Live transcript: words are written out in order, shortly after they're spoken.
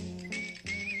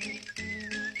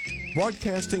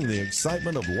Broadcasting the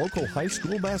excitement of local high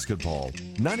school basketball,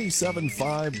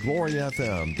 97.5 Glory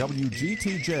FM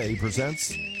WGTJ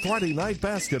presents Friday Night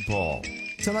Basketball.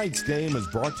 Tonight's game is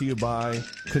brought to you by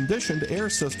Conditioned Air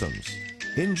Systems,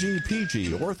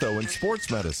 NGPG Ortho and Sports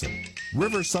Medicine,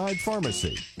 Riverside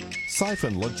Pharmacy,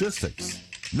 Siphon Logistics,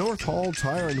 North Hall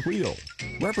Tire and Wheel,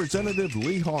 Representative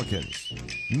Lee Hawkins,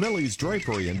 Millie's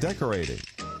Drapery and Decorating,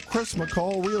 Chris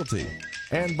McCall Realty,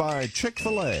 and by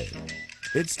Chick-fil-A.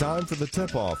 It's time for the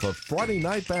tip-off of Friday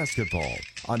Night Basketball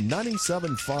on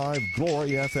 97.5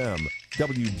 Glory FM,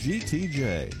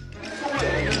 WGTJ.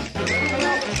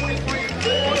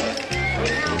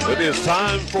 It is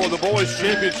time for the Boys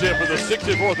Championship for the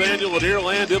 64th Annual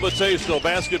Lanierland Invitational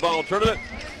Basketball Tournament.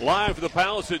 Live from the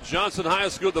Palace at Johnson High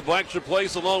School at the Blacksher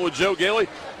Place, along with Joe Gailey.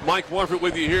 Mike Warford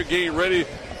with you here, getting ready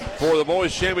for the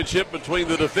Boys Championship between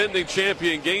the defending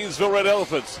champion Gainesville Red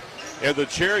Elephants and the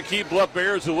Cherokee Bluff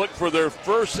Bears, who look for their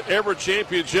first ever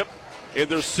championship in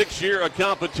their 6th year of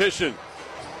competition.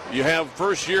 You have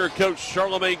first-year coach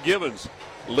Charlemagne Givens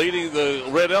leading the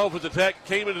Red Elephants attack.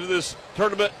 Came into this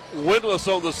tournament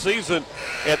winless on the season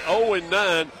at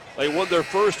 0-9. They won their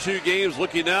first 2 games,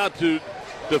 looking now to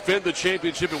defend the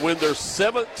championship and win their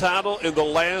 7th title in the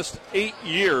last 8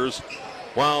 years.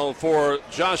 While for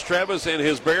Josh Travis and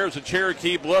his Bears at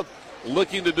Cherokee Bluff,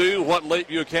 looking to do what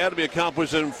Lakeview Academy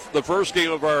accomplished in the first game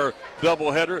of our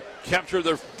doubleheader, capture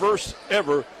their first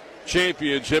ever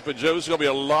championship. And Joe, this is going to be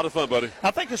a lot of fun, buddy. I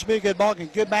think this will be a good ball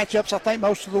game, good matchups, I think,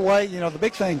 most of the way. You know, the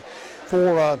big thing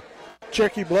for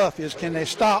Cherokee Bluff is, can they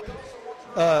stop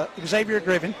Xavier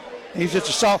Griffin? He's just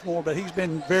a sophomore, but he's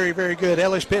been very, very good.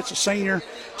 Ellis Pitt's a senior,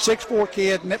 6'4"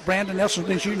 kid. Brandon Nelson's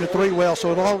been shooting the 3 well,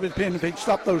 so it'll all depend if he can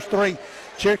stop those 3.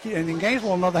 Cherokee, and in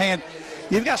Gainesville, on the other hand,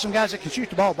 you've got some guys that can shoot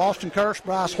the ball. Boston Kirsch,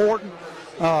 Bryce Horton,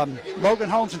 Logan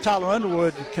Holmes, and Tyler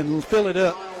Underwood can fill it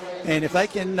up. And if they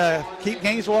can keep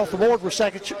Gainesville off the board for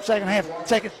second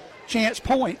chance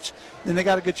points, then they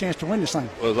got a good chance to win this thing.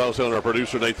 Well, as I was telling our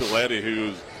producer, Nathan Laddie,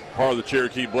 who's part of the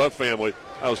Cherokee Bluff family,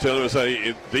 I was telling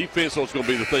him, defense is going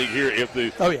to be the thing here. If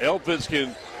the Elephants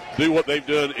can do what they've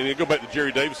done, and then go back to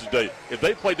Jerry Davis's day, if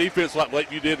they play defense like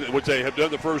Lakeview did, which they have done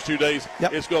the first 2 days,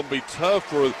 it's going to be tough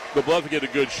for the Bluff to get a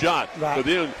good shot. Right. But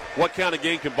then what kind of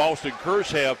game can Boston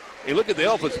Kirsch have? And look at the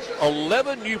Elephants,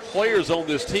 11 new players on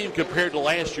this team compared to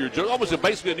last year. Almost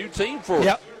basically a new team for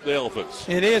the Elephants.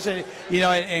 It is,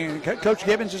 and Coach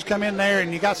Gibbons has come in there,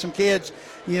 and you got some kids,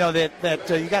 you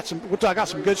got some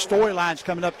good storylines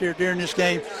coming up there during this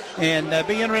game, and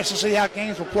be interested to see how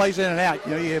Gainesville plays in and out.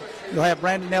 You'll have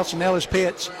Brandon Nelson, Ellis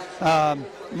Pitts,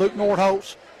 Luke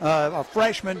Nordholtz, a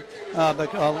freshman,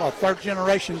 a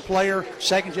third-generation player,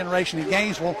 second generation in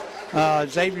Gainesville.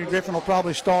 Xavier Griffin will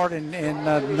probably start, and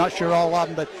not sure all of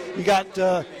them, but you got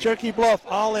Cherokee Bluff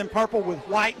all in purple with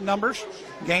white numbers.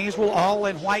 Gainesville all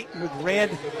in white with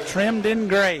red trimmed in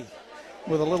gray,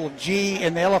 with a little G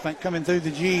and the elephant coming through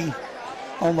the G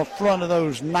on the front of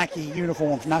those Nike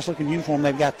uniforms. Nice looking uniform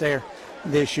they've got there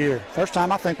this year. First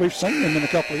time I think we've seen them in a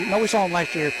couple of years. No, we saw them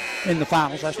last year in the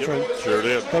finals. That's true. Sure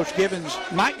did. Coach Gibbons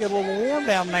might get a little warm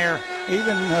down there,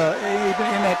 even in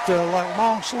that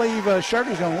long sleeve shirt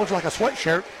he's going. Looks like a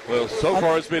sweatshirt. Well, so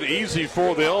far it's been easy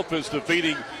for the Elephants,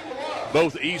 defeating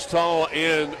both East Hall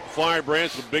and Flyer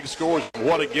Branch with big scores.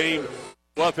 What a game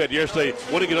Bluff had yesterday,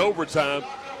 winning in overtime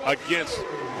against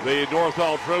the North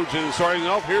Hall Trojans. Starting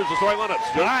off, here's the starting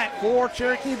lineups. All right, for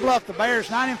Cherokee Bluff, the Bears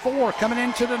 9-4 coming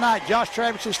into tonight. Josh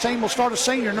Travis's team will start a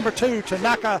senior, number 2,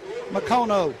 Tanaka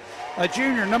Makono. A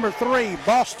junior, number 3,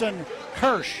 Boston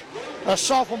Kirsch. A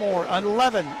sophomore,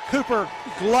 11, Cooper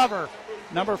Glover.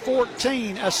 Number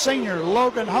 14, a senior,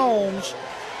 Logan Holmes.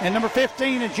 And number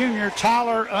 15, a junior,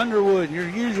 Tyler Underwood. Your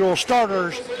usual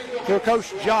starters for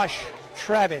Coach Josh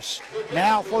Travis.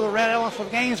 Now for the Red Elephants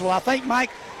of Gainesville. I think,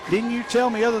 Mike, didn't you tell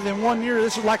me other than 1 year,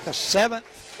 this is like the 7th?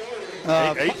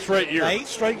 Eighth straight year. 8th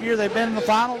straight year they've been in the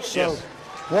finals. So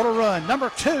what a run.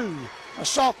 Number 2, a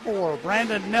sophomore,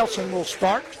 Brandon Nelson will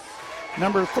start.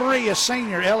 Number 3, a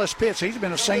senior, Ellis Pitts. He's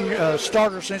been a senior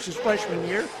starter since his freshman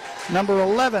year. Number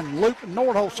 11, Luke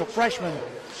Nordholtz, a freshman,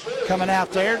 coming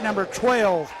out there. Number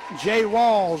 12, Jay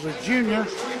Walls, a junior.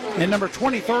 And number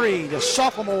 23, the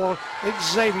sophomore,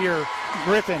 Xavier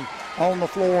Griffin, on the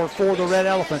floor for the Red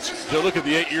Elephants. So look at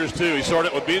the 8 years, too. He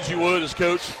started with Benji Wood as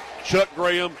coach, Chuck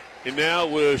Graham, and now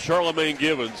with Charlemagne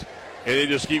Givens. And they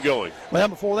just keep going. Well,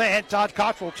 before they had Todd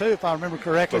Cottrell, too, if I remember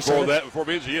correctly. Before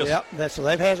Benji, yes. Yep, so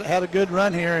they've had a good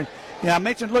run here. And I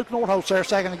mentioned Luke Nordholtz there a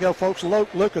second ago, folks.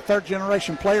 Luke, a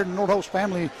third-generation player in the Nordholtz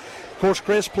family. Of course,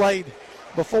 Chris played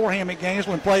before him at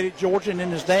Gainesville and played at Georgia, and then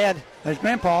his dad, his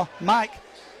grandpa, Mike,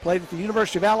 played at the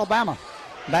University of Alabama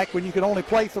back when you could only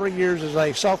play 3 years as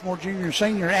a sophomore, junior,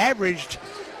 senior, averaged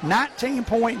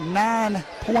 19.9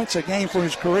 points a game for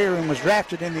his career and was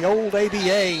drafted in the old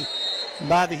ABA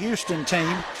by the Houston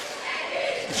team.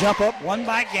 Jump up, one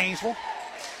by Gainesville.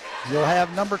 You'll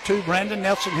have number 2, Brandon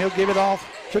Nelson. He'll give it off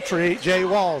to Jay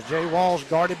Walls. Jay Walls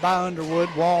guarded by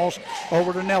Underwood. Walls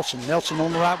over to Nelson. Nelson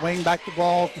on the right wing, back to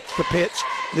Walls, to Pitts.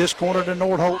 This corner to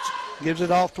Nordholtz. Gives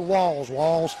it off to Walls.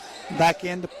 Walls back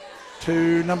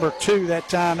into number 2 that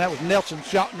time. That was Nelson.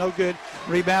 Shot no good.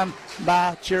 Rebound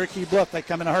by Cherokee Bluff. They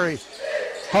come in a hurry.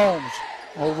 Holmes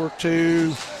over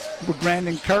to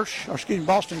Boston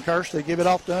Kirsch. They give it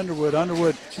off to Underwood.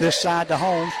 Underwood this side to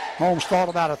Holmes. Holmes thought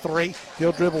about a 3.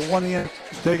 He'll dribble one in,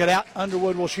 take it out.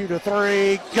 Underwood will shoot a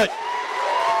 3. Good.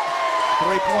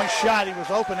 3-point shot. He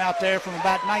was open out there from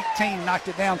about 19. Knocked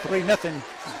it down 3-0.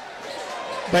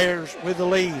 Bears with the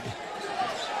lead.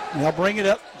 They'll bring it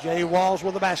up. Jay Walls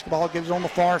with the basketball. Gives it on the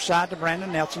far side to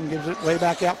Brandon Nelson. Gives it way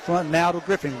back out front now to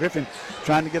Griffin. Griffin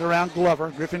trying to get around Glover.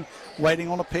 Griffin waiting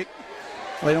on a pick.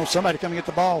 Waiting on somebody to come and get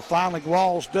the ball. Finally,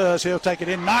 Walls does. He'll take it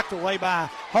in. Knocked away by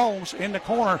Holmes in the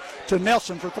corner to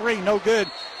Nelson for 3. No good.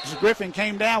 As Griffin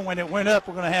came down when it went up,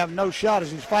 we're going to have no shot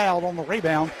as he's fouled on the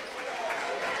rebound.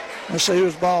 Let's see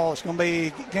whose ball. It's going to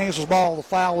be Gainesville's ball. The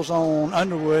foul was on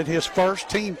Underwood, his first,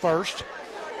 team first.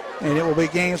 And it will be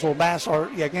Gainesville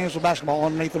basketball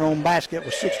underneath their own basket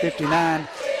with 6:59.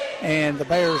 And the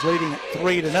Bears leading at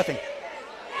 3-0.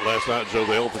 Last night, Joe,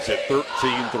 the Elephants hit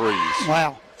 13 threes.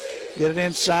 Wow. Get it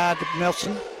inside to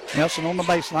Nelson. Nelson on the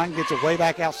baseline. Gets it way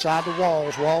back outside to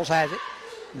Walls. Walls has it.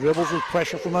 Dribbles with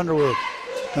pressure from Underwood.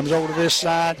 Comes over to this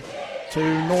side to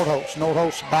Nordholtz.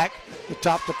 Nordholtz back the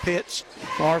top to Pitts.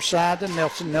 Far side to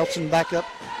Nelson. Nelson back up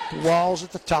to Walls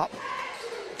at the top.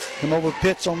 Come over to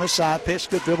Pitts on this side. Pitts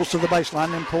good dribbles to the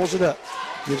baseline, then pulls it up.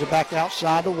 Gives it back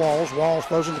outside to Walls. Walls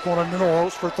throws in the corner to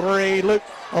Nordholtz for 3. Luke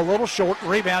a little short.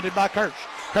 Rebounded by Kirsch.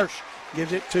 Kirsch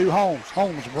gives it to Holmes.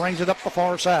 Holmes brings it up the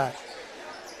far side.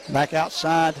 Back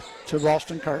outside to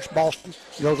Boston Kirsch. Boston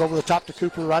goes over the top to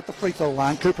Cooper right at the free throw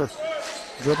line. Cooper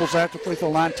dribbles out the free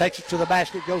throw line, takes it to the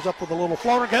basket, goes up with a little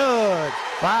floater. Good.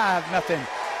 5-0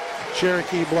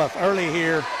 Cherokee Bluff early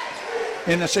here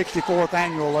in the 64th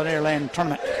annual Lanierland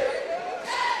tournament.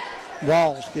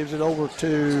 Walls gives it over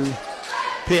to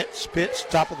Pitts. Pitts,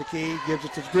 top of the key, gives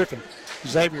it to Griffin.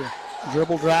 Xavier,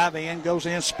 dribble drive in, goes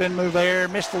in, spin move there,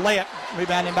 missed the layup,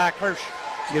 rebounding by Kirsch.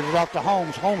 Gives it off to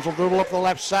Holmes. Holmes will dribble up the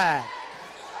left side.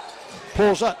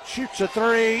 Pulls up, shoots a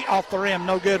 3 off the rim,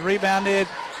 no good, rebounded.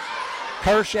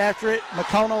 Kirsch after it,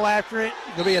 McCono after it.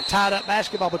 It'll be a tied-up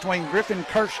basketball between Griffin,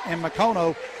 Kirsch, and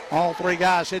McCono. All 3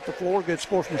 guys hit the floor. Good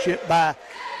sportsmanship by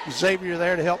Xavier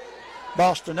there to help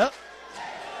Boston up.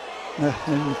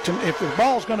 And if the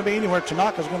ball's going to be anywhere,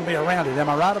 Tanaka's going to be around it. Am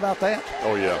I right about that?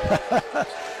 Oh, yeah. The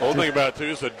whole thing about it, too,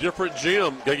 it's a different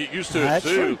gym. Got to get used to it,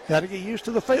 too. Got to get used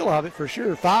to the feel of it for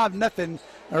sure. 5-0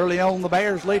 early on. The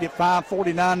Bears lead at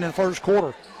 5:49 in the first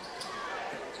quarter.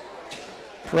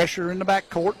 Pressure in the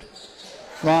backcourt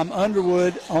from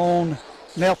Underwood on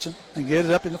Nelson and get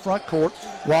it up in the front court.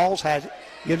 Walls has it.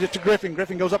 Gives it to Griffin.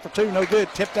 Griffin goes up for 2. No good.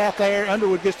 Tipped out there.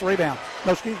 Underwood gets the rebound.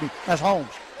 No, excuse me. That's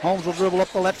Holmes. Holmes will dribble up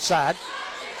the left side.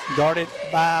 Guarded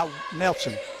by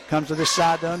Nelson. Comes to this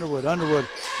side to Underwood. Underwood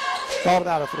thought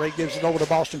about a 3. Gives it over to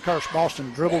Boston Kirsch.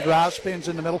 Boston dribble drive. Spins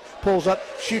in the middle. Pulls up.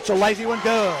 Shoots a lazy one.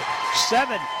 Good.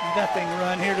 7-0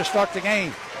 run here to start the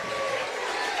game.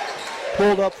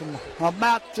 Pulled up from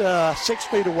about 6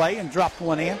 feet away and dropped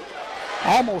one in.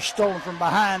 Almost stolen from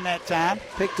behind that time.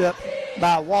 Picked up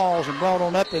by Walls and brought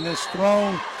on up and is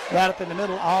thrown right up in the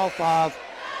middle off of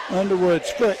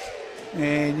Underwood's foot.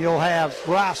 And you'll have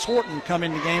Bryce Horton come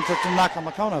in the game for Tanaka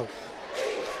McCono.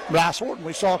 Bryce Horton,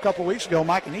 we saw a couple weeks ago,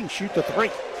 Mike, and he can shoot the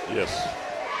 3. Yes.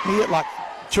 He hit like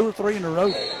 2 or 3 in a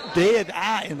row. Dead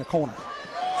eye in the corner.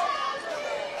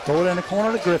 Throw it in the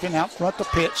corner to Griffin, out front to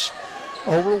Pitts.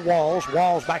 Over Walls.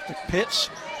 Walls back to Pitts.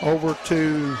 Over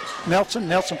to Nelson.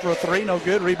 Nelson for a 3. No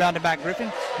good. Rebounded by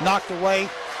Griffin. Knocked away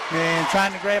and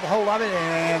trying to grab a hold of it.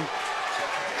 And I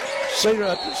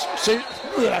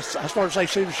started to say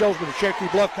Cedar Shoals, but the Cherokee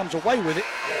Bluff comes away with it.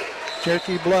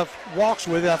 Cherokee Bluff walks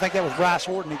with it. I think that was Bryce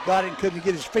Horton. He got it and couldn't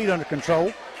get his feet under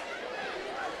control.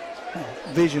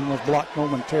 Vision was blocked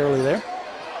momentarily there.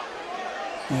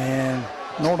 And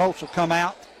Nordholtz will come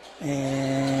out.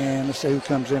 And let's see who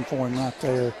comes in for him right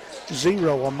there.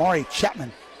 0, Amari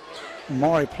Chapman.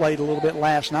 Amari played a little bit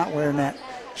last night wearing that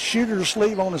shooter's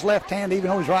sleeve on his left hand, even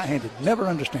though he's right-handed. Never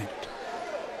understand it.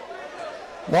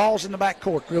 Walls in the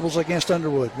backcourt, dribbles against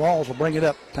Underwood. Walls will bring it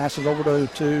up, passes over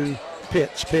to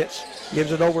Pitts. Pitts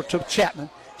gives it over to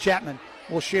Chapman. Chapman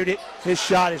will shoot it. His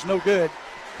shot is no good.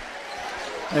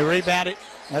 They rebound it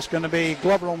That's going to be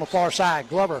Glover on the far side.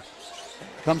 Glover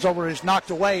comes over, is knocked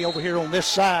away over here on this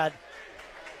side.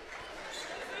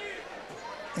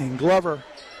 And Glover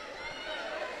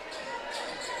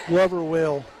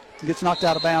gets knocked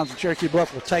out of bounds, and Cherokee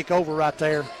Bluff will take over right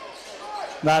there,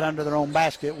 right under their own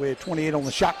basket with 28 on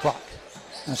the shot clock.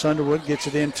 That's Underwood, gets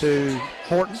it into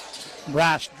Horton.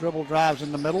 Bryce drives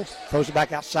in the middle, throws it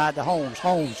back outside to Holmes.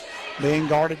 Holmes being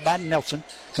guarded by Nelson.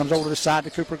 Comes over to the side to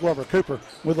Cooper Glover. Cooper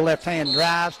with the left hand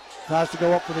drives, tries to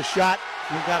go up for the shot.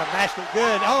 We've got a basket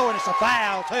good. Oh, and it's a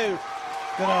foul, too.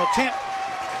 Going to attempt.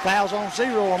 Fouls on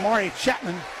 0, Amari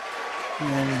Chapman.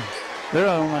 And they're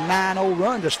on a 9-0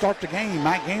 run to start the game.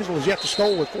 Mike Gainesville is yet to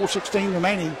score with 4:16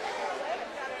 remaining.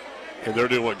 And they're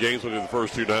doing what Gainesville did the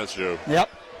first 2 nights, Joe. Yep.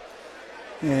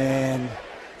 And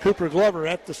Cooper Glover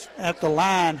at the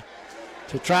line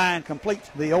to try and complete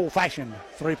the old-fashioned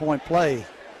three-point play.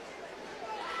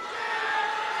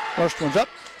 First one's up.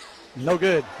 No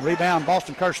good. Rebound.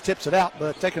 Boston Kirsch tips it out,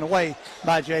 but taken away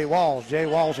by Jay Walls. Jay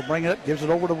Walls will bring it up, gives it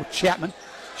over to Chapman.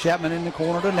 Chapman in the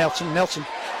corner to Nelson. Nelson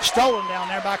stolen down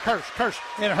there by Kirsch. Kirsch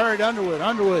in a hurry to Underwood.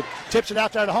 Underwood tips it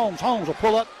out there to Holmes. Holmes will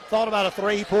pull up. Thought about a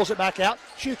 3. He pulls it back out.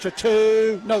 Shoots a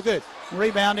 2. No good.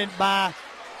 Rebounded by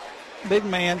big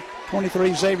man,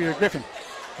 23, Xavier Griffin.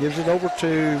 Gives it over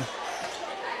to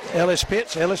Ellis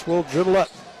Pitts. Ellis will dribble up.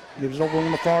 Gives it over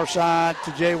on the far side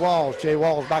to Jay Walls. Jay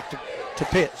Walls back to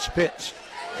Pitts. Pitts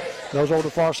goes over to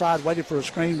the far side, waited for a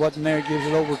screen, wasn't there. Gives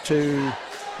it over to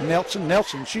Nelson.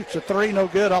 Nelson shoots a 3, no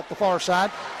good, off the far side.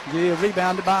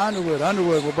 Rebounded by Underwood.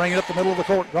 Underwood will bring it up the middle of the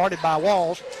court, guarded by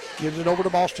Walls. Gives it over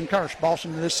to Boston Kirsch.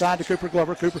 Boston to this side to Cooper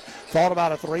Glover. Cooper thought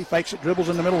about a 3, fakes it, dribbles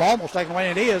in the middle, almost taken away,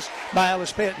 and it is by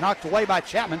Ellis Pitt. Knocked away by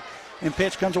Chapman, and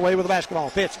Pitts comes away with the basketball.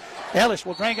 Pitts. Ellis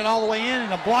will drink it all the way in,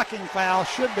 and a blocking foul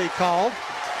should be called.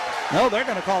 No, they're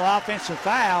going to call an offensive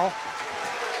foul.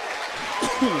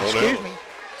 Excuse me.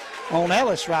 On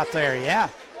Ellis right there, yeah.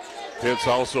 Pitts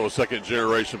also a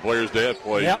second-generation player. His dad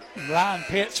played. Yep, Ryan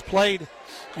Pitts played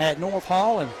at North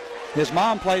Hall, and his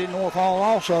mom played at North Hall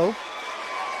also.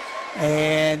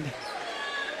 And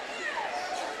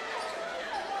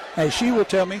as she will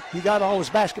tell me, he got all his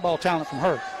basketball talent from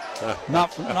her,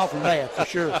 not from Dad, for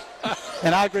sure.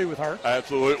 And I agree with her.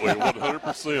 Absolutely,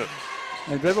 100%.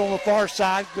 And dribble on the far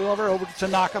side, Glover over to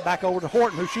Tanaka, back over to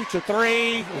Horton, who shoots a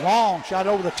 3. Long shot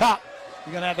over the top.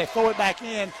 You're going to have to throw it back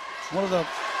in. One of the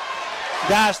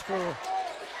guys for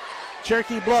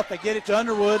Cherokee Bluff, they get it to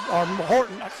Underwood or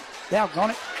Horton. Doggone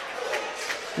it.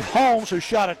 Holmes, who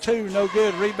shot a 2, no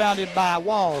good, rebounded by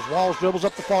Walls. Walls dribbles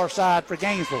up the far side for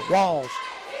Gainesville. Walls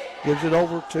gives it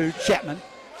over to Chapman.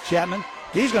 Chapman,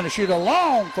 he's going to shoot a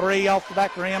long 3 off the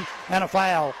back rim and a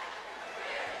foul.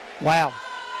 Wow.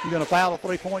 You're going to foul a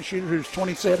three-point shooter who's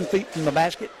 27 feet from the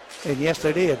basket? And yes,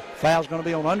 they did. Foul's going to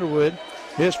be on Underwood,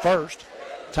 his first.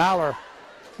 Tyler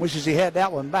wishes he had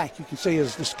that one back. You can see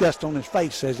his disgust on his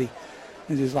face as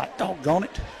he's like, doggone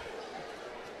it.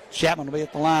 Chapman will be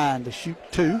at the line to shoot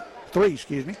 3,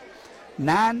 9-0,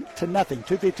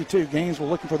 2:52. Gainesville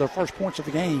looking for their first points of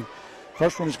the game.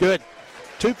 First one is good.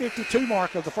 2:52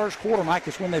 mark of the first quarter, Mike,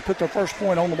 is when they put their first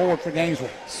point on the board for Gainesville.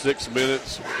 6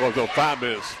 minutes, well, no, 5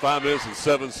 minutes. 5 minutes and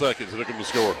 7 seconds to look at the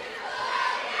score.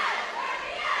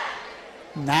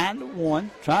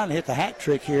 9-1, trying to hit the hat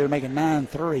trick here, making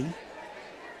 9-3.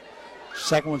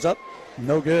 Second one's up,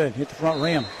 no good. Hit the front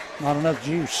rim, not enough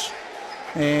juice.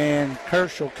 And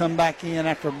Kirsch will come back in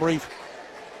after a brief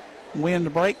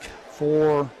wind break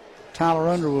for Tyler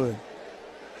Underwood.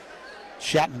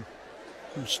 Chapman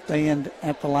will stand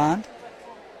at the line.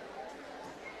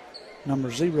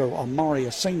 Number 0, Amari,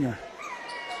 a senior.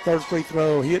 Third free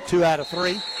throw, he hit 2 out of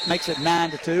 3, makes it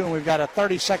 9-2, and we've got a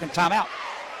 30-second timeout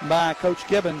by Coach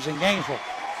Gibbons in Gainesville.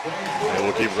 And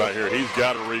we'll keep it right here. He's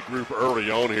got to regroup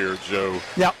early on here, Joe.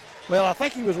 Yep. Well, I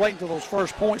think he was waiting until those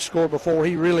first points scored before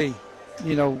he really,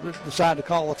 decided to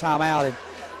call a timeout. And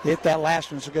hit that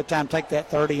last one. It's a good time to take that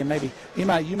 30, and maybe you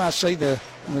might see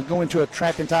go into a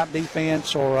trapping type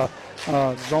defense or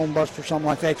a zone bust or something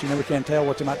like that. You never can tell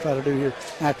what they might try to do here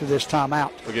after this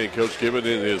timeout. Again, Coach Gibbons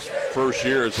in his first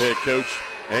year as head coach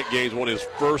at Gaines won his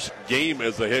first game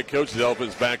as the head coach of the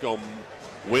Elephants back on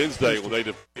Wednesday when they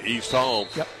defeated East Hall.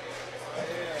 Yep.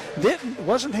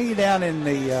 Wasn't he down in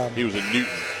the? He was in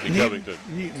Newton, in Covington.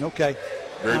 Newton, okay.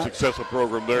 Very successful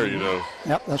program there,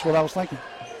 Yep, that's what I was thinking.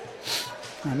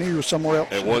 I knew he was somewhere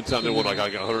else. At one time, they won like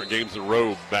 100 games in a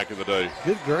row back in the day.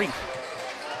 Good grief.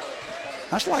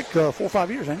 That's like 4 or 5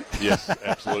 years, ain't it? Yes,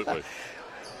 absolutely.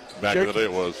 Back in the day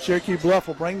it was. Cherokee Bluff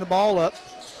will bring the ball up.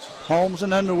 Holmes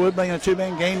and Underwood bringing a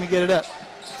 2-man game to get it up.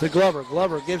 To Glover.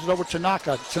 Glover gives it over to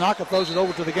Tanaka. Tanaka throws it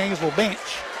over to the Gainesville bench.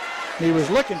 He was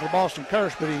looking for Boston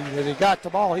Kirsch, but as he got the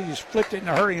ball, he just flipped it in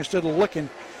a hurry instead of looking.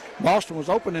 Boston was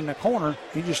open in the corner.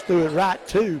 He just threw it right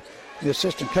to the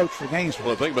assistant coach for Gainesville.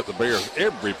 Well, the thing about the Bears,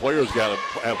 every player's got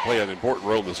to play an important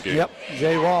role in this game. Yep.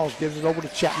 Jay Walls gives it over to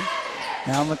Chapman.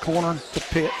 Down the corner to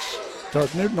Pitts. To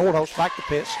Nordholz, back to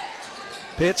Pitts.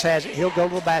 Pitts has it. He'll go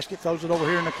to the basket. Throws it over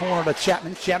here in the corner to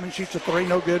Chapman. Chapman shoots a three.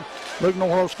 No good. Luke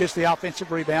Nordholz gets the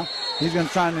offensive rebound. He's going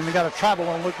to try, and they got a travel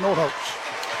on Luke Nordholz.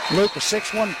 Luke, a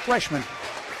 6'1 freshman.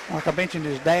 Like I mentioned,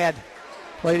 his dad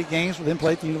played at Gainesville, then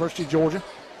played at the University of Georgia.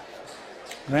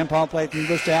 Grandpa played at the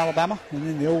University of Alabama, and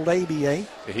then the old ABA.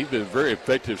 Yeah, he's been very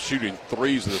effective shooting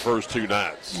threes in the first two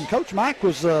nights. And Coach Mike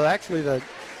was actually the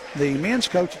men's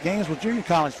coach at Gainesville Junior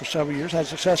College for several years. Had a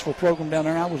successful program down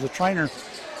there. I was a trainer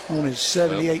on his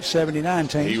 78-79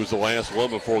 team. He was the last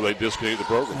one before they discontinued the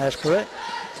program. That's correct.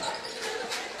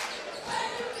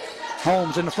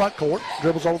 Holmes in the front court.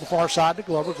 Dribbles over the far side to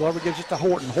Glover. Glover gives it to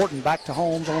Horton. Horton back to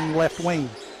Holmes on the left wing.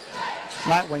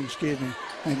 Right wing, excuse me.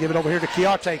 And give it over here to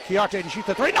Chiarte. Chiarte to shoot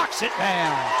the three. Knocks it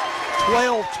down.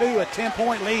 12-2, a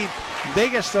 10-point lead.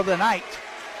 Biggest of the night.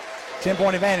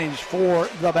 10-point advantage for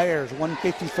the Bears.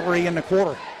 1:53 in the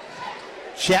quarter.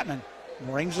 Chapman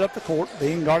brings it up the court,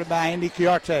 being guarded by Andy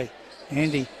Chiarte.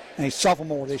 Andy, a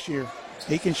sophomore this year.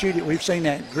 He can shoot it. We've seen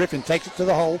that. Griffin takes it to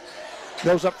the hole.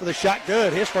 Goes up for the shot.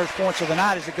 Good. His first points of the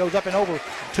night as it goes up and over.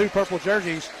 Two purple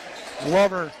jerseys.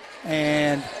 Glover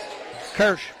and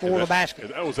Kirsch for the basket.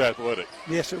 That was athletic.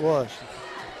 Yes, it was.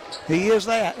 He is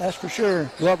that. That's for sure.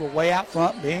 Glover way out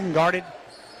front, being guarded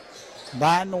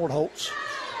by Nordholz.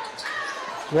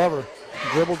 Glover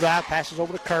dribble drive, passes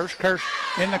over to Kirsch. Kirsch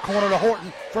in the corner to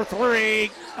Horton for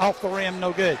three. Off the rim,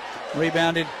 no good.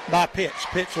 Rebounded by Pitts.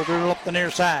 Pitts will dribble up the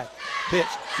near side.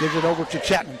 Pitts gives it over to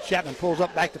Chapman. Chapman pulls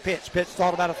up back to Pitts. Pitts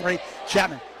thought about a three.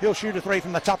 Chapman, he'll shoot a three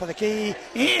from the top of the key.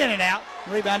 In and out.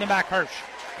 Rebounded by Kirsch.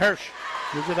 Kirsch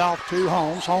gives it off to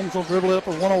Holmes. Holmes will dribble it up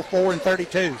with 104 and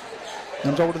 32.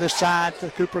 Comes over to this side to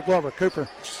Cooper Glover. Cooper,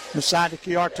 this side to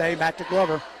Chiarte, back to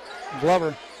Glover.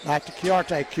 Glover, back to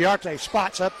Chiarte. Chiarte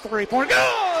spots up three-point. Good!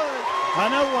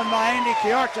 Another one by Andy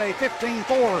Chiarte,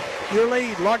 15-4. Your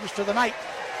lead, largest of the night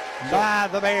by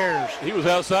the Bears. He was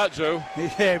outside, Joe.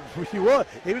 Yeah, he was.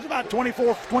 He was about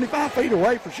 25 feet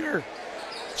away for sure.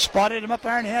 Spotted him up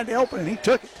there and he had the open and he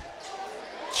took it.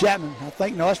 Chapman, I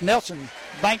think, no, that's Nelson,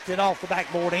 banked it off the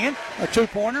backboard end. A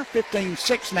two-pointer,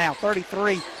 15-6 now,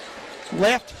 33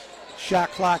 left.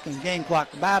 Shot clock and game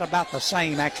clock about the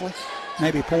same, actually.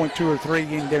 Maybe 0.2 or 3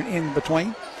 in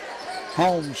between.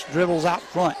 Holmes dribbles out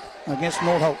front against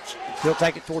Nordholz. He'll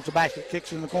take it towards the basket,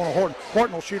 kicks it in the corner. Horton.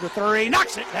 Horton will shoot a three,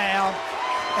 knocks it down.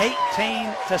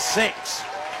 18-6.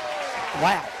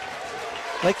 Wow.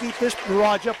 They keep this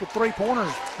barrage up with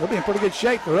three-pointers, they'll be in pretty good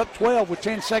shape. They're up 12 with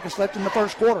 10 seconds left in the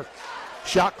first quarter.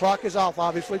 Shot clock is off,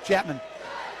 obviously. Chapman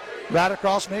right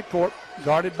across midcourt,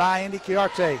 guarded by Andy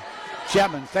Chiarte.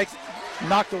 Chapman takes it,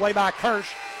 knocked away by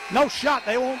Kirsch. No shot.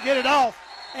 They won't get it off.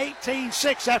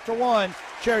 18-6 after one.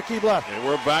 Cherokee Bluff. And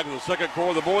we're back in the second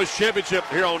quarter of the boys' championship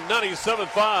here on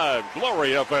 97.5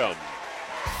 Glory FM.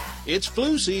 It's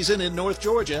flu season in North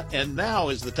Georgia, and now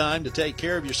is the time to take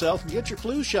care of yourself and get your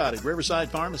flu shot at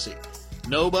Riverside Pharmacy.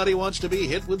 Nobody wants to be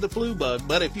hit with the flu bug,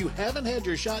 but if you haven't had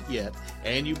your shot yet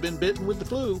and you've been bitten with the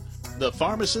flu, the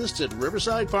pharmacists at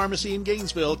Riverside Pharmacy in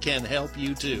Gainesville can help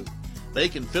you too. They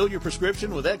can fill your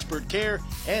prescription with expert care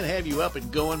and have you up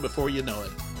and going before you know it.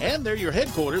 And they're your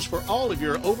headquarters for all of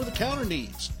your over-the-counter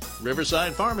needs.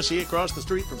 Riverside Pharmacy across the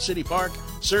street from City Park,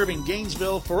 serving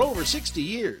Gainesville for over 60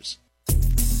 years.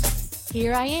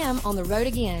 Here I am on the road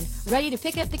again, ready to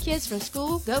pick up the kids from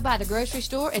school, go by the grocery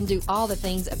store, and do all the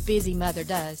things a busy mother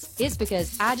does. It's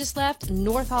because I just left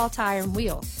North Hall Tire and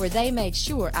Wheel, where they made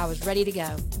sure I was ready to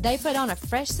go. They put on a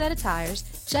fresh set of tires,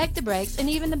 checked the brakes, and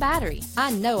even the battery.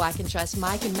 I know I can trust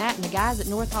Mike and Matt and the guys at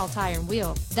North Hall Tire and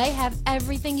Wheel. They have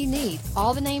everything you need,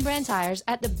 all the name brand tires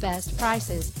at the best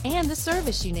prices, and the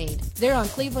service you need. They're on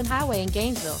Cleveland Highway in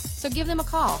Gainesville, so give them a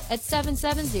call at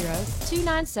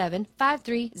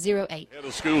 770-297-5308. And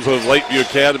the schools of Lakeview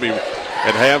Academy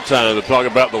at halftime to talk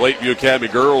about the Lakeview Academy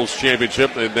Girls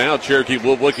Championship. And now Cherokee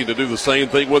Bluff looking to do the same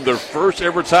thing with their first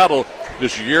ever title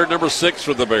this year, number 6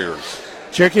 for the Bears.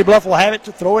 Cherokee Bluff will have it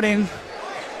to throw it in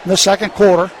the second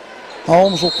quarter.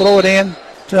 Holmes will throw it in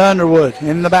to Underwood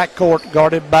in the backcourt,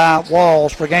 guarded by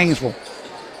Walls for Gainesville.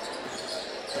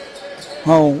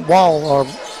 Wall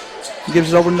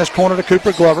gives it over in this corner to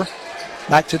Cooper Glover.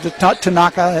 Back to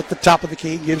Tanaka at the top of the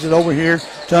key. Gives it over here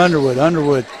to Underwood.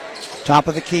 Underwood, top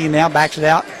of the key now, backs it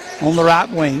out on the right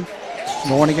wing.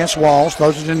 Going against Walls.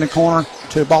 Throws it in the corner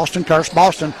to Boston Kirsch.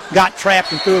 Boston got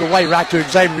trapped and threw it away right to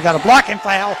Xavier. We got a blocking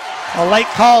foul a late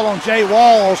call on Jay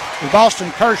Walls.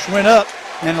 Boston Kirsch went up,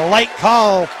 and a late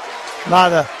call by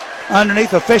the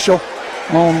underneath official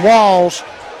on Walls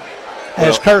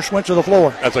as Kirsch went to the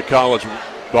floor. That's a college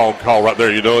ball call right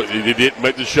there. You know, he didn't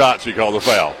make the shot, so you call the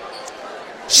foul.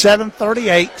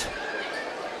 7:38.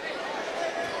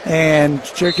 And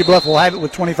Cherokee Bluff will have it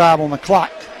with 25 on the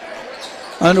clock.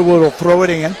 Underwood will throw it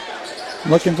in.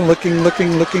 Looking,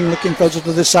 throws it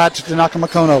to this side to Tanaka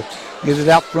Makono. Gives it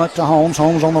out front to Holmes.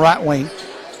 Holmes on the right wing.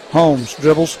 Holmes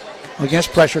dribbles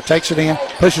against pressure, takes it in,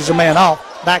 pushes a man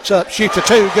off, backs up, shoots a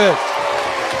two, good.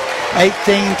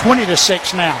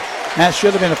 18-20 now. That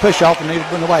should have been a push-off, and he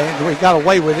went away. He got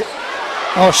away with it.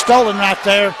 Oh, stolen right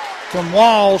there from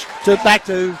Walls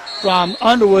from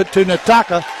Underwood to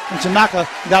Tanaka, and Tanaka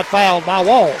got fouled by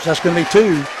Walls. That's going to be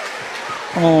two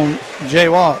on Jay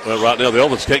Walls. Well, right now the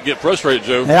Elvis can't get frustrated,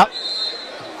 Joe. Yep.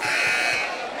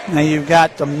 Now you've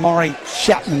got Amari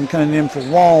Chapman coming in for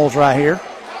Walls right here.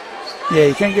 Yeah,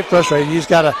 you can't get frustrated. You just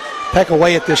got to peck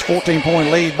away at this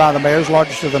 14-point lead by the Bears,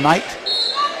 largest of the night.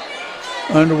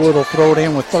 Underwood will throw it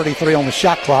in with 33 on the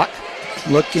shot clock.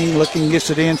 Looking, gets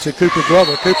it in to Cooper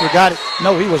Glover. Cooper got it.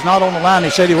 No, he was not on the line. He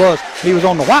said he was. He was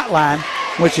on the white line,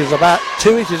 which is about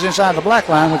 2 inches inside the black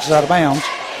line, which is out of bounds.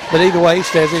 But either way, he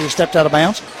says he stepped out of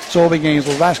bounds, so it'll be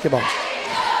Gainesville basketball.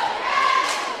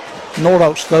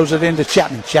 Nordoaks throws it into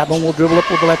Chapman. Chapman will dribble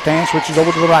up with the left hand, switches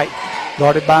over to the right.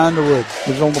 Guarded by Underwood.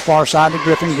 Gives it on the far side to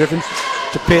Griffin. Griffin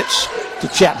to Pitts to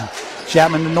Chapman.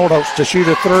 Chapman to Nordoaks to shoot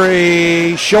a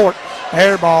three. Short.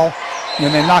 Air ball.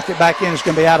 And then knock it back in. It's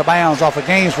going to be out of bounds off of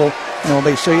Gainesville. And it'll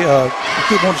be, I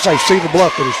keep wanting to say Cedar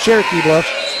Bluff, but it's Cherokee Bluff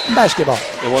basketball.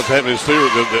 And what's happening is, too,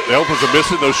 the Elvis are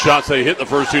missing those shots they hit the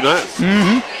first two nights.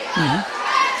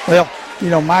 Well, you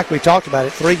know, Mike, we talked about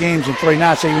it. 3 games in 3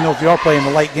 nights. Even though if you are playing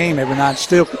the late game every night,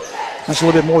 still, that's a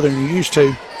little bit more than you used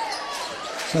to.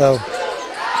 So,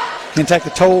 can take a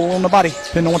toll on the body,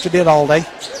 depending on what you did all day.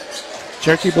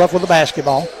 Cherokee Bluff with the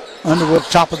basketball. Underwood,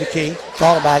 top of the key.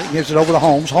 Thought about it, gives it over to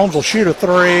Holmes. Holmes will shoot a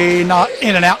three, not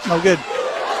in and out, no good.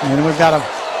 And then we've got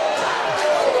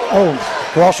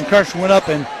Boston Kirsch went up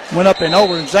and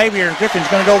over, and Xavier Griffin's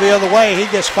going to go the other way.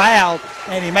 He gets fouled,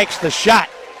 and he makes the shot.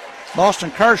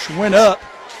 Boston Kirsch went up,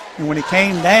 and when he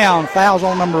came down, fouls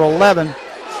on number 11,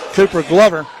 Cooper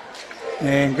Glover,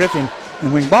 and Griffin.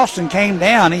 And when Boston came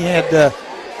down, he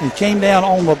came down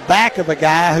on the back of a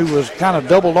guy who was kind of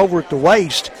doubled over at the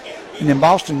waist. And then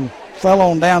Boston fell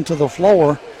on down to the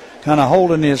floor, kind of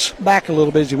holding his back a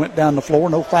little bit as he went down the floor.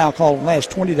 No foul call on that.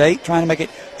 It's 20-8, trying to make it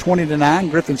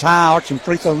 20-9. Griffin's high arching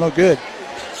free throw, no good.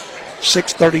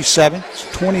 6:37, it's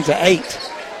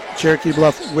 20-8. Cherokee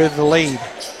Bluff with the lead.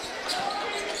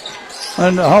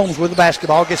 And Holmes with the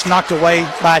basketball gets knocked away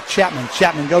by Chapman.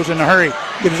 Chapman goes in a hurry,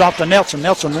 gives it off to Nelson.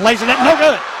 Nelson lays it up, no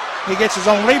good. He gets his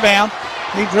own rebound.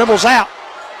 He dribbles out.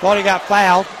 Thought he got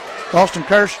fouled. Boston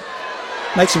Kirsch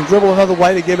makes him dribble another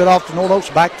way to give it off to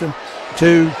Nordoaks. Back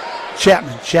to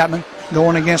Chapman. Chapman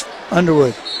going against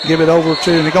Underwood. Give it over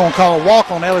to, and they're going to call a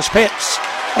walk on Ellis Pitts.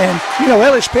 And, you know,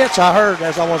 Ellis Pitts, I heard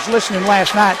as I was listening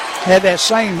last night, had that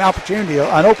same opportunity,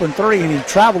 an open three, and he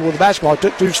traveled with the basketball.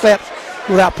 Took 2 steps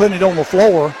without putting it on the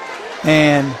floor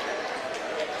and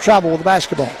traveled with the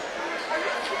basketball.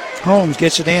 Holmes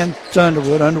gets it in to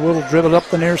Underwood. Underwood will dribble up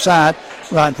the near side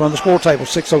right in front of the score table.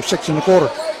 6:06 in the quarter.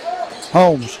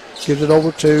 Holmes gives it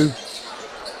over to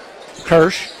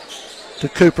Kirsch, to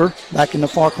Cooper, back in the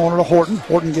far corner to Horton.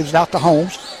 Horton gives it out to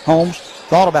Holmes. Holmes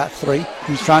thought about 3.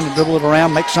 He's trying to dribble it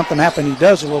around, make something happen. He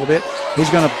does a little bit. He's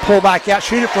going to pull back out,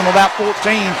 shoot it from about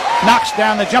 14. Knocks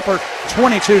down the jumper,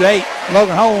 22-8.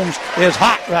 Logan Holmes is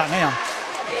hot right now.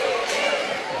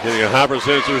 Getting a high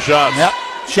percentage of shots. Yep.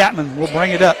 Chapman will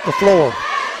bring it up the floor.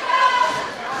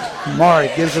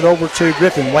 Murray gives it over to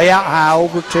Griffin. Way out high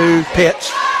over to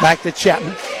Pitts. Back to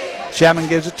Chapman. Chapman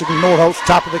gives it to Nordoaks,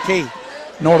 top of the key.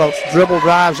 Nordoaks dribble,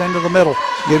 drives into the middle.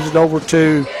 Gives it over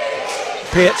to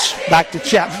Pitts. Back to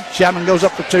Chapman. Chapman goes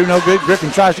up for 2, no good.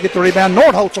 Griffin tries to get the rebound.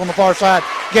 Nordoaks on the far side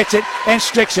gets it and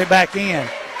sticks it back in.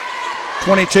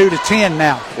 22-10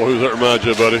 now. Well, who's that remind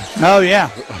you of, buddy? Oh, yeah.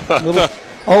 Little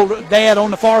old dad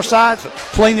on the far side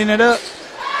cleaning it up.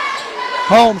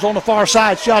 Holmes on the far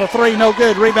side, shot a 3, no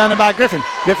good. Rebounded by Griffin.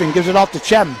 Griffin gives it off to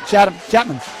Chapman.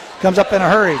 Chapman comes up in a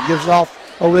hurry, gives it off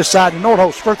over this side to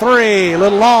Nordoaks for 3. A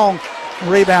little long.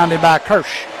 Rebounded by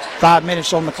Kirsch. 5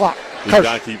 minutes on the clock. He's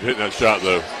got to keep hitting that shot,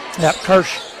 though. Yep,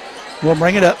 Kirsch will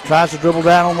bring it up. Tries to dribble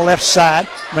down on the left side.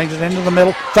 Brings it into the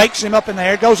middle. Fakes him up in the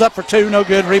air. Goes up for 2, no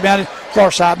good. Rebounded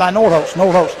far side by Nordoaks.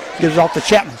 Nordoaks gives it off to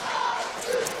Chapman.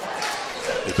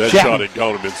 If that shot had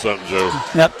gone, have been something, Joe.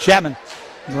 Yep, Chapman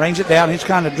brings it down. He's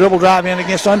kind of dribble drive in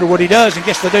against Underwood. He does and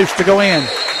gets the deuce to go in.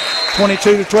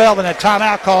 22-12, and a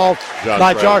timeout called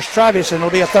by Josh Travis, and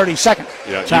it'll be a 30-second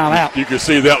timeout. You can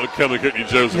see that one coming, couldn't you,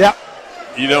 Joseph? Yep.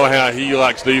 You know how he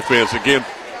likes defense. Again,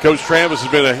 Coach Travis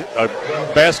has been a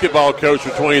basketball coach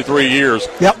for 23 years.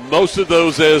 Yep. Most of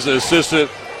those as an assistant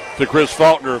to Chris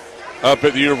Faulkner up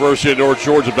at the University of North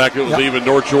Georgia. Back it was even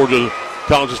North Georgia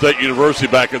College State University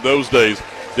back in those days.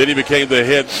 Then he became the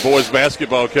head boys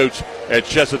basketball coach at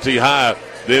Chestatee High.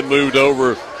 Then moved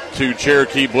over to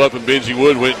Cherokee Bluff, and Benji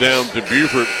Wood went down to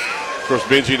Beaufort. Of course,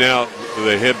 Benji now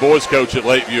the head boys coach at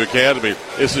Lakeview Academy.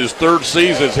 This is his third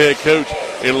season as head coach,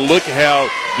 and look how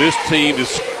this team,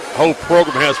 this whole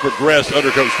program has progressed under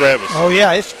Coach Travis. Oh,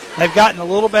 yeah, they've gotten a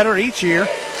little better each year.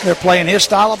 They're playing his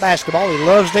style of basketball. He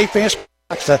loves defense.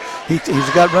 Runs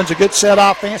a good set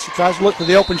offense. He tries to look for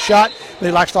the open shot, but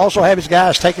he likes to also have his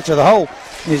guys take it to the hole.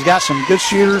 And he's got some good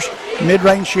shooters,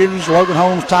 mid-range shooters. Logan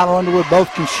Holmes, Tyler Underwood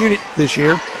both can shoot it this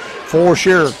year for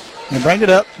sure. And bring it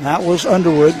up. That was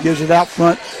Underwood. Gives it out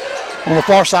front on the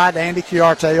far side to Andy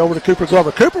Chiarte over to Cooper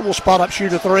Glover. Cooper will spot up,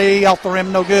 shoot a three off the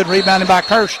rim, no good. Rebounded by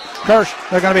Kirsch. There's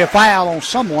going to be a foul on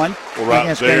someone. Well,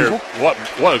 right there.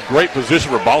 What a great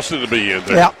position for Boston to be in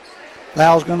there. Yeah.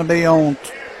 Foul's going to be on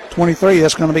 23.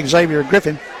 That's going to be Xavier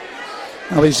Griffin.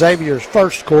 That'll be Xavier's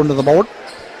first, according to the board.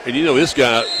 And you know, this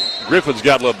guy, Griffin's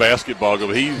got a little basketball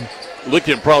going. He's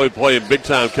looking probably playing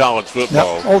big-time college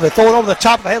football. Yep. Oh, they throw it over the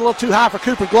top of the head, a little too high for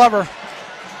Cooper Glover.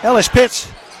 Ellis Pitts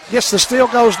gets the steal,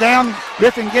 goes down.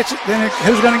 Griffin gets it. Then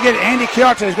who's going to get it? Andy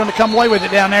Chiarte is going to come away with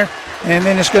it down there. And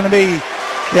then it's going to be,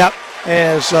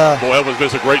 as boy, Ellis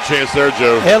missed a great chance there,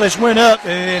 Joe. Ellis went up,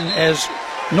 and as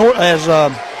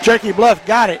Cherokee Bluff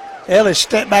got it, Ellis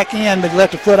stepped back in, but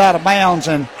left a foot out of bounds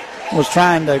and was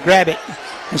trying to grab it.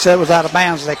 And said it was out of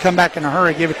bounds. They come back in a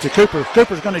hurry, give it to Cooper.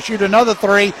 Cooper's going to shoot another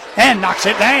three and knocks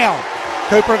it down.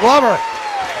 Cooper Glover,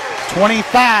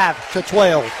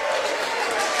 25-12.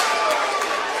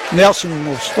 Nelson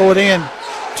will throw it in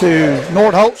to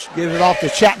Nordholtz, gives it off to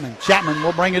Chapman. Chapman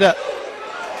will bring it up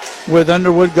with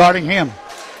Underwood guarding him.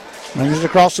 Brings it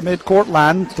across the midcourt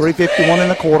line, 3:51 in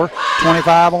the quarter,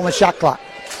 25 on the shot clock.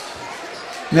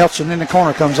 Nelson in the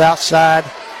corner comes outside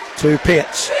to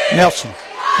Pitts. Nelson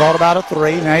thought about a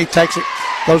three. Now he takes it,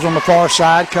 goes on the far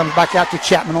side, comes back out to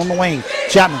Chapman on the wing.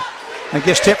 Chapman and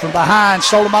gets tipped from behind,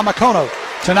 stolen by Makono.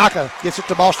 Tanaka gets it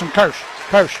to Boston Kirsch.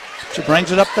 Kirsch, she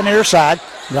brings it up the near side,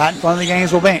 right in front of the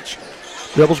Gainesville bench.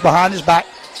 Dribbles behind his back.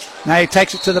 Now he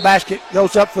takes it to the basket,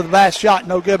 goes up for the last shot,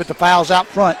 no good, but the foul's out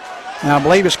front. And I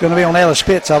believe it's going to be on Ellis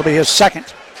Pitts. That'll be his second.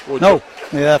 The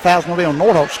foul's going to be on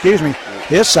Nordholtz,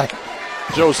 his second.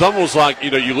 Joe, it's almost like,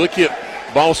 you look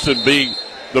at Boston being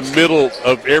the middle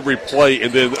of every play,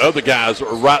 and then the other guys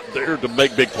are right there to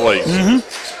make big plays.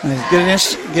 Mm-hmm. And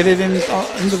get it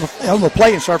on the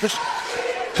playing surface.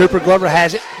 Cooper Glover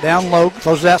has it down low,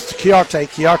 throws it out to Chiarte.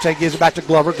 Chiarte gives it back to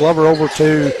Glover. Glover over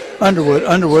to Underwood.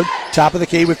 Underwood, top of the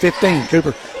key with 15.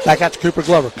 Cooper back out to Cooper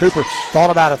Glover. Cooper thought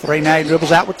about a three. Now he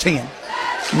dribbles out with 10.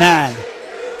 9,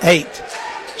 8,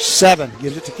 7.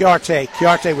 Gives it to Chiarte.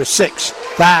 Chiarte with 6,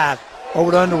 5.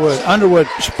 Over to Underwood. Underwood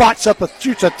spots up,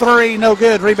 shoots a three, no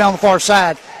good. Rebound on the far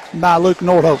side by Luke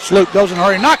Nordholtz. Luke goes in a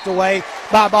hurry, knocked away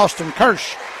by Boston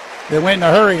Kirsch. They went in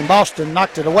a hurry, and Boston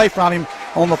knocked it away from him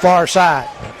on the far side.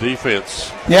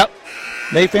 Defense. Yep.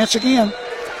 Defense again.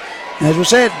 As we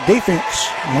said, defense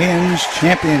wins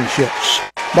championships.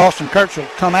 Boston Kirsch will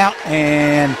come out,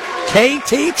 and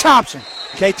KT Thompson.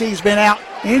 KT's been out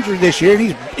injured this year, and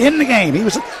he's in the game. He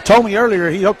told me earlier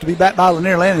he hoped to be back by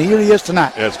Lanierland, and here he is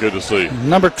tonight. That's good to see.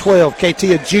 Number 12, KT,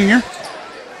 a junior.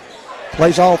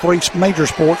 Plays all three major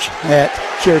sports at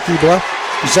Cherokee Bluff.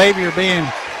 Xavier being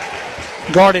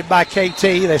guarded by KT.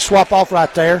 They swap off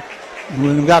right there.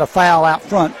 We've got a foul out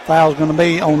front. Foul's going to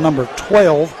be on number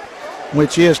 12,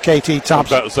 which is KT Thompson. I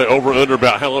was about to say over and under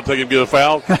about how long it take him to get a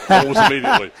foul. Almost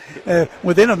immediately.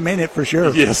 Within a minute for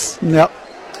sure. Yes. Yep.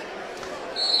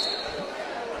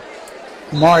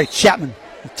 Amari Chapman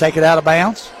will take it out of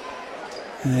bounds.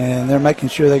 And they're making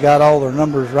sure they got all their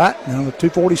numbers right. Now with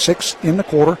 2:46 in the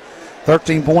quarter.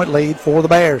 13-point lead for the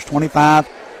Bears,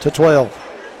 25-12.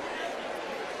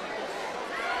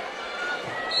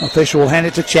 Official will hand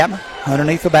it to Chapman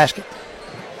underneath the basket.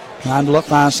 Trying to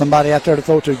find somebody out there to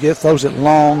throw to. Throws it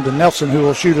long to Nelson, who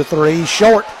will shoot a three.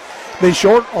 Short. Been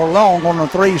short or long on the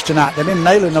threes tonight. They've been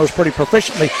nailing those pretty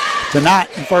proficiently tonight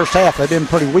in the first half. They've been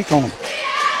pretty weak on them.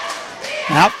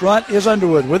 Out front is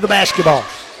Underwood with the basketball.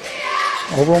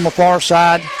 Over on the far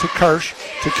side to Kirsch,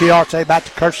 to Chiarte, back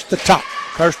to Kirsch at the top.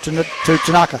 Kirsch to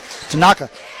Tanaka. Tanaka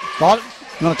thought it.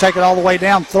 Going to take it all the way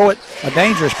down, throw it. A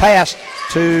dangerous pass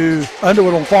to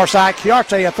Underwood on the far side.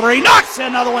 Chiarte a three, knocks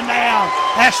another one down.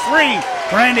 That's three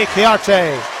for Andy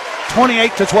Chiarte.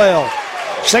 28-12.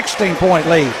 16-point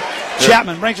lead.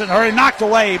 Chapman brings it in a hurry, knocked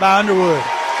away by Underwood.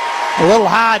 A little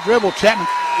high dribble. Chapman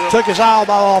took his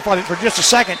elbow off of it for just a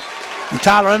second. And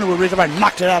Tyler Underwood reached up and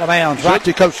knocked it out of bounds right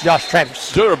to Coach Josh Travis.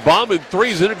 So they're bombing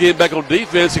threes in, getting back on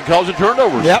defense and causing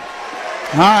turnovers. Yep.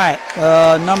 All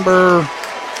right. Number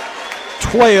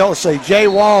 12, let's see, Jay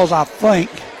Walls, I think.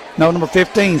 No, number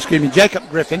 15, excuse me, Jacob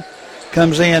Griffin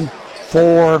comes in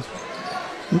for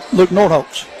Luke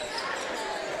Nordholtz.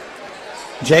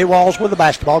 Jay Walls with the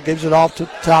basketball, gives it off to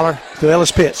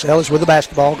Ellis Pitts. Ellis with the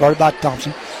basketball, guarded by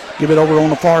Thompson. Give it over on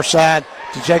the far side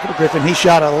to Jacob Griffin. He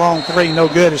shot a long three, no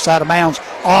good. It's out of bounds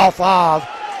off of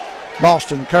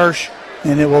Boston Kirsch,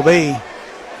 and it will be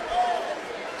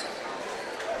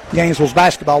Gainesville's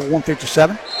basketball with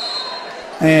 1:57.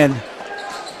 And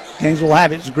Gainesville will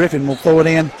have it. Griffin will throw it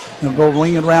in. He'll go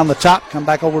winging around the top, come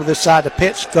back over to this side to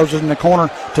Pitts, throws it in the corner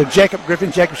to Jacob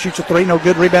Griffin. Jacob shoots a three, no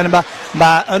good. Rebounded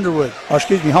by Underwood, or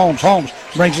excuse me, Holmes. Holmes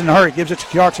brings it in a hurry, gives it to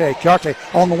Chiarte. Chiarte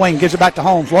on the wing, gives it back to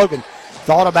Holmes. Logan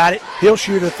thought about it. He'll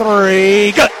shoot a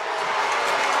three. Good.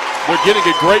 They're getting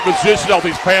a great position off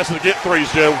these passes to get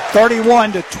threes, Joe.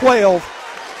 31-12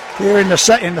 here in the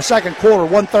second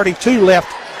quarter. 1:32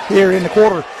 left here in the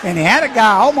quarter. And he had a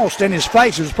guy almost in his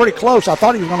face. It was pretty close. I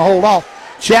thought he was going to hold off.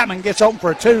 Chapman gets open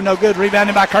for a two. No good.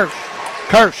 Rebounded by Kirsch.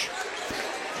 Kirsch.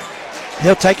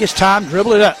 He'll take his time,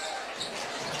 dribble it up.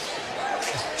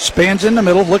 Spins in the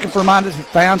middle, looking for Minded.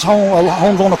 Finds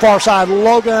Holmes on the far side.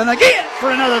 Logan again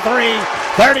for another three.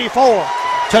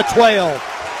 34-12.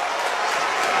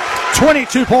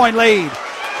 22-point lead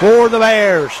for the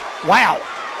Bears. Wow.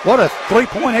 What a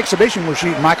three-point exhibition we're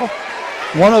shooting, Michael.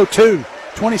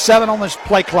 102-27 on this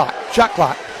play clock, shot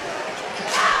clock.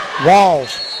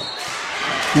 Walls.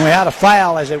 And we had a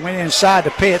foul as it went inside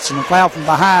the Pitts, and a foul from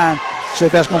behind. See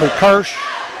if that's going to be Kirsch.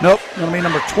 Nope, going to be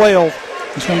number 12.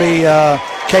 It's going to be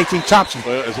KT Thompson.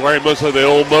 Well, it's very much like the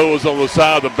old Mo's on the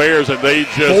side of the Bears, and they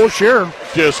just, for sure,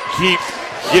 just keep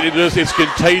getting this. It's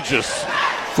contagious.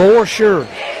 For sure.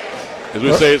 As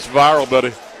we say, it's viral,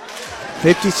 buddy.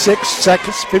 56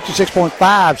 seconds,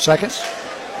 56.5 seconds.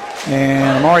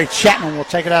 And Amari Chapman will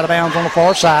take it out of bounds on the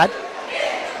far side.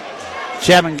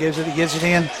 Chapman gives it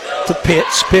in to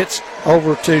Pitts. Pitts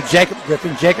over to Jacob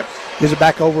Griffin. Jacob gives it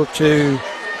back over to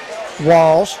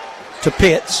Walls to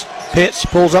Pitts. Pitts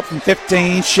pulls up from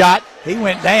 15, shot. He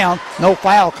went down. No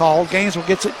foul called. Gainesville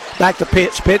gets it back to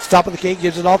Pitts. Pitts, top of the key,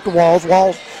 gives it off to Walls.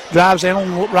 Walls drives in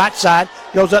on the right side.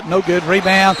 Goes up, no good.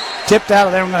 Rebound. Tipped out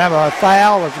of there. We're going to have a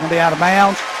foul. It's going to be out of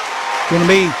bounds. It's going to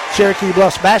be Cherokee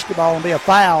Bluffs basketball and be a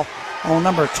foul on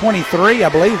number 23, I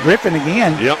believe. Griffin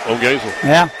again. Yep, on Gainesville.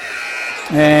 Yeah.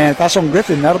 And if that's on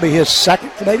Griffin, that'll be his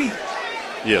second, maybe.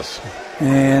 Yes.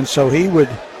 And so he would,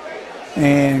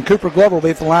 and Cooper Glover will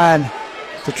be at the line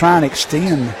to try and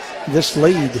extend this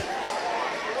lead.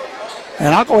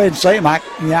 And I'll go ahead and say, Mike,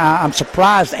 yeah, I'm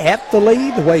surprised at the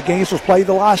lead, the way Gainesville's played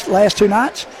the last two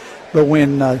nights. But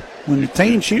when the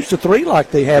team shoots the three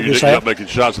like they have this half, you're not making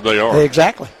shots that they are.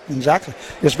 Exactly.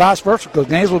 It's vice versa because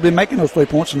Gainesville will be making those 3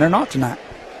 points and they're not tonight.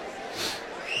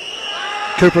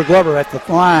 Cooper Glover at the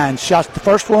line, shot the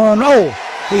first one. Oh,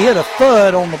 he hit a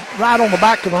thud right on the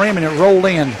back of the rim and it rolled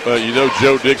in. You know,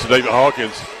 Joe Dix and David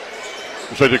Hawkins,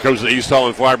 especially the coaches of East Hall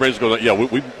and Firebrands, going, yeah,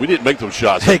 we didn't make those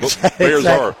shots. Bears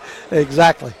are.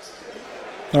 Exactly.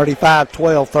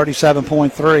 35-12,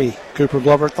 37.3. Cooper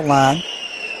Glover at the line.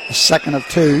 A second of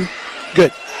two.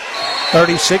 Good.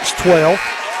 36-12.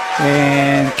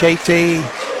 And KT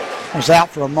was out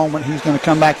for a moment. He's going to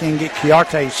come back in and get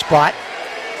Chiarte's spot.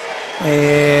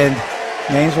 And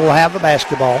Gainesville will have the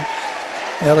basketball.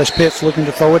 Ellis Pitts looking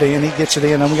to throw it in. He gets it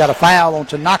in. And we got a foul on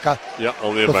Tanaka. Yeah,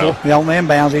 on the inbound. On the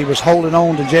inbounds. He was holding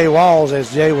on to Jay Walls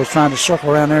as Jay was trying to circle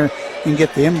around there and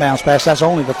get the inbounds pass. That's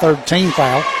only the third team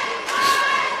foul.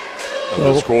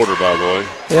 This quarter, by the way.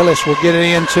 Ellis will get it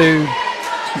into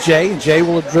Jay, and Jay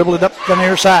will dribble it up the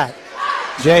near side.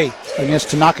 Jay against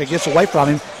Tanaka, gets away from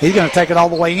him. He's going to take it all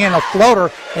the way in. A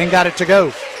floater and got it to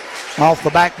go. Off the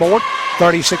backboard,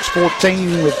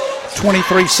 36-14 with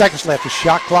 23 seconds left. The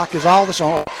shot clock is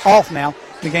off now.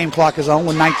 The game clock is on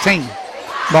with 19.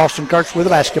 Boston Kirsch with the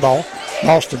basketball.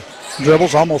 Boston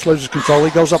dribbles, almost loses control.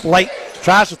 He goes up late,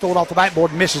 tries to throw it off the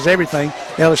backboard, misses everything.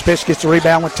 Ellis Pitts gets the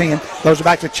rebound with 10. Throws it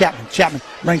back to Chapman. Chapman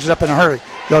brings it up in a hurry.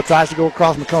 Tries to go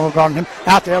across McCullough guarding him.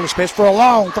 Out to Ellis Pitts for a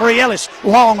long three. Ellis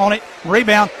long on it.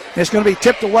 Rebound. It's going to be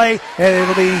tipped away, and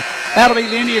that'll be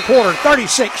the end of your quarter.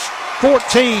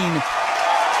 36-14.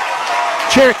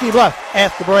 Cherokee Bluff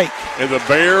at the break. And the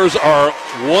Bears are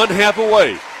one half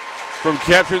away from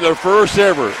capturing their first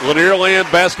ever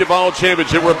Lanierland basketball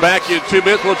championship. We're back in 2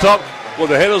 minutes. We'll talk with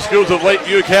the head of schools of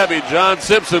Lakeview Academy, John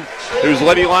Simpson, whose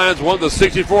Lady Lions won the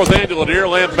 64th annual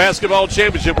Lanierland Basketball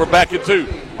Championship. We're back at 2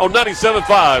 on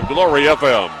 97.5 Glory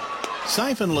FM.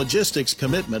 Siphon Logistics'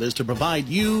 commitment is to provide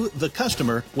you, the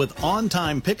customer, with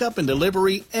on-time pickup and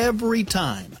delivery every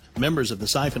time. Members of the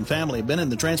Siphon family have been in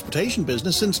the transportation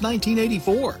business since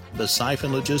 1984. The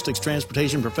Siphon Logistics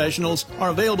transportation professionals are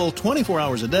available 24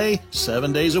 hours a day,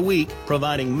 7 days a week,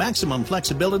 providing maximum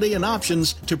flexibility and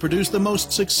options to produce the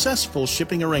most successful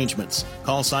shipping arrangements.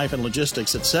 Call Siphon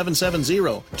Logistics at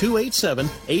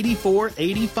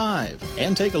 770-287-8485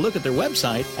 and take a look at their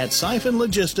website at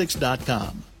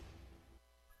siphonlogistics.com.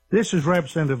 This is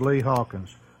Representative Lee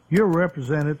Hawkins, your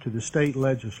representative to the state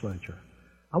legislature.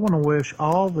 I want to wish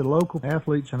all the local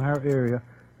athletes in our area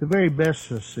the very best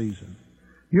this season.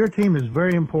 Your team is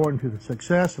very important to the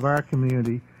success of our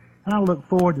community, and I look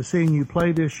forward to seeing you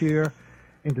play this year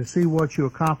and to see what you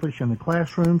accomplish in the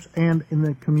classrooms and in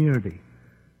the community.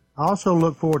 I also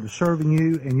look forward to serving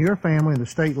you and your family in the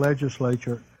state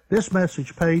legislature. This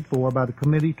message paid for by the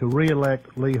committee to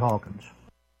re-elect Lee Hawkins.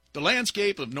 The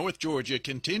landscape of North Georgia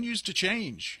continues to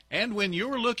change, and when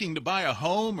you're looking to buy a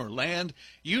home or land,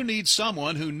 you need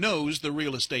someone who knows the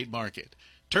real estate market.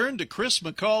 Turn to Chris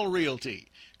McCall Realty.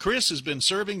 Chris has been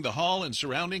serving the Hall and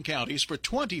surrounding counties for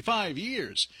 25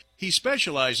 years. He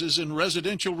specializes in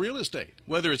residential real estate.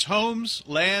 Whether it's homes,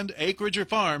 land, acreage, or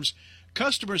farms,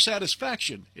 customer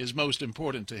satisfaction is most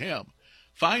important to him.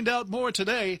 Find out more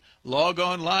today. Log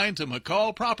online to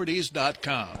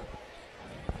McCallProperties.com.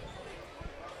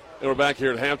 And we're back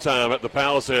here at halftime at the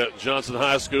Palace at Johnson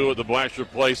High School at the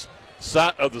Blacksburg Place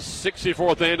site of the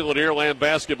 64th annual Lanierland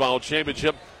Basketball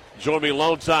Championship. Join me,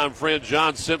 longtime friend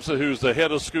John Simpson, who's the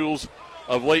head of schools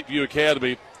of Lakeview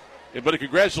Academy. And, buddy,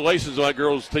 congratulations on that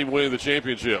girls' team winning the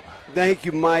championship. Thank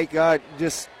you, Mike.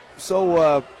 Just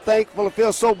so thankful and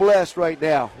feel so blessed right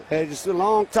now. It's a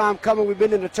long time coming. We've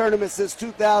been in the tournament since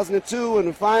 2002, and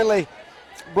we finally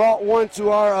brought one to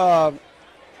our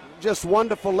just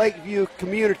wonderful Lakeview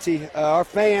community. Our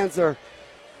fans are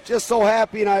just so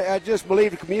happy, and I just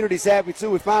believe the community's happy too.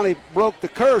 We finally broke the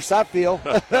curse, I feel.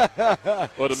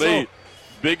 Well, to me,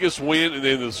 biggest win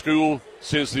in the school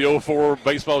since the 04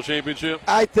 baseball championship?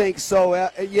 I think so,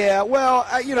 yeah. Well,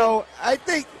 I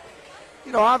think,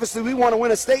 obviously we want to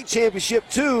win a state championship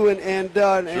too, and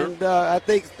I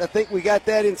think we got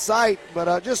that in sight.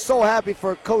 But just so happy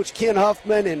for Coach Ken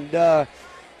Huffman and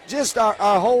just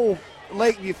our whole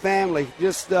Lakeview family,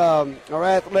 just our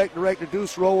athletic director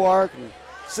Deuce Roark and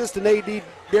assistant AD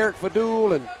Derek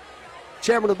Fadul and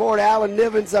chairman of the board Alan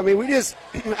Nivens. I mean, we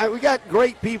got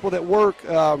great people that work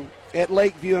at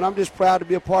Lakeview, and I'm just proud to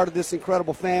be a part of this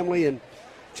incredible family, and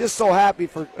just so happy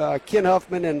for Ken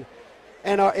Huffman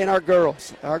and our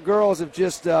girls. Our girls have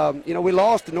just we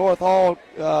lost to North Hall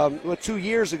 2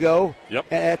 years ago.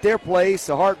 Yep. At their place,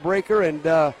 a heartbreaker, and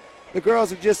the girls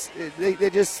have just they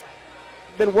just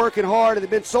been working hard, and they've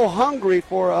been so hungry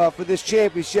for this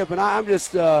championship, and I'm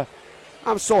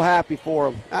so happy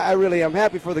for them. I really am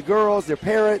happy for the girls, their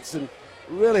parents, and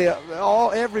really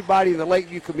everybody in the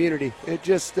Lakeview community. It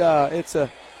just it's a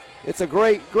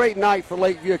great night for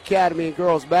Lakeview Academy and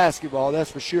girls basketball, that's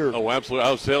for sure. Oh, absolutely.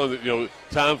 I was telling you,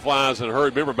 time flies in a hurry.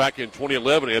 Remember back in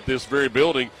 2011 at this very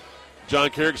building,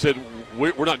 John Carrick said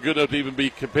we're not good enough to even be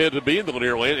competitive to be in the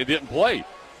Lanierland, and didn't play.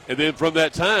 And then from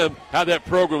that time, how that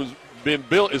program's been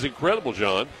built is incredible,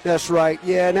 John. That's right.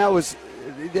 Yeah, and that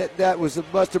was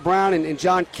Buster Brown and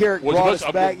John Carrick brought us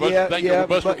back.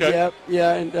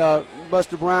 And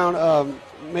Buster Brown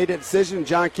made that decision.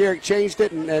 John Carrick changed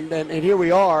it, and here we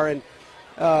are. And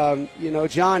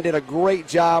John did a great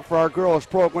job for our girls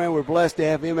program. We're blessed to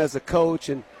have him as a coach,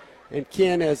 and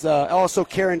Ken as also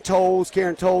Karen Tolles.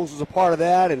 Karen Tolles was a part of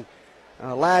that, and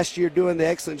last year doing the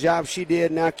excellent job she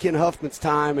did. Now Ken Huffman's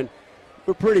time, and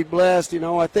we're pretty blessed.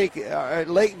 I think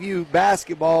Lakeview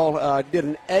basketball did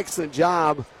an excellent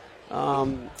job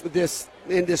in this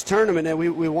tournament, and we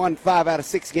won 5 out of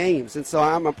 6 games. And so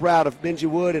I'm proud of Benji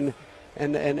Wood and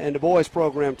the boys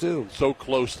program too. So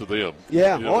close to them.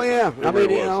 Yeah. Oh yeah. I mean,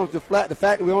 the fact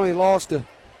that we only lost to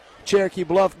Cherokee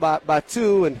Bluff by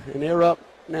 2, and they're up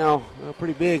now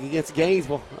pretty big against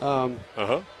Gainesville.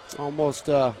 Almost.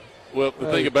 Well, the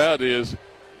thing about it is,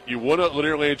 you won a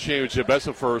Lanierland championship. That's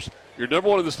the first. You're number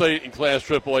 1 in the state in Class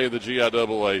AAA and the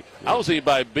GIAA. I don't see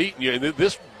anybody beating you. And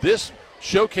this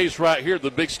showcase right here,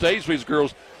 the big stage for these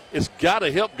girls, it's got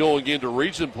to help going into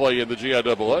region play in the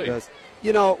GIAA.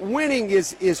 Winning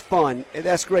is fun.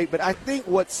 That's great. But I think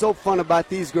what's so fun about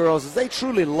these girls is they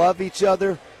truly love each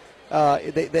other.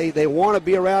 They want to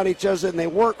be around each other, and they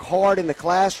work hard in the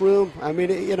classroom. I mean,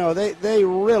 they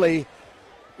really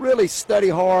really study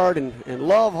hard and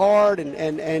love hard,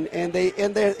 and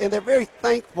they're very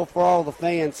thankful for all the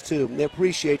fans too. They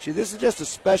appreciate you. This is just a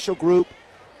special group,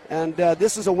 and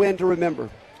this is a win to remember.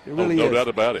 It really no is. doubt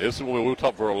about it. We'll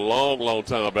talk for a long, long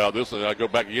time about this, and I go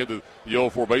back again to the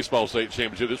 04 baseball state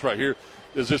championship. This right here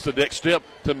is just the next step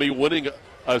to me winning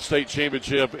a state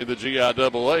championship in the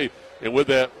GIAA. And with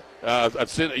that, I've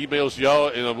sent emails to y'all,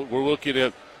 and we're looking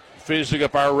at finishing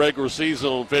up our regular season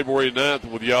on February 9th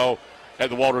with y'all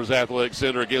at the Walters Athletic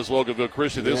Center against Loganville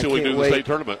Christian. This is when we do the state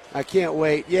tournament. I can't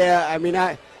wait. Yeah, I mean,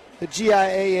 the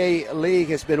GIAA league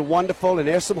has been wonderful, and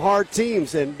there's some hard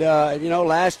teams. And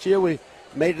last year we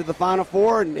made it to the Final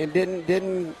Four and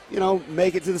didn't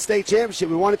make it to the state championship.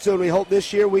 We wanted to, and we hope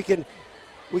this year we can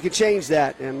change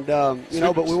that. And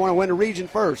but we want to win the region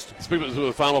first. Speaking of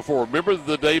the Final Four, remember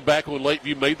the day back when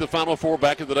Lakeview made the Final Four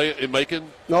back in the day in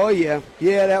Macon? Oh yeah,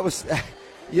 that was,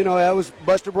 that was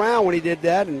Buster Brown when he did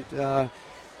that, and I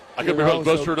can't remember if it was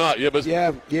Buster or not. Yeah, but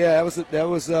that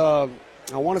was. I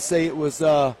want to say it was.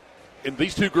 And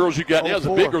these two girls you got now,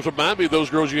 the big girls, remind me of those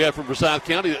girls you had from Forsyth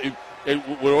County. When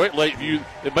we were at Lakeview,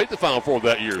 they made the Final Four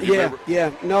that year. Yeah.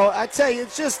 No, I tell you,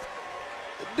 it's just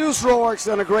Deuce Rourke's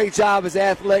done a great job as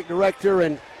athletic director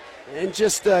and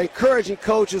just encouraging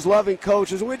coaches, loving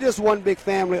coaches. We're just one big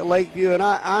family at Lakeview, and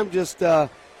I'm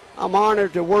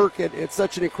honored to work at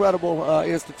such an incredible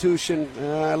institution.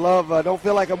 I don't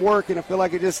feel like I'm working. I feel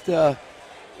like I just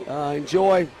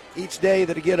enjoy each day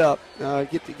that I get up,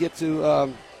 get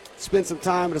to spend some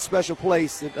time at a special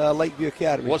place at Lakeview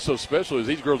Academy. What's so special is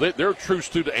these girls, they're true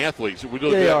student athletes.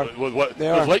 They are.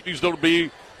 Lakeview's don't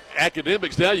be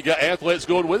academics now. You got athletes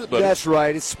going with it. But that's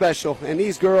right. It's special. And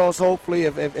these girls hopefully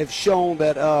have shown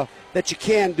that you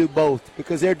can do both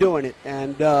because they're doing it.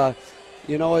 And,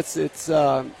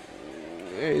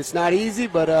 it's not easy,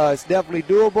 but it's definitely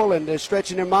doable. And they're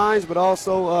stretching their minds, but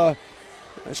also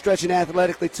stretching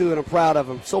athletically, too. And I'm proud of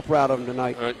them. So proud of them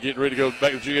tonight. All right, getting ready to go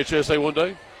back to GHSA one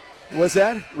day? What's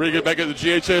that? Ready to get back into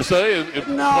GHSA?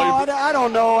 No, I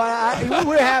don't know.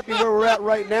 We're happy where we're at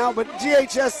right now. But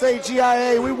GHSA,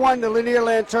 GIA, we won the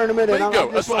Lanierland tournament. There you go.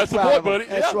 That's the point, buddy.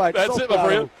 That's right. That's it, my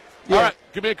friend. Yeah. All right,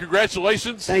 come in.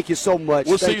 Congratulations. Thank you so much.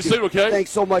 We'll see you soon, okay?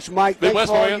 Thanks so much, Mike. Thanks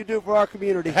for all you do for our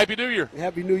community. Happy New Year.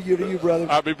 Happy New Year to you, brother.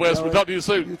 All right, be blessed. We'll talk to you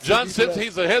soon. John Simpson,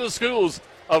 he's the head of schools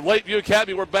of Lakeview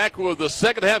Academy. We're back with the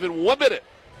second half in 1 minute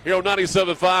here on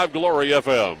 97.5 Glory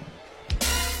FM.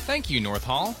 Thank you, North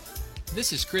Hall.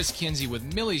 This is Chris Kinsey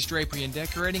with Millie's Drapery and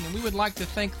Decorating, and we would like to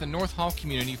thank the North Hall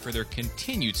community for their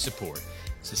continued support.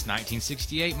 Since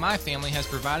 1968, my family has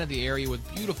provided the area with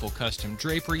beautiful custom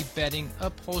drapery, bedding,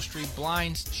 upholstery,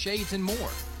 blinds, shades, and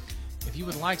more. If you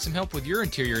would like some help with your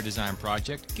interior design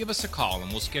project, give us a call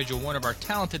and we'll schedule one of our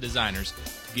talented designers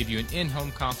to give you an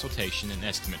in-home consultation and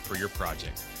estimate for your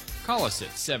project. Call us at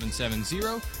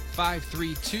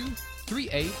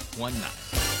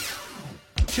 770-532-3819.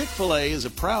 Chick-fil-A is a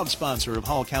proud sponsor of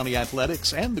Hall County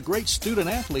Athletics and the great student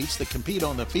athletes that compete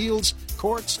on the fields,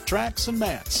 courts, tracks, and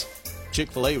mats.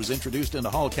 Chick-fil-A was introduced into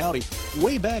Hall County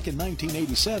way back in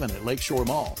 1987 at Lakeshore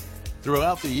Mall.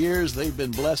 Throughout the years, they've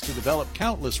been blessed to develop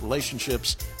countless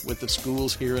relationships with the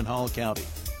schools here in Hall County.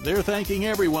 They're thanking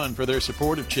everyone for their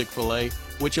support of Chick-fil-A,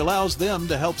 which allows them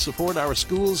to help support our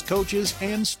schools, coaches,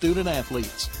 and student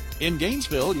athletes. In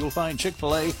Gainesville, you'll find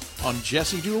Chick-fil-A on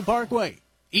Jesse Jewell Parkway.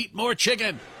 Eat more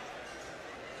chicken.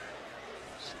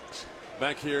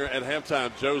 Back here at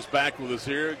halftime, Joe's back with us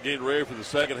here, getting ready for the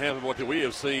second half of what we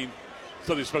have seen.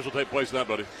 Something special take place now,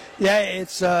 buddy. Yeah,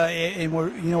 it's and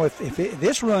we're if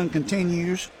this run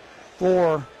continues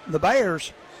for the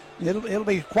Bears, it'll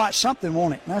be quite something,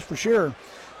 won't it? That's for sure.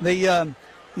 The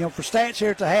for stats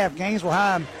here at the half, Gainesville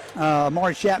High,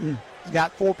 Amari Chapman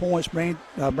got 4 points.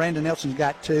 Brandon Nelson's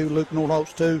got 2. Luke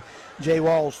Norholtz 2. Jay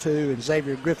Walls 2, and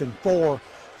Xavier Griffin 4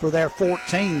 for their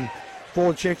 14.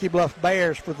 For the Cherokee Bluff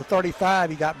Bears, for the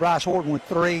 35, you got Bryce Horton with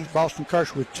 3, Boston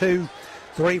Kirsch with 2,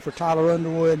 3 for Tyler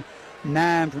Underwood,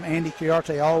 9 from Andy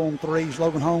Chiarte, all on 3s.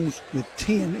 Logan Holmes with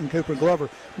 10, and Cooper Glover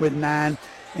with 9.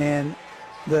 And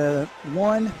the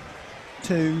 1,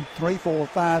 2, 3, 4,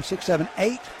 5, 6, 7,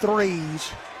 8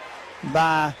 threes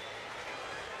by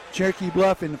Cherokee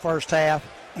Bluff in the first half,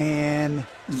 and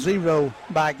 0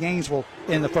 by Gainesville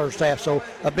in the first half. So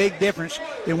a big difference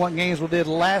in what Gainesville did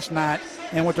last night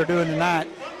and what they're doing tonight.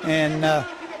 And, the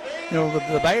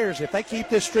Bears, if they keep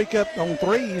this streak up on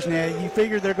threes, now you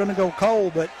figure they're going to go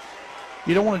cold, but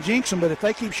you don't want to jinx them. But if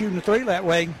they keep shooting the 3 that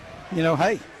way,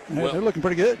 hey, they're looking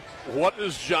pretty good. What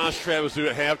does Josh Travis do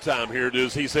at halftime here?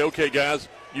 Does he say, okay, guys,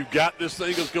 you've got this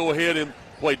thing, let's go ahead and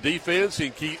play defense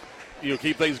and keep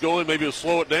things going, maybe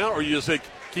slow it down, or you just say,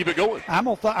 keep it going? I'm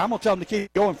gonna tell them to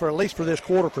keep going for at least for this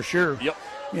quarter for sure. Yep.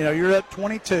 you're up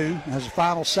 22 as the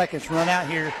final seconds run out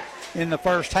here in the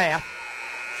first half.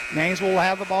 Gainesville will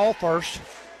have the ball first.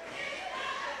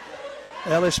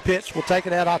 Ellis Pitts will take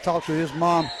it out. I talked to his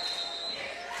mom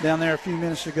down there a few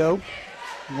minutes ago.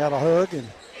 He got a hug, and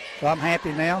so I'm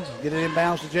happy now. Get it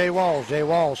inbounds to Jay Walls. Jay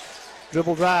Walls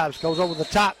dribble drives, goes over the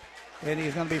top, and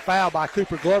he's going to be fouled by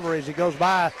Cooper Glover as he goes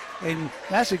by. And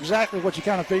that's exactly what you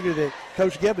kind of figure that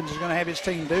Coach Gibbons is going to have his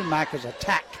team do, Mike, is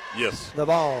attack the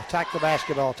ball, attack the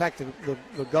basketball, attack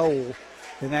the goal.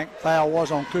 And that foul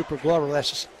was on Cooper Glover.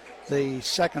 That's the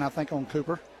second, I think, on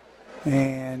Cooper.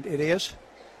 And it is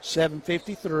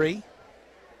 7:53.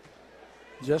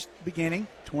 Just beginning,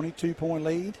 22-point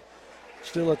lead.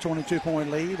 Still a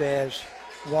 22-point lead as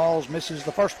Walls misses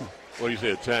the first one. Well, you say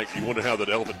attack. You wonder how that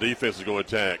Elephant defense is going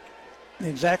to attack.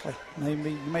 Exactly. You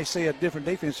may see a different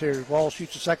defense here. Walls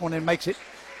shoots the second one and makes it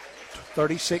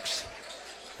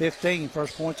 36-15.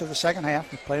 First points of the second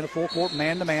half. We're playing a full court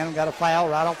man-to-man. Got a foul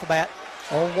right off the bat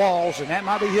on Walls, and that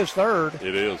might be his third.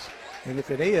 It is. And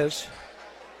if it is,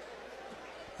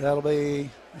 that'll be,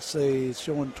 let's see, it's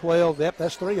showing 12. Yep,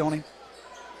 that's 3 on him.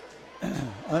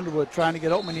 Underwood trying to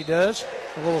get open, and he does.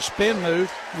 A little spin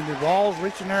move, and the Walls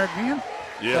reaching there again.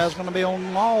 Yes. That's going to be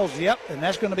on Walls, yep, and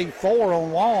that's going to be 4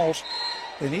 on Walls.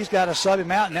 And he's got to sub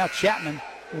him out. Now Chapman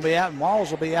will be out, and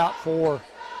Walls will be out for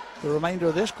the remainder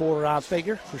of this quarter, I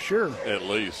figure, for sure. At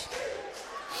least.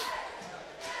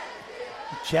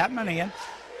 Chapman in.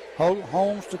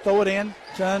 Holmes to throw it in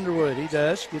to Underwood. He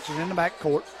does. Gets it in the back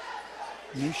court.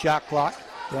 New shot clock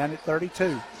down at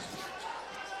 32.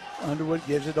 Underwood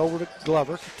gives it over to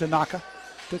Glover, to Tanaka,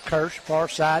 to Kirsch, far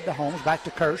side to Holmes, back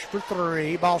to Kirsch for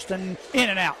 3. Boston in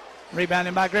and out.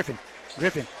 Rebounding by Griffin.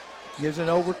 Griffin gives it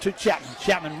over to Chapman.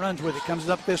 Chapman runs with it, comes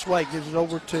up this way, gives it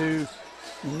over to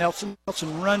Nelson.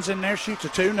 Nelson runs in there, shoots a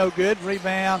 2, no good.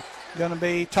 Rebound going to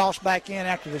be tossed back in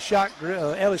after the shot.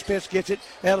 Ellis Pitts gets it.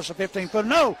 Ellis a 15-footer.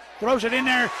 No! Throws it in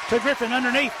there to Griffin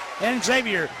underneath. And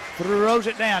Xavier throws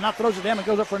it down. Not throws it down, but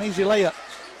goes up for an easy layup.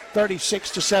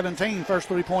 36-17, first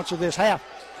 3 points of this half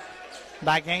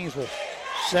by Gainesville.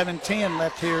 7:10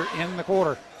 left here in the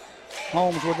quarter.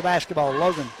 Holmes with the basketball.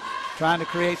 Logan trying to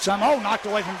create something. Oh, knocked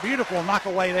away from beautiful knock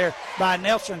away there by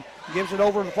Nelson. Gives it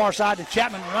over to the far side to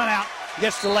Chapman. Run out.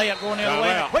 Gets the layup going the other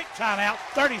way. Quick timeout.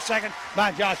 30-second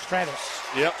by Josh Travis.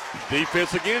 Yep.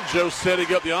 Defense again. Joe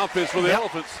setting up the offense for the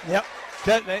Elephants. Yep.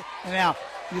 Cut it. And now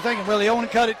you're thinking, well, he only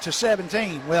cut it to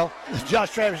 17. Well,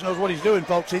 Josh Travis knows what he's doing,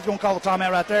 folks. He's going to call the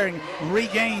timeout right there and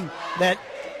regain that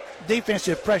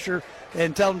defensive pressure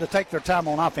and tell them to take their time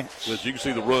on offense. As you can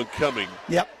see the run coming.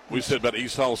 Yep. We said about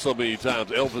East Hall so many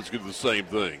times. Elephants do the same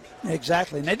thing.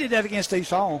 Exactly. And they did that against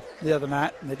East Hall the other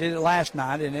night. And they did it last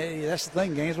night. And that's the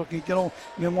thing, Gainesville can get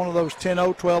one of those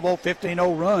 10-0, 12-0,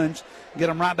 15-0 runs, get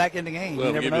them right back in the game. Well,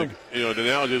 you never know. The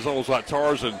analogy is almost like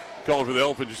Tarzan calling for the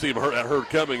elephant. You see them herd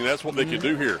coming, and that's what they can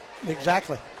do here.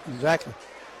 Exactly.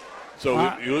 So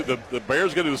the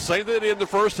Bears going to do the same thing they did in the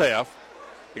first half.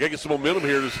 They got to get some momentum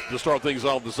here to start things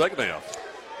off in the second half.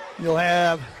 You'll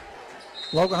have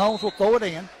Logan Holmes will throw it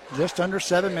in. Just under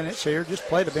 7 minutes here. Just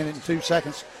played a minute and 2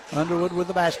 seconds. Underwood with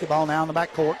the basketball now in the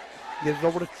back court. Gives it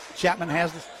over to Chapman,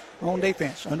 has the on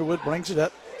defense. Underwood brings it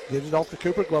up. Gives it off to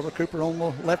Cooper Glover. Cooper on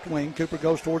the left wing. Cooper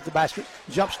goes towards the basket.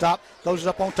 Jump stop. Throws it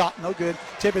up on top. No good.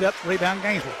 Tip it up. Rebound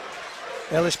Gainesville.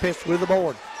 Ellis Pitts with the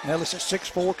board. Ellis at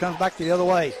 6'4", comes back the other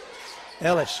way.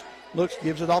 Ellis looks,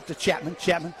 gives it off to Chapman.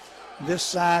 Chapman this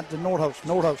side to Nordhost.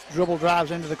 Nordhost dribble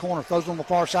drives into the corner. Throws on the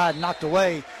far side. Knocked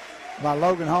away by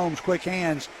Logan Holmes. Quick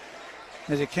hands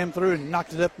as it came through and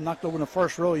knocked it up and knocked over in the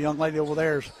first row. A young lady over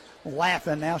there is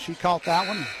laughing now. She caught that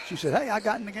one. She said, hey, I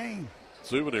got in the game.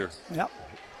 Souvenir. Yep.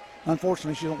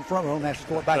 Unfortunately, she's on the front row and has to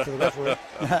throw it back to the referee.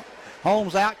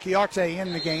 Holmes out. Chiarte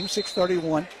in the game.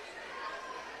 6:31.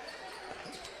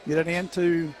 Get it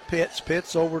into Pitts.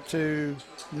 Pitts over to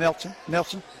Nelson.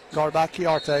 Nelson, guarded by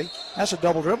Chiarte. That's a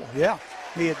double dribble. Yeah.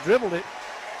 He had dribbled it.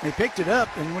 He picked it up,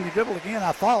 and when he dribbled again,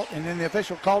 I thought, and then the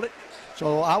official called it.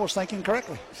 So I was thinking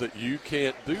correctly. So you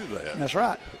can't do that. That's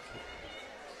right.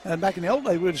 And back in the old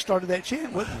days, we would have started that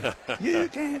chant, wouldn't we? You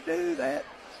can't do that.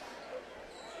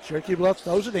 Cherokee Bluff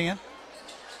throws it in.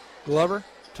 Glover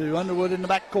to Underwood in the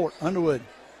back court. Underwood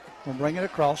will bring it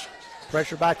across.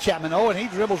 Pressure by Chapman. Oh, and he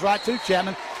dribbles right to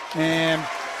Chapman. And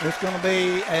it's going to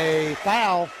be a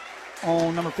foul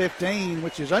on number 15,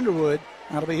 which is Underwood.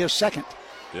 That'll be his second.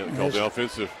 Yeah, called the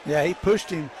offensive. Yeah, he pushed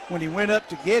him when he went up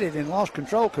to get it and lost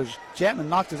control because Chapman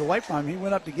knocked it away from him. He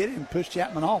went up to get it and pushed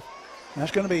Chapman off. And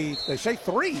that's going to be, they say,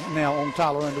 3 now on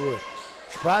Tyler Underwood.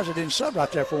 Surprised they didn't sub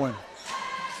right there for him.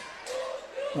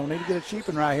 Don't need to get a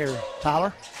cheaping right here,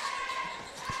 Tyler.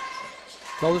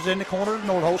 Throws it in the corner to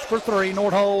Nordholz for three.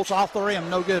 Nordholz off the rim,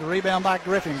 no good. Rebound by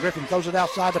Griffin. Griffin throws it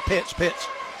outside to Pitts. Pitts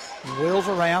wheels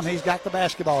around. He's got the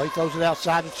basketball. He throws it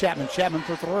outside to Chapman. Chapman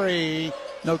for three,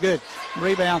 no good.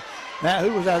 Rebound. Now,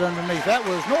 who was that underneath? That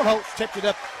was Nordholz, tipped it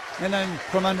up and then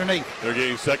from underneath. They're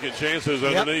getting second chances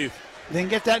underneath. Didn't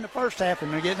get that in the first half,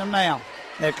 and they're getting them now.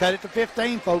 They've cut it to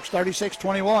 15, folks,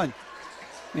 36-21.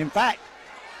 In fact,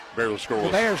 the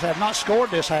Bears have not scored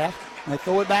this half. They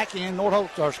throw it back in.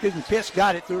 Pitts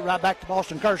got it, threw it right back to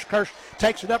Boston Kirsch. Kirsch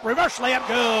takes it up, reverse layup,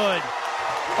 good.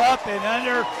 Up and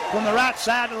under from the right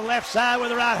side to the left side with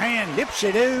the right hand.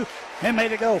 Dipsy-doo, and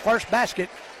made it go. First basket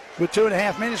with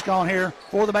 2.5 minutes gone here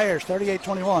for the Bears,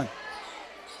 38-21.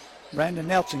 Brandon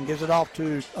Nelson gives it off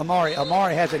to Amari.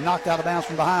 Amari has it knocked out of bounds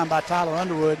from behind by Tyler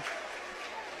Underwood.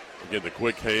 Again, the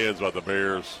quick hands by the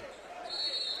Bears.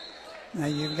 Now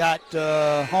you've got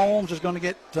Holmes is going to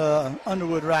get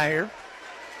Underwood right here.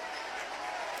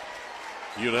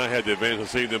 You and I had the advantage of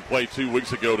seeing them play 2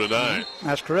 weeks ago tonight.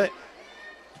 That's correct.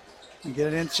 And get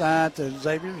it inside to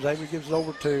Xavier. Xavier gives it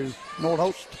over to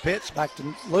Nordholz, to Pitts, back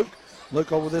to Luke.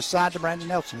 Luke over this side to Brandon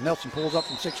Nelson. Nelson pulls up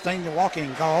from 16, the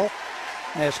walk-in call.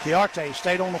 As Chiarte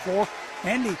stayed on the floor.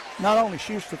 Andy not only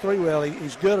shoots the three well,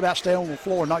 he's good about staying on the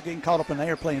floor, not getting caught up in the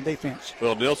air playing defense.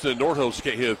 Well, Nelson and Nordholz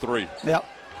can't hit a three. Yep.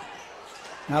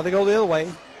 Now they go the other way.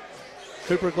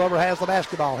 Cooper Glover has the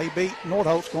basketball. He beat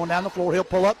Nordholz going down the floor. He'll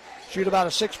pull up, shoot about a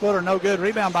 6-footer, no good.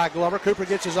 Rebound by Glover. Cooper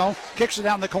gets his own, kicks it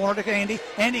down in the corner to Andy.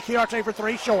 Andy Chiarte for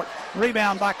three, short.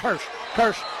 Rebound by Kirsch.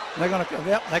 Kirsch,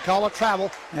 they call a travel,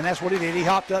 and that's what he did. He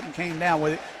hopped up and came down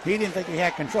with it. He didn't think he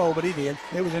had control, but he did.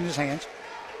 It was in his hands.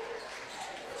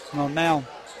 Well, now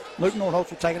Luke Nordholz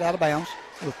will take it out of bounds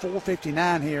with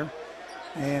 4:59 here,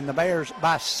 and the Bears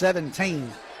by 17.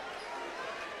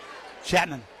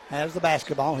 Chapman has the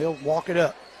basketball. He'll walk it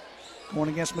up. Going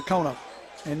against McConough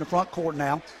in the front court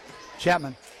now.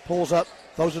 Chapman pulls up,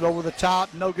 throws it over the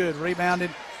top. No good. Rebounded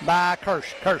by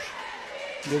Kirsch. Kirsch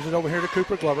gives it over here to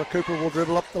Cooper Glover. Cooper will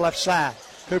dribble up the left side.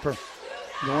 Cooper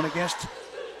going against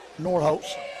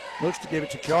Nordholz. Looks to give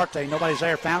it to Chiarte. Nobody's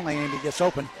there. Finally, Andy gets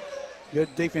open.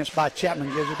 Good defense by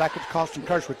Chapman. Gives it back to Costin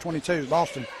Kirsch with 22.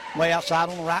 Boston way outside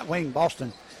on the right wing.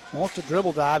 Boston wants to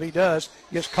dribble drive. He does.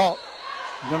 Gets caught.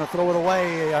 Going to throw it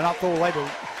away. Not throw it away, but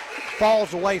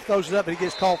falls away, throws it up, but he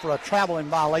gets called for a traveling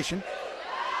violation.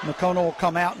 McConnell will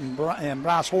come out, and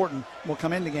Bryce Horton will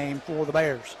come in the game for the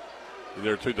Bears. And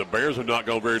there, too, the Bears have not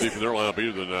gone very deep in their lineup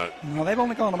either tonight. No, they've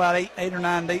only gone about eight or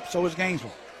nine deep, so is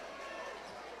Gainesville.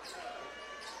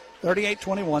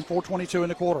 38-21, 4:22 in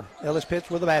the quarter. Ellis Pitts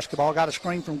with the basketball. Got a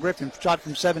screen from Griffin. Shot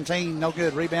from 17. No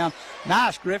good. Rebound.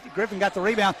 Nice. Griffin got the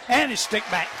rebound and his stick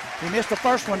back. He missed the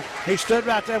first one. He stood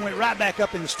right there and went right back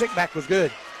up, and the stick back was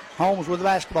good. Holmes with the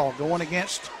basketball going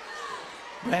against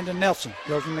Brandon Nelson.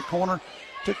 Goes in the corner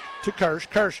to Kirsch.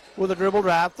 Kirsch with a dribble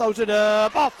drive. Throws it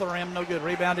up off the rim. No good.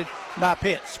 Rebounded by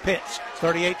Pitts. Pitts.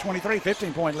 38-23.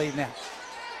 15-point lead now.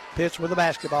 Pitts with the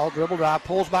basketball, dribble drive,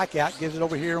 pulls back out, gives it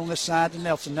over here on this side to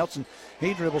Nelson. Nelson,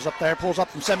 he dribbles up there, pulls up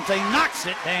from 17, knocks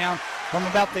it down from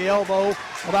about the elbow,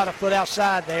 about a foot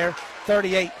outside there,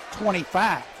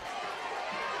 38-25.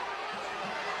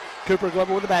 Cooper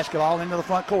Glover with the basketball into the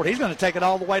front court. He's going to take it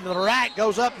all the way to the right,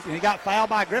 goes up, and he got fouled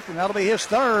by Griffin. That'll be his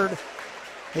third.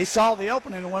 He saw the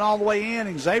opening and went all the way in,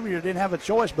 and Xavier didn't have a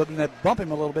choice but to bump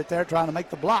him a little bit there, trying to make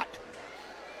the block.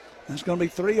 That's going to be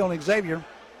three on Xavier.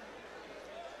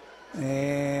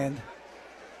 And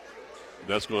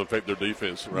that's going to affect their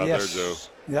defense right there, Joe.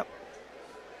 Yep.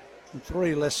 And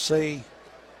three, let's see.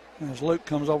 As Luke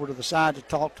comes over to the side to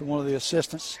talk to one of the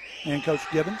assistants and Coach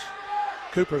Gibbons.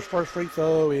 Cooper's first free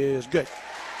throw is good.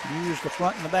 He used the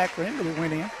front and the back for him, but it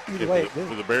went in. Either way, it did.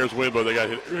 For the Bears win, but they got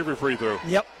hit every free throw.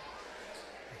 Yep.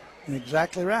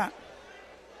 Exactly right.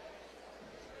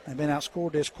 They've been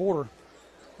outscored this quarter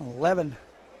 11-3.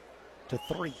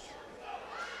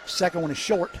 Second one is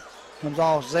short. Comes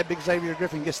off. Big Xavier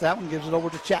Griffin gets that one, gives it over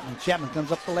to Chapman. Chapman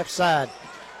comes up the left side.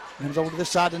 Comes over to this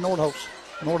side to Nordholz.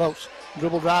 Nordholz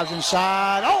dribble drives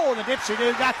inside. Oh, the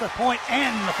dipsy-doo got the point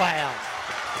and the foul.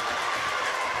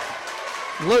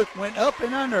 Luke went up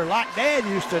and under like Dad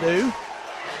used to do,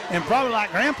 and probably like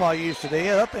Grandpa used to do.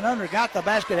 Up and under, got the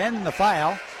basket and the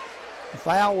foul. The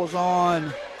foul was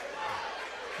on,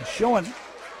 showing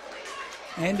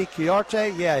Andy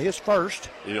Chiarte, his first.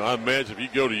 You know, I imagine if you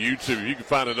go to YouTube, if you can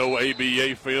find an old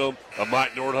ABA film of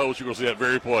Mike Nordholz, you're going to see that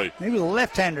very play. He was a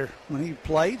left-hander when he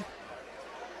played.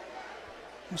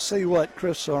 Let's see what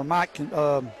Chris or Mike can.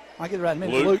 I'll get it right in a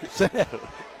minute. Luke.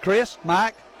 Chris,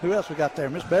 Mike, who else we got there?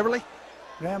 Miss Beverly,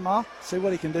 Grandma. See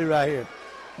what he can do right here.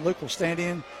 Luke will stand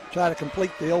in, try to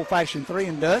complete the old-fashioned three,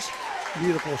 and does.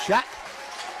 Beautiful shot.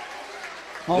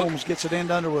 Holmes gets it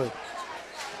into Underwood.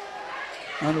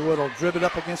 Underwood will dribble it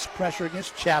up against pressure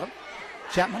against Chapman.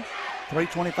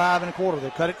 3:25 and a quarter. They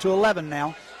cut it to 11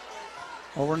 now.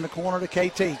 Over in the corner to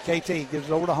KT. KT gives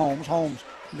it over to Holmes. Holmes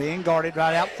being guarded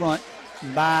right out front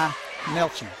by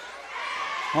Nelson.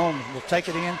 Holmes will take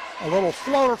it in. A little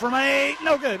floater from 8.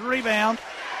 No good. Rebound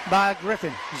by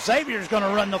Griffin. Xavier's going to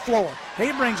run the floor.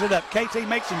 He brings it up. KT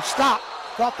makes him stop.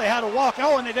 Thought they had a walk.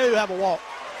 Oh, and they do have a walk.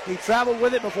 He traveled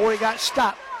with it before he got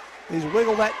stopped. He's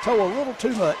wiggled that toe a little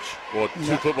too much. Well,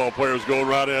 two football players going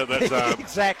right at that time.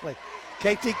 Exactly.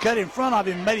 KT cut in front of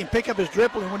him, made him pick up his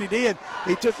dribble, and when he did,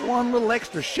 he took one little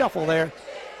extra shuffle there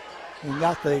and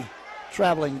got the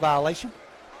traveling violation.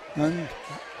 And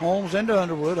Holmes into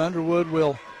Underwood. Underwood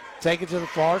will take it to the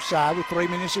far side with 3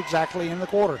 minutes exactly in the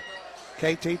quarter.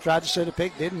 KT tried to set a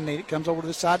pick, didn't need it. Comes over to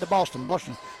the side to Boston.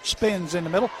 Boston spins in the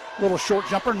middle. Little short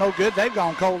jumper, no good. They've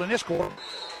gone cold in this quarter.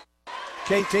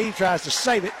 KT tries to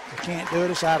save it. They can't do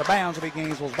it. It's out of bounds. It'll be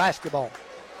Gainesville's basketball.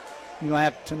 You're going to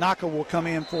have Tanaka will come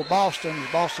in for Boston.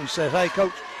 Boston says, hey,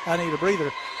 Coach, I need a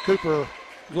breather. Cooper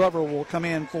Glover will come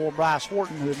in for Bryce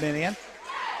Horton, who had been in.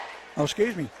 Oh,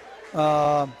 excuse me.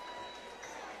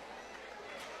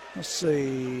 Let's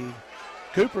see.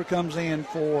 Cooper comes in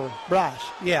for Bryce.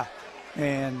 Yeah.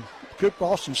 And Cooper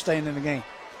Boston staying in the game.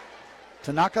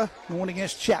 Tanaka going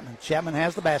against Chapman. Chapman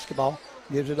has the basketball.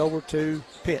 Gives it over to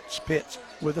Pitts. Pitts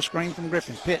with a screen from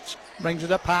Griffin. Pitts brings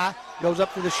it up high. Goes up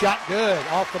for the shot. Good.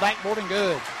 Off the backboard and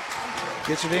good.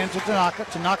 Gets it into Tanaka.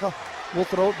 Tanaka will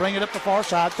throw it, bring it up the far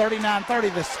side.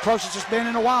 39-30. The closest it's been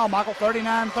in a while, Michael.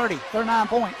 39-30. 39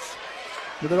 points.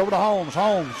 Give it over to Holmes.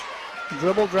 Holmes.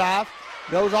 Dribble drive.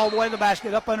 Goes all the way to the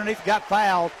basket. Up underneath. Got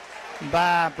fouled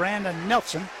by Brandon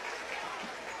Nelson.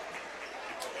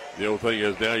 The only thing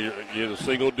is now you're in the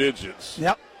single digits.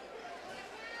 Yep.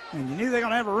 And you knew they were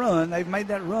going to have a run. They've made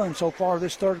that run so far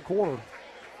this third quarter.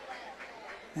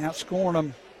 Outscoring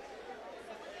them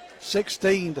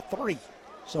 16-3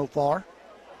 so far.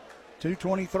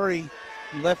 2:23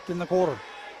 left in the quarter.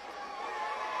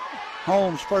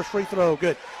 Holmes, first free throw,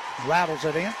 good. Rattles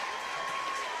it in.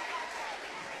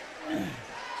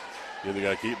 Yeah, they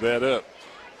got to keep that up.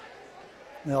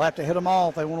 They'll have to hit them all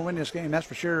if they want to win this game, that's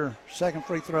for sure. Second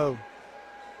free throw.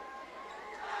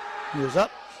 He is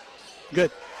up.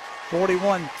 Good.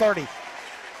 41-30.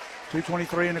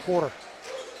 2:23 in the quarter.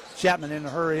 Chapman in a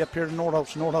hurry up here to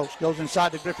Nordholz. Nordholz goes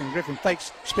inside to Griffin. Griffin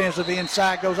fakes, spins to the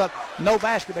inside, goes up. No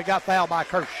basket, but got fouled by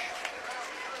Kirsch.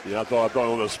 Yeah, I thought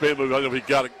on the spin move, I don't know if he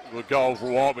got a call for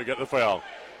Walt, but he got the foul.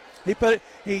 He put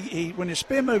it, when his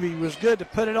spin move, he was good to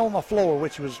put it on the floor,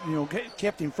 which was,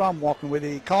 kept him from walking with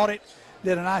it. He caught it,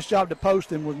 did a nice job to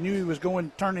post, and knew he was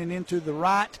turning into the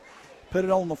right, put it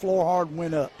on the floor hard and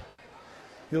went up.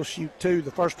 He'll shoot two.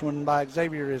 The first one by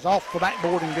Xavier is off the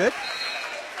backboard and good.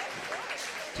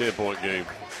 10-point game.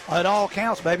 It all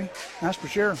counts, baby. That's for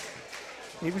sure.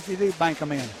 Even if you do bank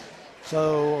them in.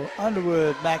 So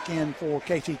Underwood back in for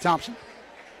KT Thompson.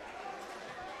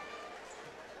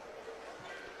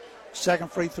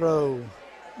 Second free throw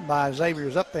by Xavier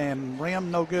is up and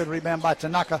rim, no good. Rebound by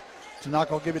Tanaka.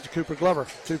 Tanaka will give it to Cooper Glover.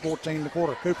 2:14 in the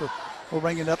quarter. Cooper will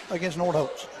bring it up against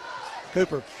Nordholz.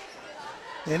 Cooper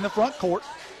in the front court.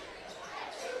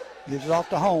 Gives it off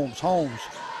to Holmes. Holmes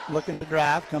looking to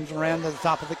drive. Comes around to the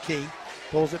top of the key.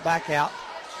 Pulls it back out.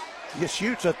 Just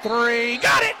shoots a three.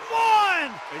 Got it!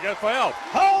 One! He got fouled.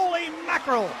 Holy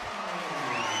mackerel!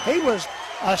 He was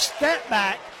a step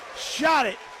back, shot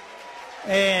it,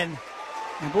 and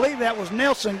I believe that was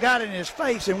Nelson got it in his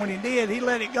face, and when he did, he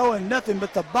let it go in nothing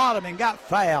but the bottom and got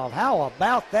fouled. How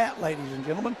about that, ladies and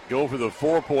gentlemen? Go for the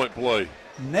 4-point play.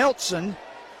 Nelson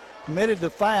committed the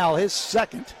foul, his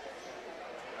second.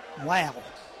 Wow.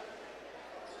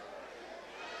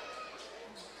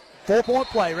 4-point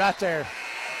play right there.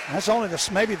 That's only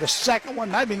maybe the second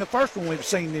one, maybe the first one we've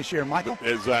seen this year, Michael.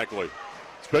 Exactly.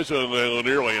 Especially in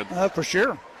Lanierland. For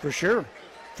sure, for sure.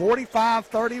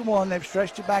 45-31. They've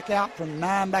stretched it back out from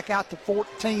 9 back out to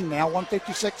 14 now.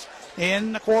 1:56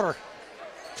 in the quarter.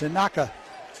 Tanaka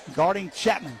guarding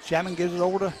Chapman. Chapman gives it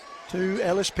over to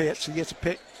Ellis Pitts. He gets a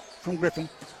pick from Griffin.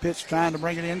 Pitts trying to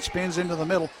bring it in, spins into the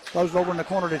middle, throws it over in the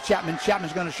corner to Chapman.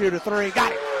 Chapman's going to shoot a three.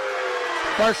 Got it.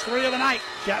 First three of the night.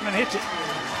 Chapman hits it.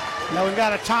 Now we've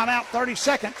got a timeout,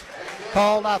 30-second,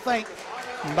 called, I think,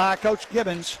 by Coach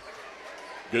Gibbons.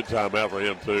 Good timeout for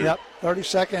him, too. Yep,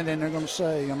 30-second, and they're going to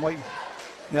say, I'm waiting.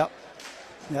 Yep,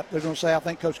 they're going to say, I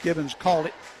think Coach Gibbons called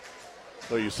it.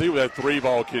 So you see what that three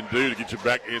ball can do to get you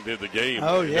back into the game.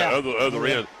 Oh, yeah. The other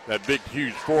end, that big,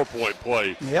 huge 4-point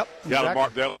play. Yep. Got to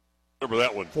mark that. Remember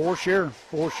that one. For sure,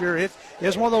 for sure. It's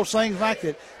one of those things like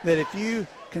that if you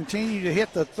continue to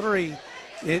hit the three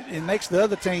it makes the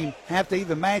other team have to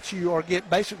either match you or get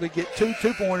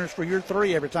two-pointers for your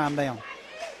three every time down.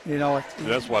 You know,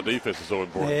 that's why defense is so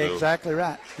important. Exactly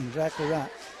right. Exactly right.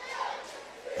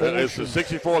 It's the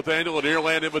 64th annual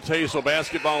Lanierland Invitational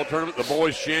Basketball Tournament, the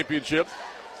boys' championship.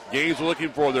 Gaines looking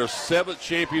for their 7th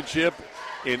championship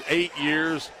in 8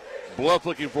 years. Bluff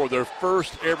looking for their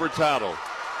first ever title.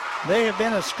 They have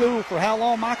been a school for how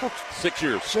long, Michael? 6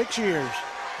 years. 6 years.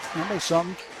 That'll be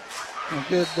something. A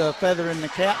good feather in the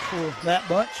cap for that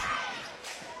bunch.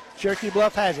 Cherokee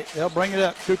Bluff has it. They'll bring it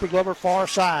up. Cooper Glover far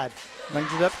side.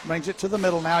 Brings it up, brings it to the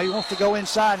middle now. He wants to go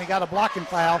inside, and he got a blocking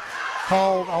foul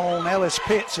called on Ellis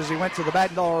Pitts as he went to the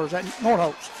back doors at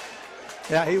Northoltz.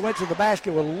 Yeah, he went to the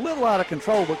basket with a little out of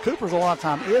control, but Cooper's a lot of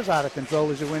time is out of control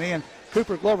as he went in.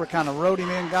 Cooper Glover kind of rode him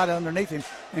in, got underneath him,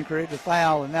 and created the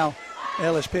foul. And now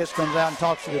Ellis Pitts comes out and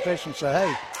talks to the official and says,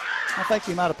 hey, I think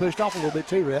he might have pushed off a little bit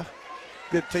too, ref.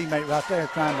 Good teammate right there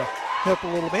trying to help a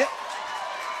little bit.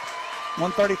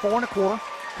 1:34 and a quarter.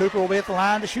 Cooper will be at the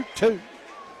line to shoot 2.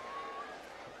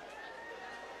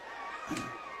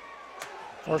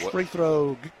 First free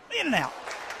throw, in and out.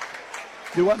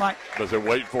 Do what, Mike? Because they're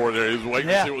waiting for it there. He was waiting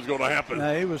to see what was going to happen.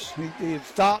 He had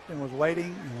stopped and was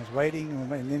waiting,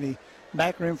 and then he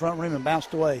back rim, front rim, and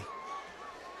bounced away.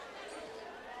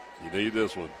 You need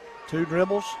this one. 2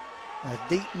 dribbles, a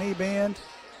deep knee bend,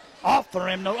 off the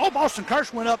rim. No, Boston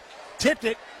Kirsch went up, tipped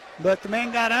it, but the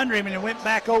man got under him, and it went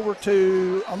back over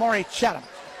to Amari Chapman.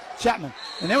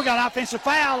 And then we got an offensive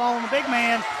foul on the big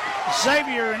man,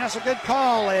 Xavier, and that's a good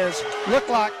call as looked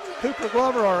like Cooper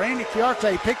Glover or Andy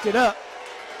Chiarte picked it up.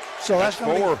 So that's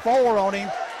going to be 4 on him.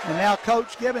 And now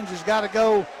Coach Gibbons has got to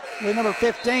go with number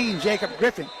 15, Jacob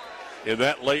Griffin. In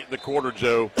that late in the quarter,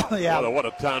 Joe, yeah. What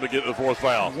a time to get the 4th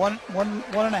foul. One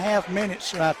and a half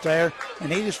minutes right there.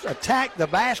 And he just attacked the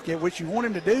basket, which you want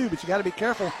him to do, but you got to be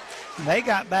careful. And they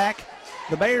got back,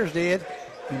 the Bears did,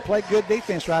 and played good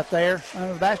defense right there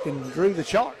under the basket and drew the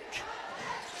charge.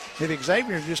 If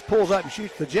Xavier just pulls up and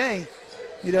shoots the J,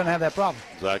 he doesn't have that problem.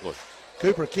 Exactly.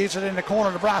 Cooper keeps it in the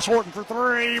corner to Bryce Horton for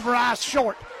 3. Bryce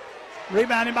short.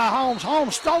 Rebounded by Holmes.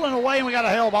 Holmes stolen away, and we got a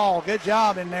hell ball. Good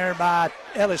job in there by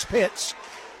Ellis Pitts.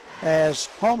 As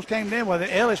Holmes came in with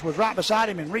it, Ellis was right beside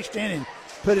him and reached in and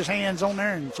put his hands on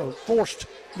there, and so forced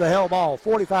the hell ball.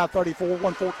 45-34,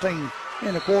 1:14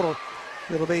 in the quarter.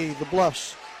 It'll be the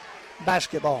Bluffs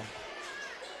basketball.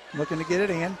 Looking to get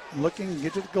it in. Looking to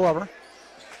get to Glover.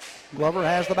 Glover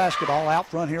has the basketball out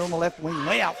front here on the left wing,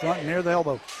 way out front near the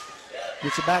elbow.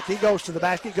 Gets it back. He goes to the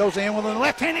basket, goes in with a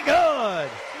left-handed good.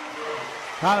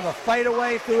 Kind of a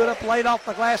fadeaway, threw it up, laid off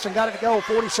the glass, and got it to go.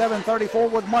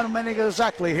 47-34 with 1 minute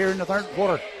exactly here in the third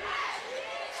quarter.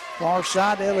 Far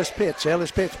side to Ellis Pitts.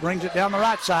 Ellis Pitts brings it down the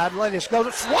right side. Lettis goes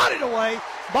it, swatted away.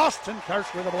 Boston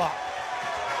Kirsch with a block.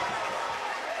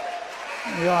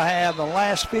 We'll have the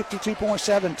last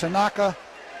 52.7. Tanaka,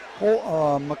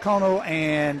 Makono,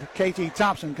 and KT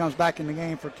Thompson comes back in the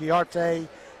game for Chiarte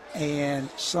and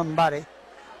somebody.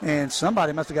 And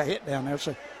somebody must have got hit down there.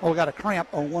 So, got a cramp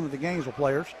on one of the Gainesville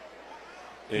players.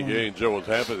 And again, Joe, what's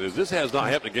happened is this has not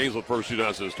happened to Gainesville first 2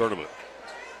 nights of this tournament.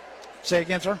 Say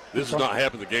again, sir? This has not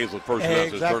happened to Gainesville first 2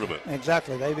 nights of this tournament.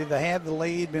 Exactly. They've either had the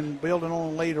lead, been building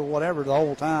on the lead or whatever the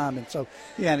whole time. And so,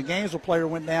 and the Gainesville player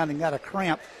went down and got a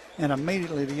cramp. And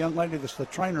immediately the young lady that's the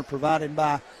trainer provided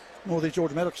by Northeast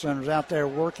Georgia Medical Center is out there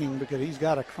working because he's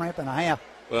got a cramp and a half.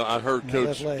 Well, I heard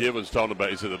Coach Gibbons talking about,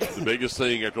 he said the biggest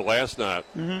thing after last night,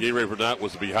 getting ready for tonight,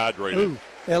 was to be hydrated. Ooh,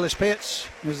 Ellis Pitts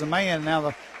is the man. Now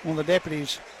one of the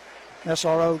deputies,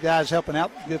 SRO guys helping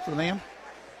out. Good for them.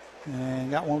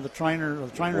 And got one of the trainers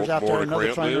out there,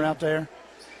 another trainer out there.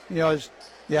 You know,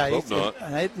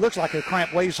 it looks like a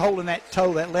cramp. Well, he's holding that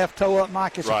toe, that left toe up,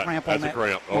 Mike. It's a cramp on that. That's a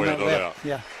cramp. Oh, yeah, no doubt.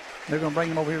 Yeah. They're going to bring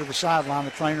him over here to the sideline,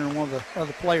 the trainer and one of the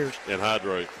other players. And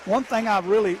hydrate. One thing I've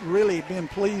really, really been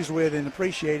pleased with and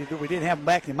appreciated that we didn't have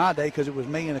back in my day because it was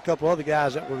me and a couple other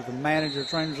guys that were the manager,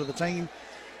 trainers of the team,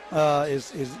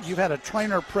 is you've had a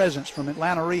trainer presence from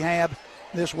Atlanta Rehab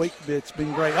this week. It's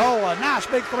been great. Oh, a nice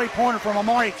big three-pointer from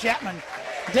Amari Chapman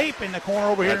deep in the corner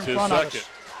over here in front of us.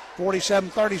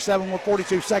 47-37 with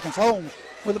 42 seconds. Holmes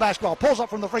with the basketball. Pulls up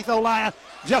from the free throw line.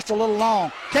 Just a little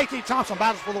long. KT Thompson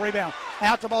battles for the rebound.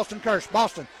 Out to Boston Kirsch.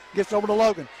 Boston gets over to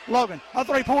Logan. Logan, a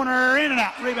three-pointer, in and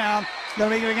out. Rebound.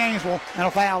 Going to be to Gainesville. And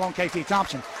a foul on KT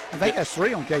Thompson. I think that's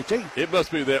 3 on KT. It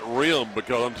must be that rim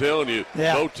because I'm telling you,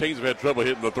 both teams have had trouble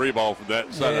hitting the 3 ball from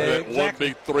that side. That one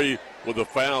big 3 with a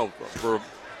foul for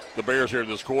the Bears here in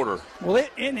this quarter. Well,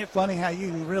 isn't it funny how you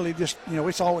can really just,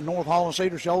 we saw it North Hall and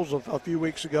Cedar Shoals a few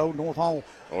weeks ago. North Hall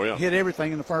hit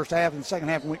everything in the first half, and the second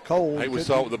half went cold. Hey, we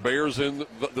saw the Bears and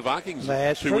the Vikings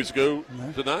 2 weeks ago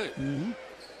tonight.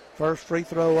 First free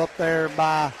throw up there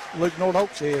by Luke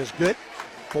Nordholtz is good,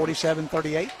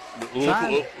 47-38.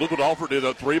 Look what Alford did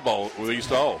that 3-ball with East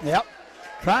Hall. Yep.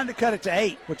 Trying to cut it to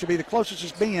 8, which will be the closest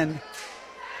it's been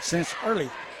since early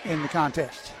in the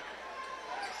contest.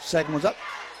 Second one's up,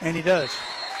 and he does.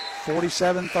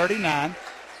 47-39.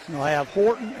 You'll have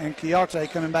Horton and Chiarte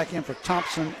coming back in for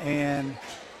Thompson and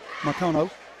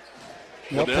McCono.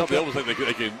 Well, now they almost think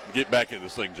they can get back in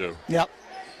this thing, Joe. Yep.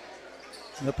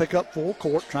 They'll pick up full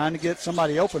court, trying to get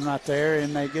somebody open right there,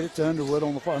 and they get it to Underwood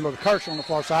on the far, under the Kirsch on the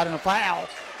far side, and a foul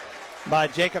by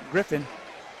Jacob Griffin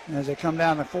as they come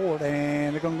down the court,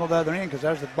 and they're going to go the other end because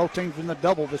there's both teams in the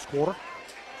double this quarter.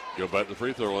 Go back to the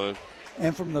free throw line.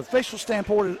 And from the official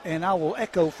standpoint, and I will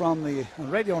echo from the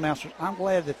radio announcers, I'm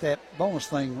glad that bonus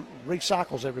thing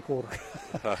recycles every quarter.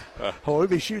 Or we'll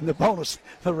be shooting the bonus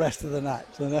the rest of the night.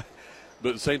 So, but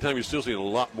at the same time, you're still seeing a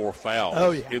lot more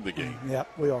fouls in the game. Yep,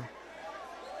 we are.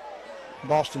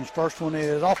 Boston's first one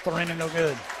is off the rim and no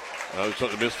good. Something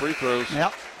to miss free throws.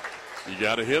 Yep. You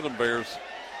got to hit them, Bears.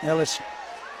 Ellis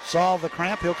solved the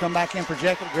cramp. He'll come back in for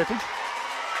Jacob Griffin.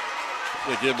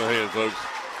 They give him a hand, folks.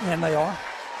 And they are.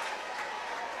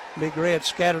 Big red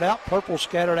scattered out, purple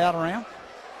scattered out around.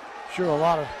 Sure, a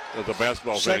lot of. That's a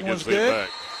basketball second fan one's good. Back.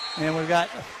 And we've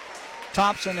got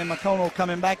Thompson and McConnell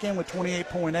coming back in with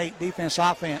 28.8 defense,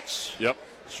 offense. Yep.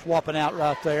 Swapping out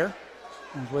right there,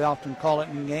 as we often call it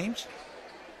in games.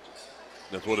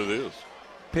 That's what it is.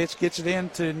 Pitts gets it in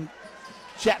to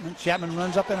Chapman. Chapman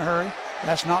runs up in a hurry.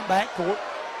 That's not backcourt.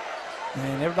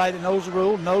 And everybody that knows the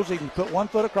rule knows he can put 1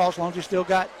 foot across as long as he's still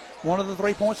got one of the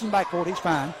 3 points in the backcourt. He's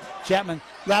fine. Chapman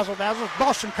razzle-dazzle.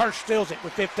 Boston Kirsch steals it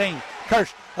with 15.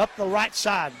 Kirsch up the right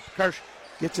side. Kirsch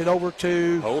gets it over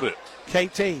to Hold it.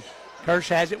 KT. Kirsch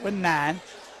has it with 9.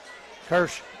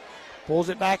 Kirsch pulls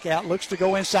it back out. Looks to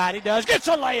go inside. He does. Gets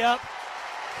a layup.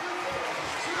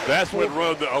 That's when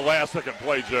run a last-second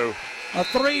play, Joe. A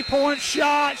 3-point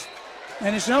shot,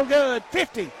 and it's no good.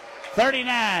 50-39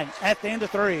 at the end of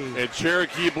 3. And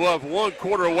Cherokee Bluff 1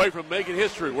 quarter away from making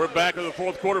history. We're back in the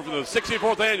fourth quarter for the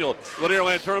 64th annual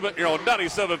Lanierland Tournament here on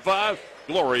 97.5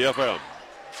 Glory FM.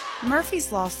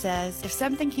 Murphy's Law says if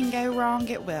something can go wrong,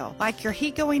 it will. Like your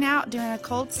heat going out during a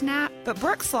cold snap. But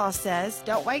Brooks Law says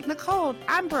don't wait in the cold.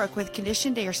 I'm Brooke with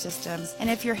Conditioned Air Systems. And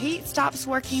if your heat stops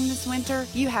working this winter,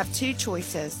 you have 2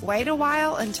 choices. Wait a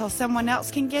while until someone else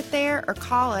can get there or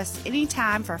call us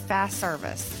anytime for fast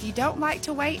service. If you don't like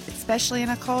to wait, especially in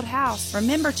a cold house,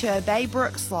 remember to obey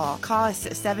Brooks Law. Call us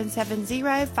at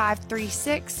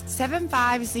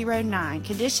 770-536-7509.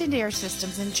 Conditioned Air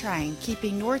Systems and Train,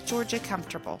 keeping North Georgia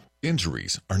comfortable.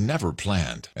 Injuries are never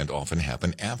planned and often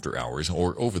happen after hours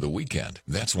or over the weekend.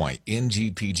 That's why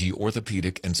NGPG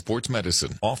Orthopedic and Sports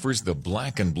Medicine offers the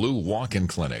Black and Blue Walk-In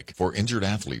Clinic for injured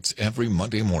athletes every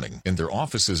Monday morning in their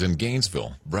offices in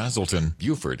Gainesville, Brazelton,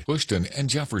 Beaufort, Bushton, and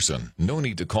Jefferson. No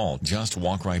need to call. Just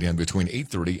walk right in between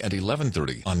 8:30 and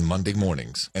 11:30 on Monday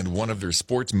mornings. And one of their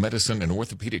sports medicine and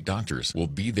orthopedic doctors will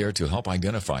be there to help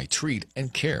identify, treat,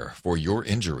 and care for your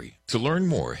injury. To learn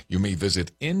more, you may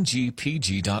visit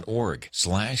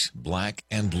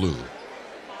ngpg.org/black-and-blue.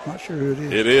 Not sure who it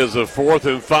is. It is the fourth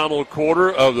and final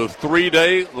quarter of the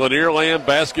 3-day Lanierland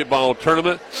basketball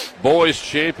tournament boys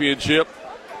championship.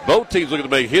 Both teams looking to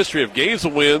make history. If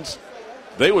Gainesville wins,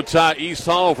 they would tie East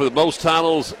Hall for the most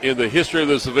titles in the history of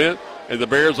this event. And the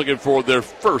Bears looking for their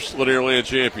first Lanierland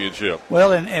championship.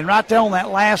 Well, and right there on that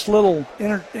last little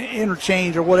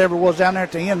interchange or whatever it was down there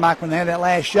at the end, Mike, when they had that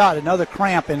last shot, another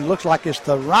cramp, and it looks like it's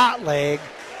the right leg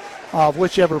of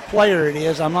whichever player it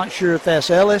is. I'm not sure if that's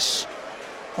Ellis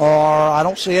or I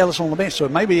don't see Ellis on the bench, so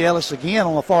it may be Ellis again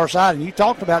on the far side. And you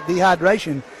talked about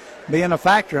dehydration being a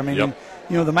factor. I mean, yep.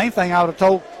 You know, the main thing I would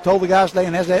have told the guys today,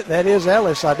 and that is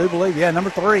Ellis, I do believe. Yeah, number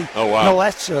 3. Oh, wow. No,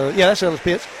 that's Ellis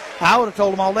Pitts. I would have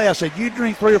told them all day. I said, you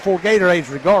drink 3 or 4 Gatorades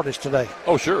regardless today.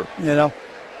 Oh, sure. You know,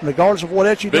 regardless of what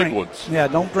else you Big drink. Ones. Yeah,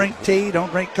 don't drink tea,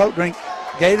 don't drink Coke, drink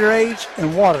Gatorades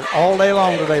and water all day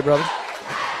long today, brother.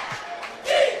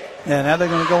 Yeah, now they're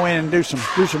going to go in and do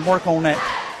some work on that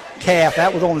calf.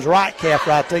 That was on his right calf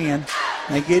right then.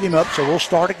 They get him up, so we'll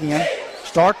start again.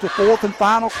 Start the fourth and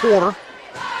final quarter.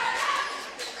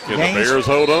 Can the Bears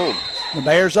hold on? The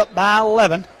Bears up by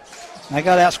 11. They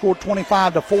got outscored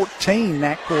 25-14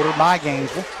 that quarter by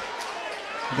Gainesville.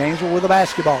 Gainesville with the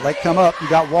basketball. They come up. You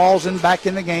got Walzen back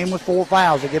in the game with 4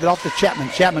 fouls. They give it off to Chapman.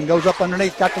 Chapman goes up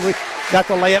underneath. Got the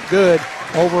layup good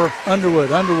over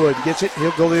Underwood. Underwood gets it. He'll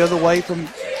go the other way from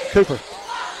Cooper.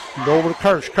 Go over to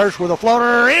Kirsch. Kirsch with a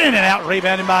floater. In and out.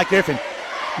 Rebounded by Griffin.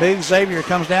 Big Xavier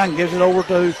comes down and gives it over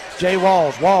to Jay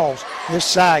Walls. Walls, this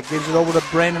side, gives it over to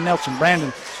Brandon Nelson.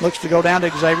 Brandon Looks to go down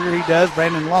to Xavier. He does.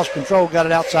 Brandon lost control. Got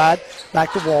it outside.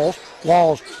 Back to Walls.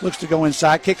 Walls looks to go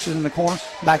inside. Kicks it in the corner.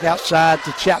 Back outside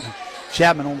to Chapman.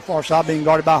 Chapman on the far side being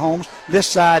guarded by Holmes. This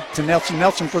side to Nelson.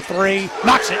 Nelson for three.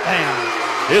 Knocks it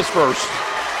down. His first.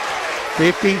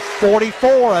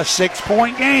 50-44. A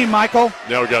 6-point game, Michael.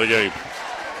 Now we got a game.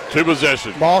 2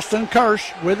 possessions. Boston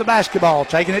Kirsch with the basketball.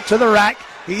 Taking it to the rack.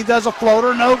 He does a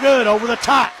floater. No good. Over the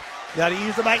top. Got to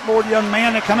use the backboard, young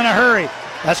man. They come in a hurry.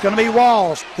 That's going to be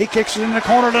Walls. He kicks it in the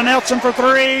corner to Nelson for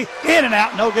three. In and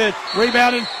out. No good.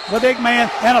 Rebounded the big man.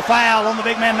 And a foul on the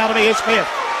big man. That'll be his 5th.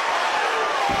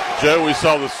 Joe, we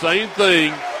saw the same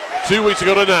thing 2 weeks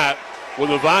ago tonight when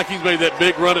the Vikings made that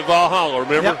big run at Valhalla,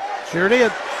 remember? Yep, sure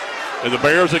did. And the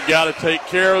Bears have got to take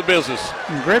care of business.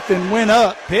 And Griffin went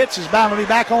up. Pitts is bound to be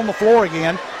back on the floor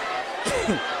again.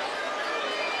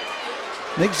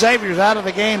 Nick Xavier's out of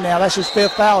the game now. That's his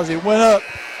 5th foul as he went up.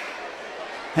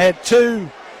 Had 2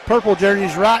 purple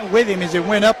jerseys right with him as he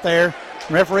went up there.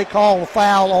 Referee called a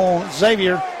foul on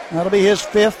Xavier. That'll be his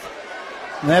 5th.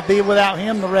 And that'll be without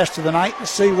him the rest of the night.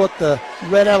 Let's see what the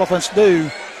Red Elephants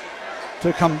do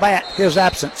to combat his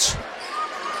absence.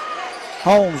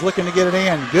 Holmes looking to get it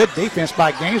in. Good defense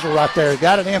by Gainesville right there.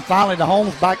 Got it in finally to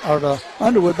Holmes back, or to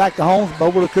Underwood back to Holmes,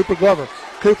 over to Cooper Glover.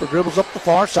 Cooper dribbles up the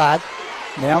far side.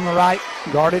 Down the right,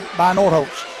 guarded by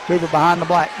Nordholz. Cooper behind the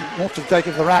black. Wants to take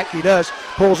it to the rack. He does.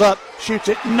 Pulls up, shoots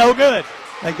it. No good.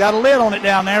 They got a lid on it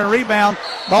down there. Rebound.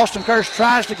 Boston Kirsch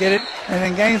tries to get it, and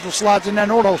then Gainesville slides in there.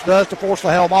 Nordholz does to force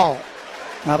the hell ball.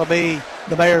 That'll be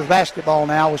the Bears basketball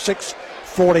now with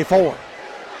 6:44.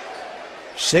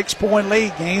 6-point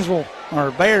lead. Gainesville,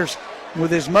 or Bears,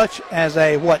 with as much as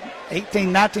a,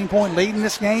 18, 19-point lead in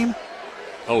this game?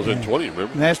 I was at 20,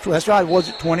 remember? That's right, it was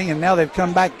at 20, and now they've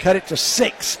come back, cut it to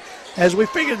 6, as we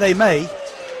figured they may.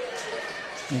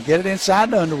 And get it inside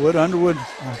to Underwood. Underwood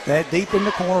that deep in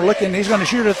the corner looking. He's going to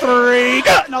shoot a 3.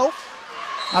 No.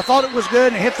 I thought it was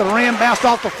good, and it hit the rim, bounced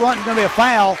off the front. It's going to be a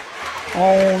foul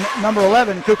on number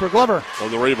 11, Cooper Glover.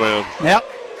 On the rebound. Yep.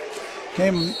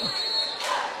 Going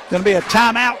to be a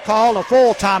timeout called, a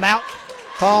full timeout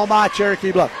called by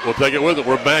Cherokee Bluff. We'll take it with it.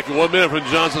 We're back in 1 minute from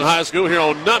Johnson High School here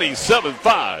on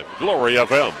 97.5 Glory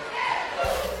FM.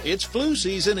 It's flu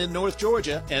season in North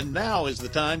Georgia, and now is the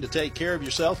time to take care of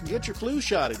yourself and get your flu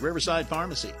shot at Riverside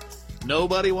Pharmacy.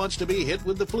 Nobody wants to be hit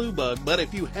with the flu bug, but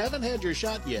if you haven't had your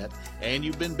shot yet and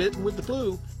you've been bitten with the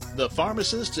flu, the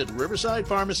pharmacists at Riverside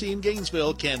Pharmacy in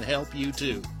Gainesville can help you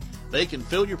too. They can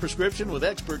fill your prescription with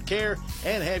expert care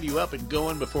and have you up and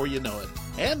going before you know it.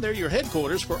 And they're your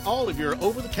headquarters for all of your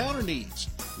over-the-counter needs.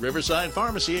 Riverside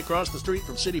Pharmacy across the street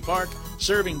from City Park,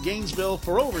 serving Gainesville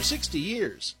for over 60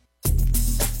 years.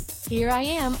 Here I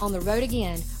am on the road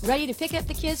again, ready to pick up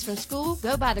the kids from school,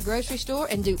 go by the grocery store,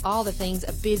 and do all the things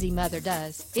a busy mother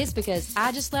does. It's because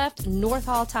I just left North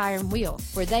Hall Tire and Wheel,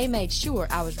 where they made sure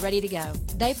I was ready to go.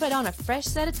 They put on a fresh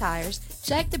set of tires,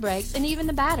 checked the brakes, and even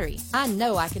the battery. I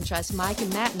know I can trust Mike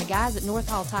and Matt and the guys at North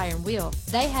Hall Tire and Wheel.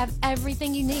 They have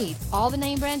everything you need, all the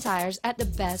name brand tires at the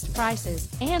best prices,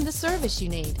 and the service you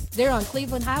need. They're on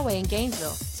Cleveland Highway in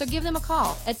Gainesville, so give them a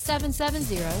call at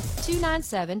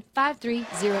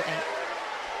 770-297-5308.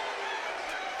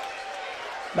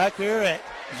 Back here at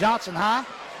Johnson High,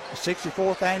 the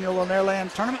 64th annual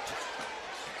Lanierland tournament.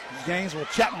 Gainesville,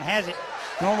 Chapman has it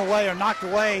thrown away or knocked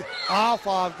away off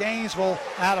of Gainesville,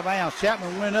 out of bounds.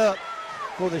 Chapman went up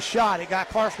for the shot. It got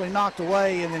partially knocked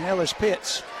away, and then Ellis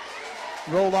Pitts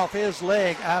rolled off his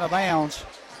leg out of bounds.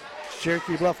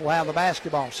 Cherokee Bluff will have the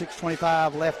basketball.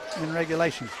 6:25 left in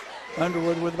regulation.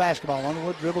 Underwood with the basketball.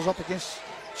 Underwood dribbles up against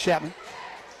Chapman.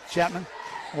 Chapman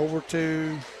over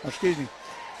to,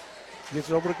 gets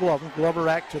it over to Glover. Glover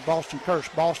back to Boston Kirsch.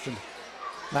 Boston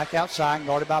back outside,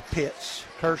 guarded by Pitts.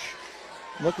 Kirsch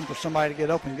looking for somebody to get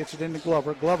open. Gets it into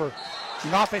Glover. Glover,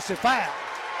 an offensive foul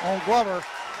on Glover.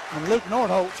 And Luke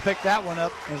Nordholz picked that one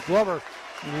up. And Glover,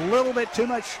 a little bit too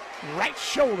much right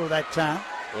shoulder that time.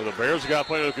 Well, the Bears got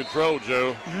plenty of control,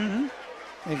 Joe. Mm-hmm.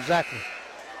 Exactly.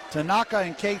 Tanaka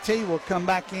and KT will come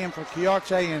back in for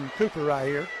Chiarte and Cooper right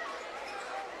here.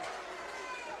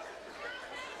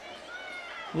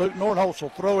 Luke Nordholz will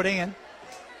throw it in.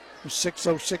 With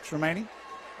 6:06 remaining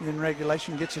in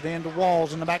regulation. Gets it into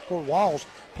Walls in the backcourt. Walls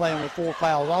playing with 4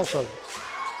 fouls also.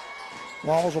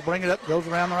 Walls will bring it up, goes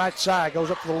around the right side, goes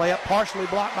up for the layup, partially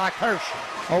blocked by Kirsch.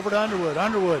 Over to Underwood.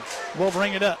 Underwood will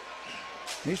bring it up.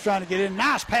 He's trying to get in.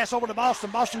 Nice pass over to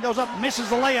Boston. Boston goes up and misses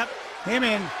the layup. Him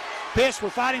and Pitts were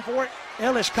fighting for it.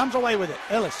 Ellis comes away with it.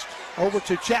 Ellis over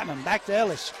to Chapman. Back to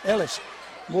Ellis. Ellis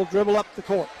will dribble up the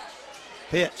court.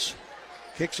 Pitts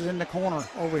kicks it in the corner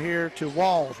over here to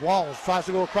Walls. Walls tries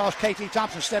to go across. KT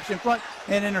Thompson steps in front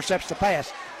and intercepts the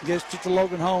pass. Gets it to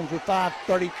Logan Holmes with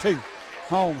 5:32.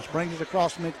 Holmes brings it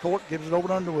across midcourt, gives it over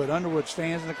to Underwood. Underwood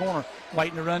stands in the corner,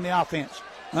 waiting to run the offense.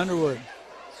 Underwood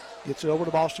gets it over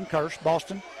to Boston Kirsch.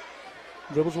 Boston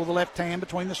dribbles with the left hand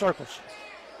between the circles.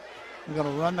 We're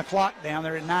going to run the clock down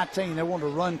there at 19. They want to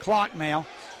run clock now.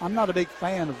 I'm not a big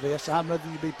fan of this. I'd rather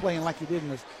you be playing like you did in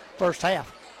the first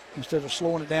half instead of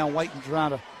slowing it down, waiting, trying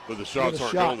to. But the shots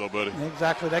aren't going, though, buddy.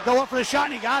 Exactly. They go up for the shot,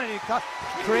 and he got it.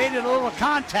 He created a little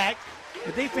contact.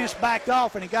 The defense backed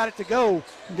off, and he got it to go.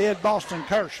 And did Boston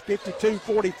Kirsch,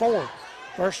 52-44.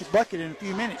 First bucket in a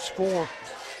few minutes for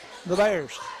the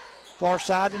Bears. Far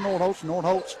side to Nordholtz.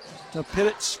 Nordholtz to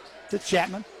Pittits to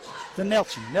Chapman to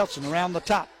Nelson. Nelson around the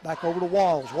top. Back over to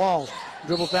Walls. Walls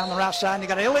dribbles down the right side, and he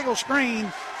got an illegal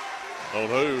screen. On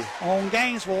who? On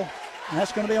Gainesville. And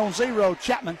that's going to be on 0,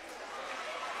 Chapman.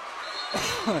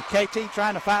 KT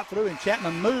trying to fight through, and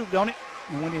Chapman moved on it.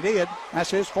 And when he did, that's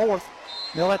his fourth.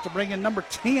 They'll have to bring in number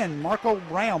 10, Marco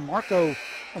Brown. Marco,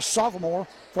 a sophomore,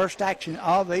 first action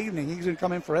of the evening. He's going to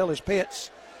come in for Ellis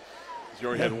Pitts. He's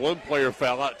already had one player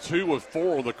foul out, 2 with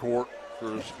 4 on the court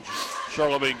for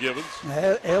Charlemagne Gibbons.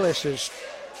 Ellis is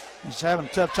having a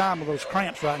tough time with those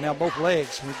cramps right now, both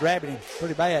legs. He's grabbing him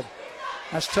pretty bad.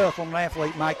 That's tough on an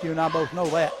athlete, Mike. You and I both know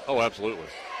that. Oh, absolutely.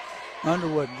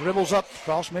 Underwood dribbles up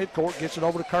across midcourt, gets it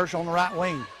over to Kirsch on the right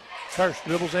wing. Kirsch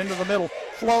dribbles into the middle.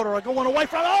 Floater going away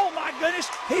from, oh my goodness,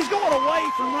 he's going away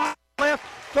from right to left.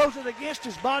 Throws it against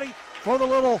his body for the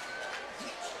little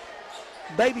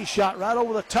baby shot right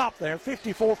over the top there.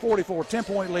 54-44,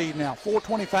 10-point lead now,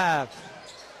 4:25.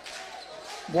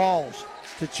 Walls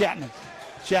to Chapman.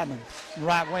 Chapman,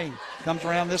 right wing, comes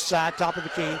around this side, top of the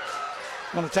key.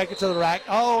 Going to take it to the rack.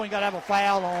 Oh, he got to have a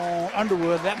foul on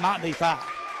Underwood. That might be 5.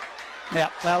 Yeah,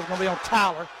 foul's going to be on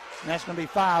Tyler, and that's going to be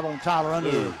 5 on Tyler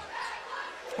Underwood.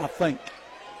 I think.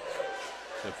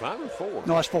 Is it 5 or 4?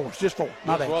 No, it's 4. It's just 4.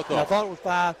 My bad. I thought it was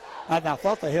 5. I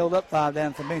thought they held up 5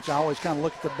 down at the bench. I always kind of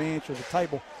look at the bench or the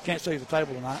table. Can't see the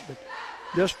table tonight, but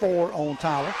just 4 on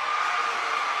Tyler.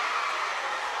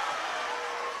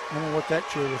 I don't know what that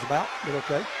cheer was about, but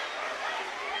okay.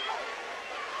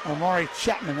 Amari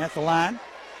Chapman at the line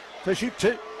to shoot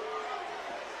 2.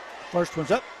 First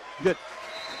one's up. Good.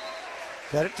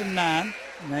 Cut it to 9.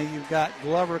 Now you've got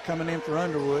Glover coming in for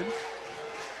Underwood.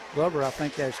 Glover, I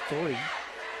think, has 3.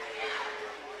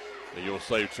 And you'll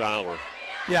save Tyler.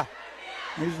 Yeah.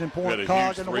 He's an important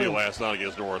cog in the wheel. He had a huge 3 last night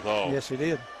against North Hall. Yes, he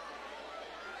did.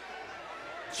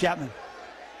 Chapman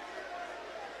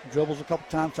dribbles a couple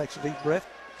times, takes a deep breath,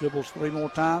 dribbles 3 more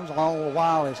times. All the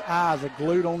while his eyes are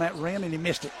glued on that rim, and he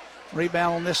missed it.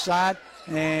 Rebound on this side,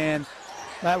 and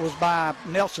that was by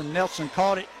Nelson. Nelson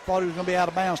caught it, thought he was going to be out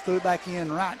of bounds, threw it back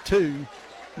in right to.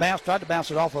 Tried to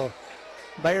bounce it off a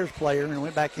Bears player, and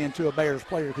went back into a Bears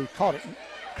player who caught it.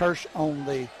 Kirsch on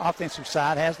the offensive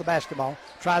side has the basketball,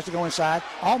 tries to go inside,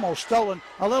 almost stolen.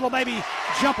 A little baby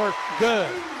jumper, good.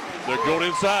 They're going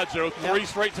inside, Joe, 3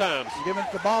 straight times. Giving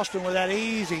it to Boston with that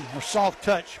easy or soft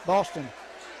touch. Boston,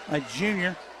 a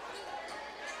junior,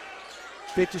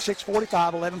 56-45,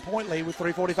 11-point lead with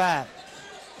 3:45.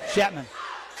 Chapman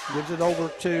gives it over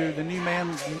to the new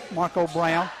man, Marco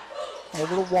Brown,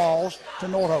 over the Walls to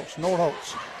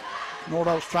Nordholtz.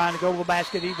 Nordholtz trying to go to the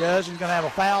basket. He does. He's going to have a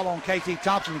foul on KT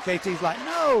Thompson, and KT's like,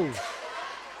 no.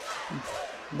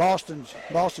 Boston's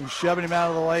shoving him out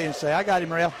of the way and say, I got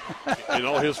him, Ralph. And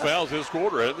all his fouls this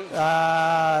quarter, hasn't he?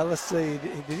 Let's see.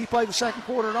 Did he play the second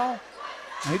quarter at all?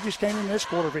 He just came in this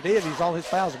quarter. If he did, all his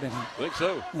fouls have been here. I think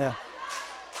so. Yeah.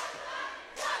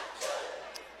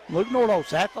 Luke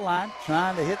Nordholtz at the line,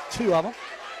 trying to hit 2 of them.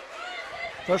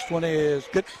 First one is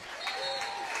good.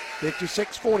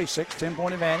 56-46,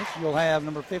 10-point advantage. You'll have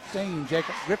number 15,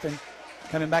 Jacob Griffin,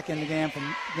 coming back in the game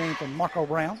from Marco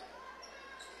Brown.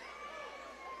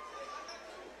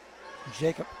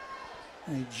 Jacob,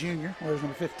 a junior, wears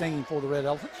number 15 for the Red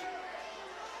Elephants.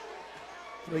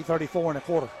 3:34 in a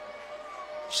quarter.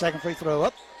 Second free throw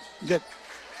up, good.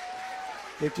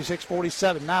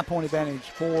 56-47, 9-point advantage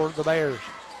for the Bears.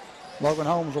 Logan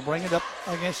Holmes will bring it up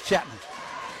against Chapman.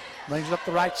 Brings it up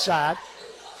the right side.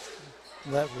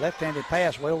 Left-handed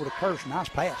pass way over to Kirsch. Nice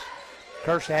pass.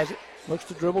 Kirsch has it. Looks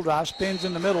to dribble drive. Spins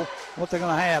in the middle. What they're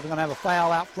going to have, they're going to have a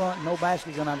foul out front. No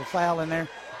basket. Going to have a foul in there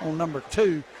on number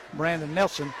 2. Brandon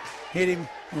Nelson hit him,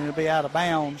 and it'll be out of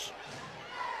bounds.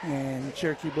 And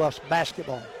Cherokee Bluffs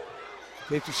basketball.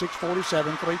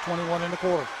 56-47, 3:21 in the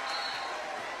quarter.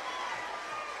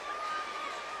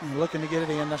 And looking to get it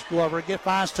in. That's Glover.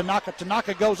 Finds Tanaka.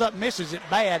 Tanaka goes up, misses it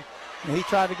bad. And he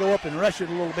tried to go up and rush it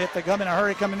a little bit. They come in a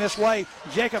hurry coming this way.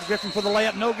 Jacob Griffin for the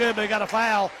layup. No good, but he got a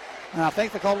foul. And I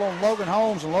think they called on Logan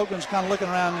Holmes, and Logan's kind of looking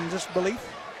around in disbelief.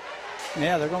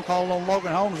 Yeah, they're going to call it on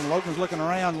Logan Holmes, and Logan's looking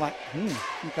around like,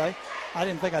 okay. I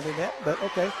didn't think I did that, but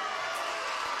okay.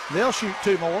 They'll shoot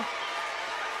 2 more.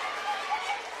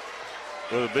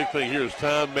 Well, the big thing here is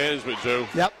time management, Joe.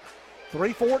 Yep.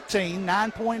 3:14,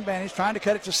 9-point advantage, trying to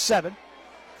cut it to 7.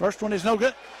 First one is no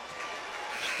good.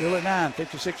 Still at 9,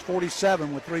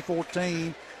 56-47 with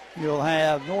 3:14. You'll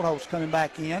have Nordholz coming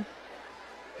back in.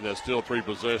 And that's still 3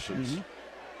 possessions.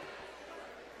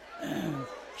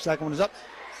 Second one is up.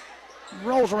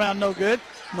 Rolls around no good.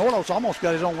 Nordholz almost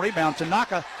got his own rebound.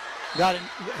 Tanaka got it.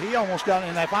 He almost got it,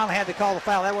 and they finally had to call the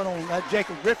foul. That one on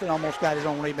Jacob Griffin almost got his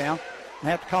own rebound. They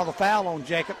have to call the foul on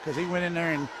Jacob because he went in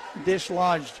there and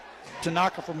dislodged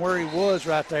Tanaka from where he was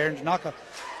right there. And Tanaka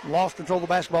lost control of the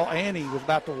basketball, and he was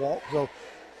about to walk. So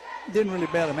didn't really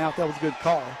bail him out. That was a good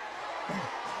call.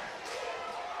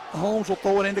 Holmes will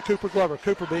throw it into Cooper Glover.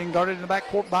 Cooper being guarded in the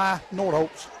backcourt by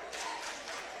Nordholz.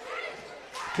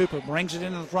 Cooper brings it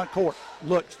into the front court.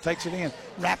 Looks, takes it in.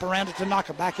 Wrap around to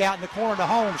Tanaka. Back out in the corner to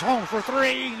Holmes. Holmes for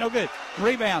 3. No good.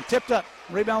 Rebound. Tipped up.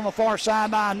 Rebound on the far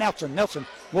side by Nelson. Nelson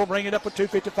will bring it up with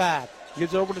 2:55.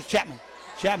 Gives it over to Chapman.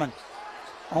 Chapman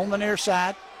on the near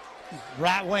side.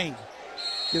 Right wing.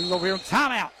 Gives it over here.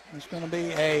 Timeout. It's going to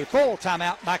be a full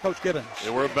timeout by Coach Gibbons.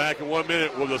 And we're back in 1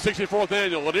 minute with the 64th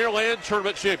Annual Lanierland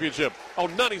Tournament Championship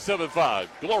on 97.5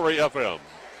 Glory FM.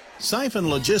 Siphon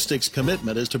Logistics'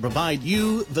 commitment is to provide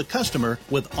you, the customer,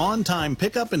 with on-time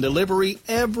pickup and delivery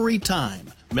every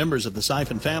time. Members of the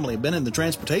Siphon family have been in the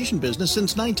transportation business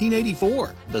since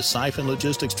 1984. The Siphon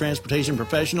Logistics transportation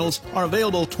professionals are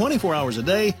available 24 hours a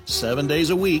day, 7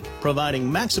 days a week,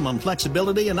 providing maximum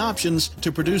flexibility and options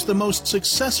to produce the most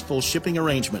successful shipping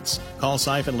arrangements. Call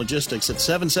Siphon Logistics at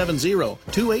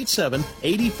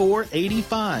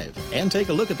 770-287-8485 and take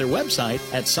a look at their website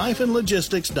at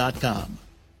siphonlogistics.com.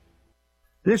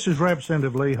 This is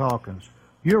Representative Lee Hawkins,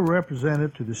 your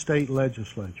representative to the state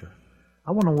legislature. I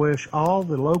want to wish all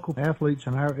the local athletes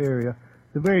in our area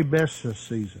the very best this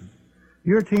season.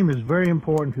 Your team is very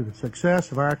important to the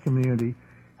success of our community,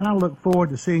 and I look forward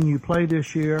to seeing you play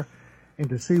this year and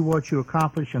to see what you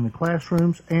accomplish in the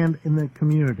classrooms and in the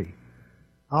community.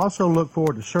 I also look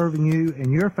forward to serving you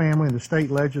and your family in the state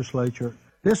legislature.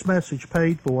 This message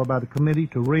paid for by the committee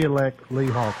to re-elect Lee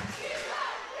Hawkins.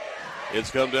 It's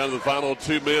come down to the final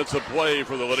 2 minutes of play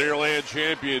for the Lanierland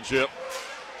Championship.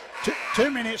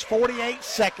 2 minutes, 48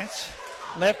 seconds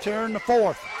left here in the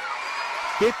fourth.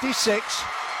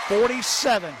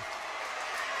 56-47.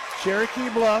 Cherokee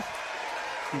Bluff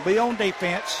will be on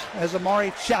defense as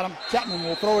Amari Chapman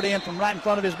will throw it in from right in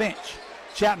front of his bench.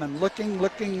 Chapman looking.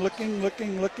 Throws it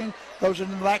in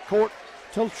the backcourt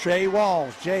to Jay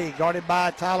Walls. Jay guarded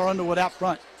by Tyler Underwood out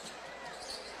front.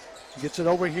 Gets it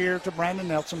over here to Brandon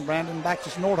Nelson. Brandon back to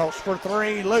Nordholz for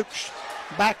 3. Luke's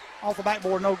back off the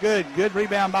backboard, no good. Good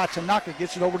rebound by Tanaka.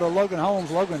 Gets it over to Logan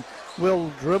Holmes. Logan will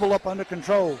dribble up under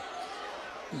control.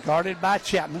 Guarded by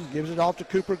Chapman. Gives it off to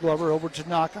Cooper Glover over to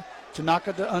Tanaka.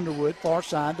 Tanaka to Underwood. Far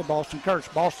side to Boston Kurtz.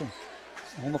 Boston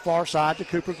on the far side to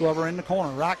Cooper Glover in the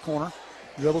corner. Right corner.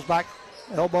 Dribbles back.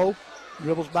 Elbow.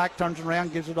 Dribbles back. Turns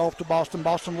around. Gives it off to Boston.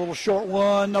 Boston a little short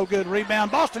one. No good rebound.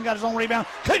 Boston got his own rebound.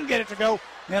 Couldn't get it to go.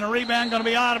 And a rebound going to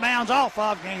be out of bounds off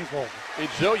of Gainesville. Hey,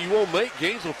 Joe, you won't make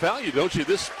Gainesville foul you, don't you,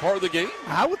 this part of the game?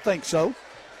 I would think so. I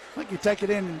think you take it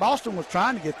in. Boston was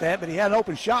trying to get that, but he had an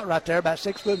open shot right there, about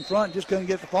 6 foot in front, just couldn't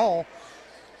get the fall.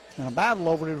 And a battle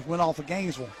over it went off of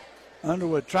Gainesville.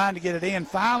 Underwood trying to get it in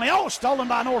finally. Oh, stolen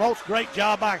by Nordholz. Great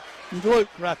job by Luke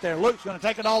right there. Luke's going to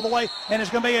take it all the way, and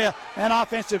it's going to be an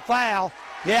offensive foul.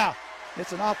 Yeah,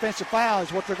 it's an offensive foul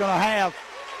is what they're going to have,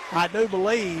 I do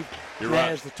believe. You're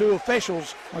right. As the two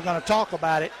officials are going to talk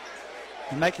about it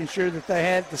and making sure that they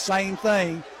had the same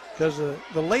thing, because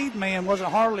the lead man wasn't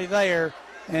hardly there,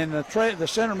 and the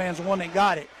center man's the one that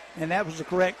got it, and that was the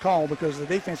correct call because the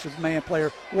defensive man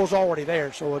player was already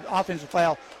there. So an offensive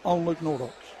foul on Luke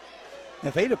Nordholz.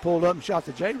 If he'd have pulled up and shot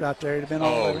the J right there, it'd have been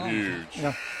all the way wrong. Huge.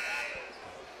 Yeah.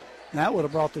 That would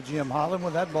have brought the Jim Holland.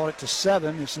 That brought it to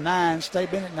 7. It's 9. Stay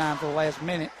been at 9 for the last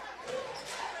minute.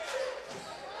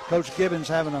 Coach Gibbons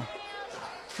having a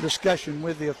discussion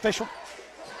with the official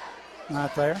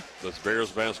right there. That's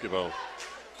Bears basketball.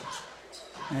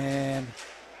 And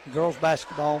girls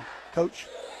basketball coach.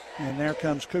 And there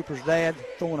comes Cooper's dad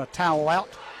throwing a towel out.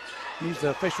 He's the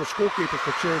official scorekeeper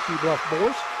for Cherokee Bluff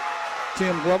boys,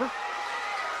 Tim Glover.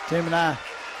 Tim and I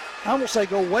won't say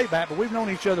go way back, but we've known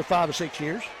each other 5 or 6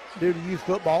 years due to youth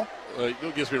football.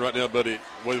 Don't get me right now, buddy.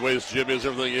 The way this gym is,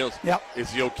 everything else, yep.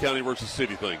 It's the old county versus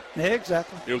city thing. Yeah,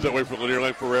 exactly. It was that way for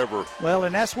Lanierland forever. Well,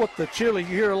 and that's what the cheerleader,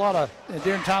 you hear a lot of,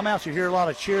 during timeouts, you hear a lot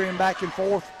of cheering back and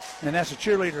forth, and that's a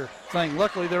cheerleader thing.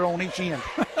 Luckily, they're on each end.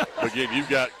 Again, you've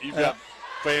got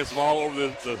fans from all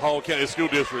over the Hall County School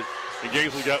District, and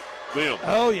Gainesville got them.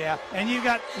 Oh yeah, and you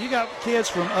got kids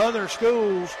from other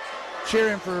schools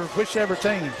cheering for whichever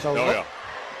team. So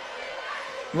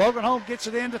Logan Holmes gets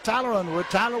it into Tyler Underwood.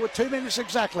 Tyler with 2 minutes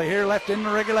exactly here left in the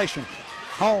regulation.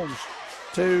 Holmes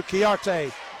to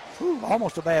Chiarte.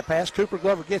 Almost a bad pass. Cooper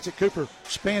Glover gets it. Cooper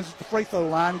spins at the free throw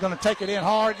line. Going to take it in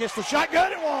hard. Gets the shot.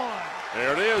 Good at one.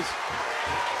 There it is.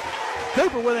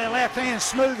 Cooper with that left hand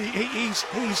smooth.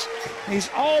 He's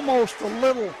almost a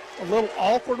little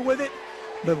awkward with it,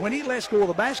 but when he lets go of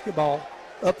the basketball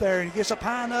up there and he gets up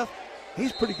high enough,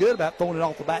 he's pretty good about throwing it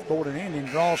off the backboard and in and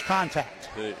draws contact.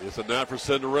 It's a night for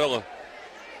Cinderella.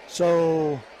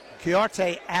 So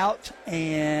Chiarte out,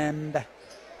 and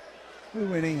who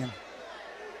went in?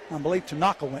 I believe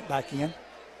Tanaka went back in.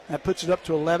 That puts it up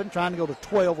to 11, trying to go to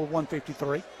 12 with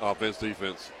 153. Offense,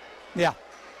 defense. Yeah.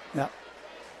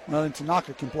 Well, then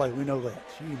Tanaka can play. We know that.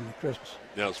 Gee, Christmas.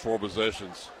 Now it's 4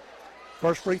 possessions.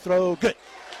 First free throw, good.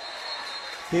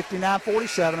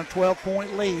 59-47, a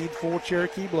 12-point lead for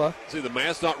Cherokee Bluff. See, the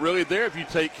math's not really there if you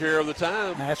take care of the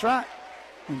time. That's right.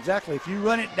 Exactly. If you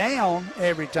run it down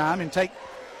every time and take,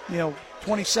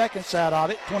 20 seconds out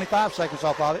of it, 25 seconds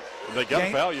off of it. They got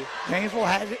to foul you. Gainesville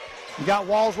has it. You got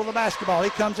Walls with the basketball. He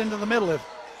comes into the middle of it.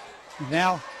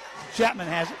 Now Chapman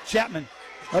has it. Chapman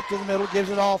up to the middle, gives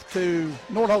it off to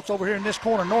Nordholtz over here in this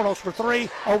corner. Nordholtz for 3,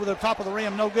 over the top of the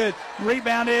rim, no good.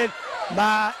 Rebounded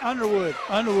by Underwood.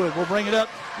 Underwood will bring it up.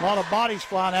 A lot of bodies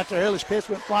flying out there. Ellis Pitts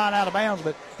went flying out of bounds,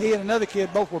 but he and another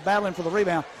kid both were battling for the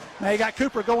rebound. Now you got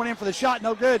Cooper going in for the shot,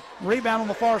 no good. Rebound on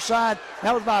the far side.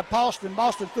 That was by Boston.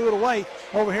 Boston threw it away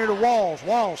over here to Walls.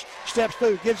 Walls steps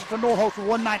through, gives it to Nordholtz for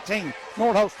 119.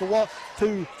 Nordholtz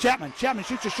to Chapman. Chapman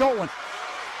shoots a short one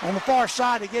on the far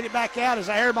side to get it back out as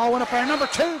the air ball went up there. Number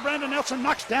 2, Brandon Nelson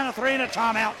knocks down a 3 and a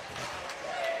timeout.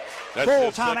 That's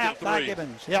full timeout by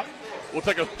Gibbons. Yep. We'll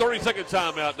take a 30-second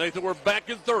timeout, Nathan. We're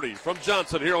back in 30 from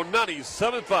Johnson here on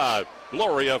 97.5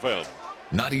 Glory FM.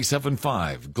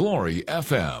 97.5 Glory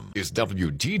FM is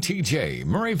WGTJ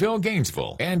Murrayville,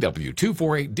 Gainesville, and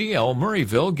W248DL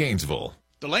Murrayville, Gainesville.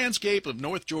 The landscape of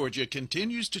North Georgia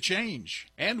continues to change,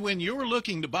 and when you're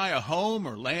looking to buy a home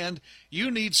or land,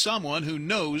 you need someone who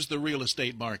knows the real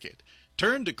estate market.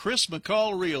 Turn to Chris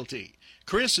McCall Realty.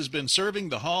 Chris has been serving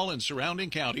the Hall and surrounding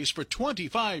counties for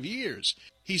 25 years.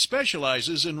 He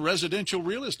specializes in residential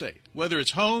real estate. Whether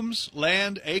it's homes,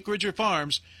 land, acreage, or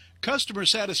farms, customer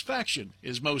satisfaction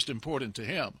is most important to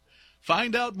him.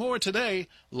 Find out more today.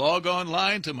 Log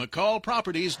online to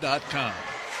McCallProperties.com.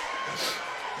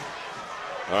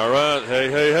 All right,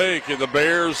 hey, can the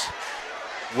Bears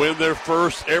win their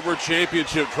first ever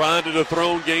championship trying to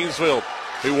dethrone Gainesville,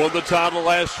 who won the title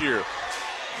last year?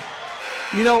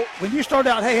 When you started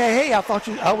out, hey, I thought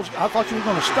you were going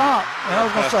to stop, and I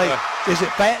was going to say, is it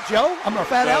Fat Joe?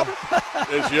 Fat Albert?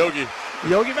 It's Yogi.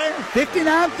 Yogi Bear,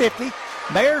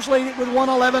 59-50. Bears lead it with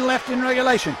 1:11 left in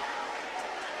regulation.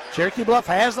 Cherokee Bluff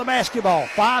has the basketball.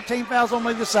 5 team fouls on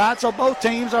either side, so both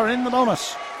teams are in the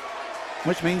bonus,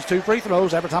 which means 2 free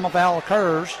throws every time a foul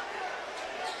occurs,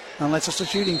 unless it's a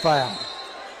shooting foul.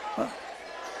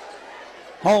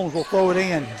 Holmes will throw it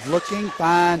in. Looking,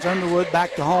 finds Underwood,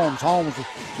 back to Holmes. Holmes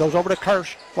goes over to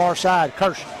Kirsch, far side.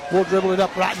 Kirsch will dribble it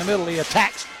up right in the middle. He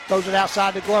attacks, throws it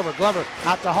outside to Glover. Glover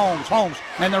out to Holmes. Holmes,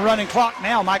 and the running clock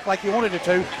now, Mike, like you wanted it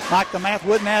to. Mike, the math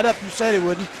wouldn't add up. You said it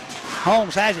wouldn't.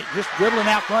 Holmes has it, just dribbling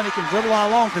out front. He can dribble all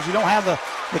along because you don't have the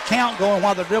count going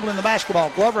while they're dribbling the basketball.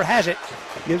 Glover has it,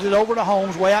 gives it over to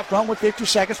Holmes, way out front with 50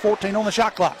 seconds, 14 on the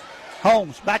shot clock.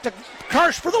 Holmes back to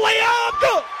Kirsch for the layup.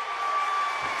 Good.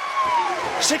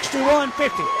 61-50.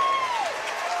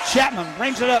 Chapman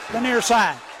brings it up the near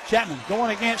side. Chapman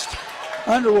going against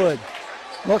Underwood.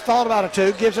 Thought about it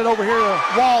too. Gives it over here to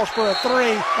Walls for a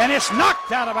 3, and it's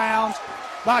knocked out of bounds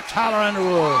by Tyler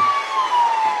Underwood.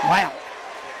 Wow.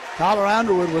 Tyler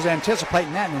Underwood was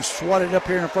anticipating that and swatted up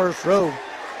here in the first row.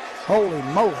 Holy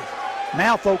moly.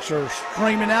 Now folks are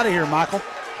streaming out of here, Michael.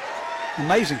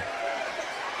 Amazing.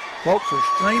 Folks are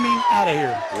streaming out of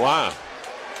here. Wow.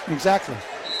 Exactly.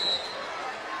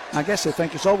 I guess they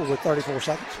think it's over with 34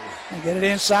 seconds. They get it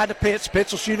inside to Pitts.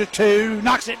 Pitts will shoot a 2.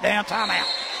 Knocks it down. Timeout.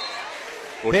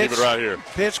 We'll keep it right here.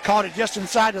 Pitts caught it just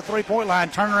inside the three-point line.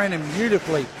 Turned around and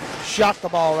beautifully shot the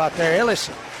ball right there. Ellis,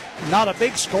 not a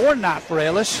big scoring night for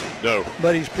Ellis. No.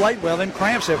 But he's played well. Them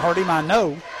cramps have hurt him, I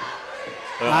know.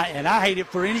 And I hate it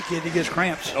for any kid that gets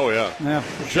cramps. Oh, yeah. Yeah,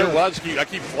 for sure. Well, I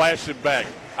keep flashing back.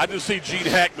 I just see Gene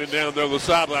Hackman down there on the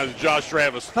sidelines, Josh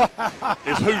Travis.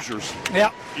 It's Hoosiers.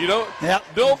 Yep.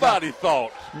 Nobody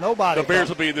thought the Bears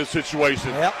will be in this situation.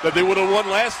 Yep. That they would have won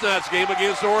last night's game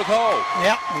against North Hall.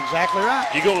 Yep, exactly right.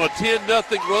 You go on a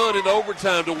 10-0 run in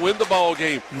overtime to win the ball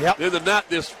game. Yep. Then not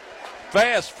this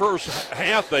fast first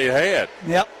half they had.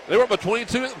 Yep. They were up by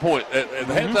 22 at the point at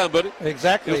the halftime, buddy.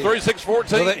 Exactly. It was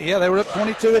 36-14. Well, they were up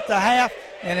 22 at the half,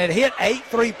 and it hit 8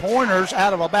 3-pointers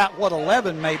out of about,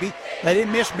 11 maybe. They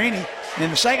didn't miss many. In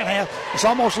the second half, it's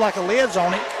almost like a lid's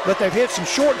on it, but they've hit some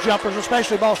short jumpers,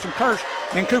 especially Boston Kirsch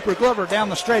and Cooper Glover down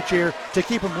the stretch here to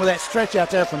keep them with that stretch out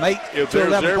there from 8 If to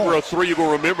 11 there's ever points. a three you're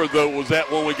going to remember, though, was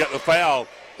that when we got the foul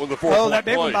on the fourth that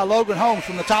big one by Logan Holmes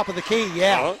from the top of the key,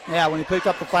 yeah. Yeah, when he picked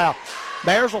up the foul.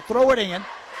 Bears will throw it in.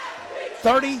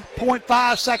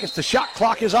 30.5 seconds. The shot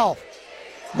clock is off.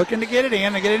 Looking to get it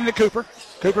in. They get it into Cooper.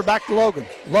 Cooper back to Logan.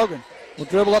 Logan will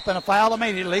dribble up and a foul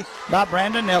immediately by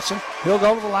Brandon Nelson. He'll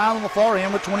go to the line on the far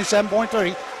end with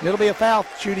 27.3. It'll be a foul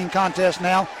shooting contest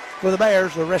now for the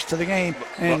Bears the rest of the game.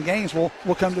 And Gaines will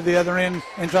come to the other end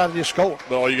and try to just score.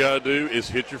 All you got to do is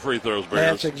hit your free throws,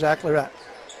 Bears. That's exactly right.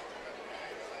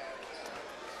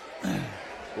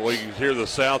 Well, you can hear the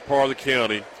south part of the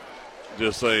county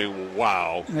just saying,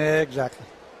 wow. Yeah, exactly.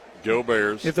 Go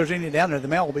Bears. If there's any down there, the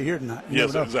mail will be here tonight.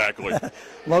 Yes, exactly.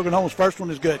 Logan Holmes' first one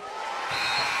is good.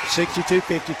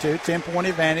 62-52, 10-point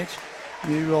advantage.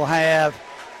 You will have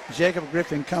Jacob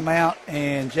Griffin come out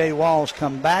and Jay Walls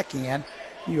come back in.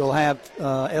 You'll have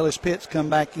Ellis Pitts come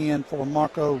back in for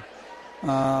Marco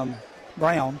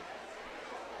Brown.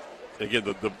 Again,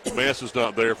 the mass is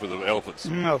not there for the Elephants.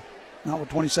 No, not with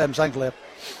 27 seconds left.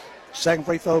 Second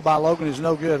free throw by Logan is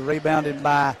no good. Rebounded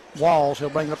by Walls. He'll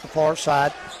bring it up the far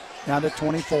side. Down to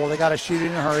 24. They got to shoot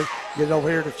in a hurry. Get it over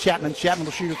here to Chapman. Chapman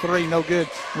will shoot a three. No good.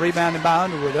 Rebounded by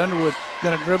Underwood. Underwood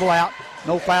going to dribble out.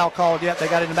 No foul called yet. They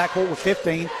got it in the backcourt with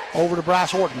 15. Over to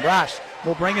Bryce Horton. Bryce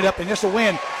will bring it up, and this will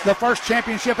win the first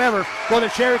championship ever for the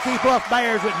Cherokee Bluff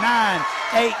Bears with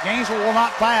 9-8. Gainesville will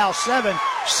not foul. 7,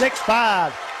 6,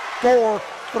 5, 4,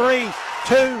 3,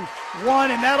 2,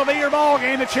 1, and that'll be your ball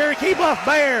game. The Cherokee Bluff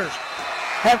Bears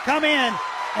have come in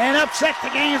and upset the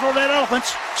Gainesville Red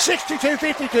Elephants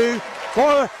 62-52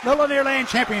 for the Lanierland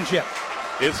Championship.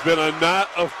 It's been a night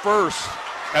of first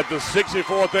at the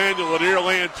 64th annual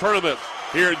Lanierland Tournament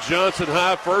here at Johnson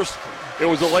High. First, it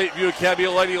was the Lakeview Academy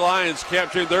Lady Lions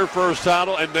capturing their first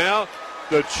title, and now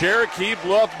the Cherokee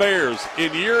Bluff Bears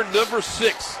in year number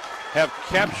 6 have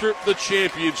captured the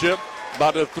championship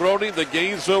by dethroning the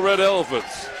Gainesville Red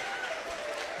Elephants.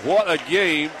 What a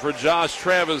game for Josh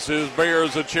Travis's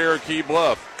Bears of Cherokee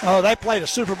Bluff. Oh, they played a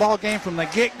Super Bowl game from the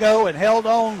get-go and held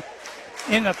on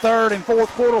in the third and fourth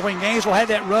quarter when Gainesville had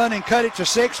that run and cut it to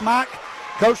 6, Mike.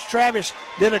 Coach Travis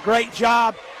did a great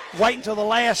job waiting till the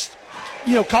last,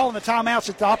 calling the timeouts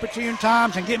at the opportune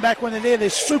times and getting back when they did.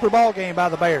 This Super Bowl game by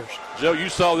the Bears. Joe, you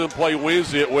saw them play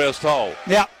Wednesday at West Hall.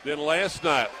 Yeah. Then last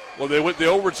night, when they went to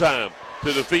overtime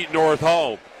to defeat North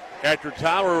Hall, after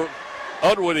Tyler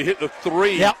Underwood hit the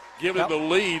three, giving him the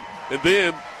lead, and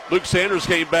then Luke Sanders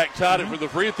came back, tied it from the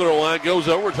free throw line, goes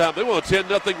overtime. They want a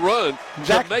 10-0 run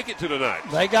to make it to tonight.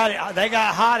 They got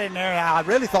hot in there. I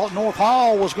really thought North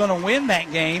Hall was going to win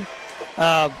that game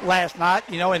last night,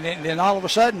 and then all of a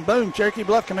sudden, boom, Cherokee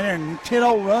Bluff come in there and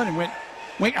 10-0 run and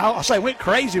went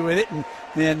crazy with it. And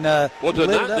then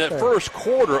tonight, that first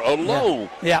quarter alone,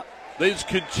 yeah. They just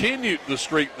continued the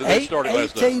streak that they started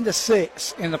last night.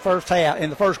 18-6 in the first half,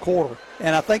 in the first quarter,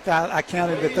 and I think I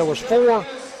counted that there was 3 or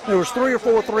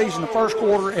 4 threes in the first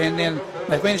quarter, and then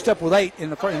they finished up with 8 in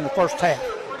the first half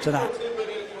tonight.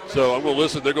 So I'm going to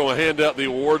listen. They're going to hand out the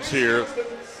awards here.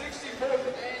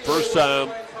 First they're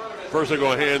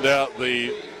going to hand out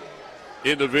the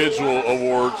individual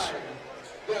awards.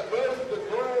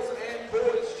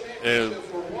 And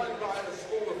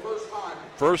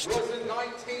first,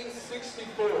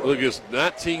 look, it's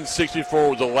 1964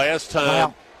 was the last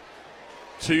time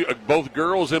both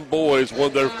girls and boys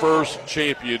won their first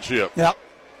championship. Yep.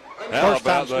 How first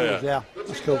about time that? Schools, yeah,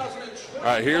 that's cool. All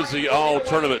right, here's the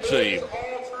all-tournament team.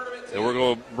 And we're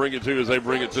going to bring it to you as they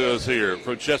bring it to us here.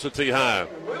 From Chestatee High,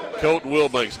 Colton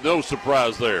Wilbanks, no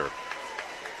surprise there.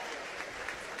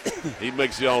 He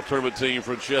makes the all-tournament team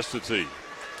from Chestatee.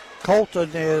 Colton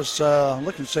is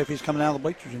looking to see if he's coming out of the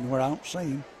bleachers anywhere. I don't see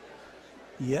him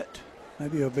yet.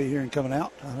 Maybe he'll be here and coming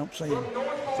out. I don't see him.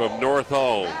 From North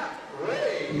Hall,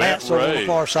 Matt over Ray. on the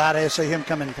far side. I see him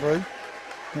coming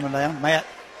down. Matt,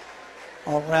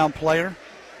 all-around player.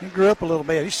 He grew up a little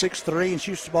bit. He's 6'3" and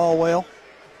shoots the ball well.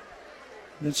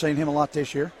 Been seeing him a lot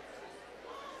this year.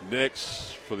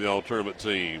 Next for the all-tournament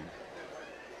team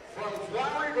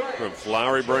From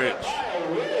Flowery Branch,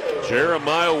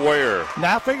 Jeremiah Ware.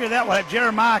 Now I figured out that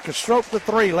Jeremiah could stroke the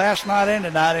three last night and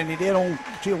tonight, and he did on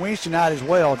Wednesday night as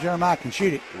well. Jeremiah can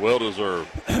shoot it. Well deserved.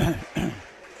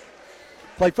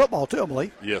 Played football too, I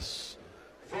believe. Yes.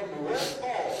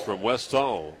 From West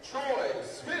Hall, Troy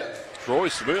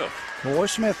Smith. Troy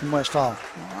Smith from West Hall.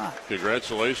 All right.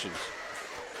 Congratulations.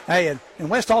 Hey, and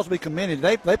West Hall's to be commended.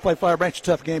 They played Flowery Branch a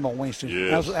tough game on Wednesday.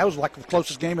 Yes. That was like the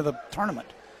closest game of the tournament.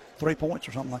 3 points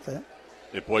or something like that.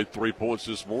 They played 3 points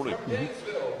this morning. Mm-hmm.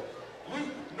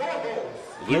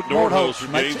 Luke Nordholz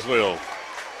from Gainesville.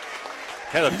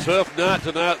 Had a tough night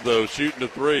tonight, though, shooting the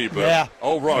three. But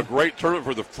overall, a great tournament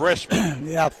for the freshmen.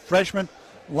 Yeah, freshman.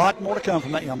 A lot more to come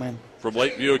from that young man. From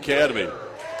Lakeview Academy.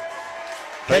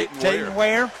 Caden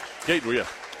Ware. Caden, yeah.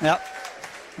 Yep.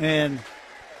 And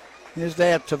his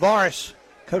dad, Tavares,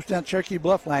 coached down at Cherokee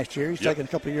Bluff last year. He's taking a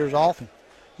couple of years off and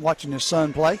watching his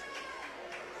son play.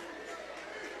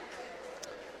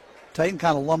 Tatum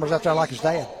kind of lumbers out there like his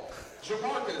dad.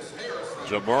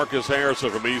 Jamarcus Harrison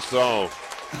from East Hall.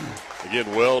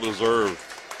 Again, well-deserved.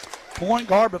 Point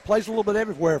guard, but plays a little bit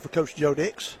everywhere for Coach Joe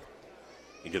Dix.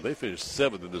 Again, they finished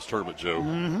 7th in this tournament, Joe.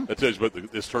 Mm-hmm. That tells you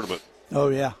about this tournament. Oh,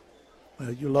 yeah.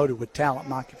 Well, you're loaded with talent,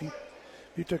 Mike. If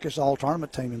you took this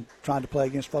all-tournament team and tried to play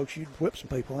against folks, you'd whip some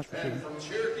people, that's for sure.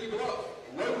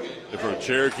 And from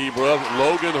Cherokee Bluff,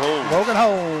 Logan Holmes. Logan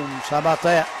Holmes, how about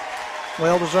that?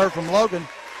 Well-deserved from Logan.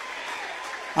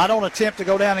 I don't attempt to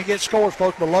go down and get scores,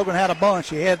 folks, but Logan had a bunch.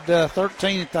 He had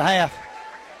 13 at the half.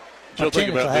 Joe,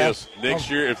 think about this. Next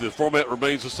year, if the format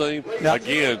remains the same,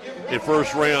 again, in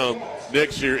first round,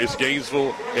 next year it's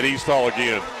Gainesville and East Hall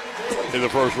again in the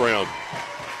first round.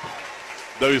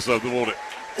 That'd be something, won't it?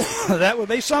 That would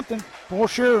be something, for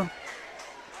sure.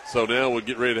 So now we'll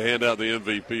get ready to hand out the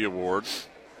MVP award.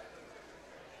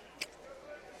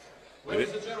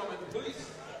 Ladies and gentlemen,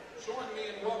 please join me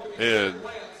in welcoming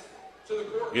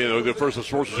And the first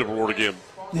sportsmanship award again.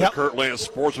 The Kurt Lance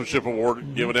Sportsmanship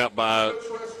Award given out by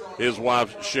his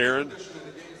wife Sharon.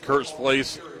 Kurt's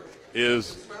place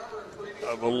is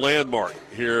a landmark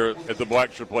here at the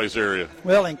Blacksburg Place area.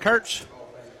 Well, and Kurt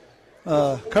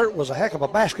was a heck of a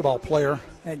basketball player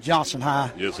at Johnson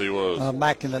High. Yes, he was.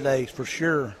 Back in the days, for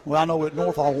sure. Well, I know at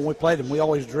North Hall when we played him, we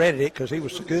always dreaded it because he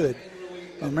was so good.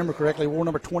 I remember correctly, wore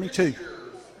number 22.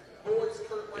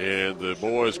 And the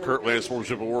boys' Kurt Lance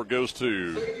Sportsmanship Award goes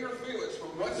to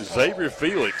Xavier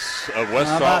Felix of West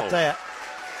Hall. How about that?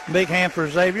 Big hand for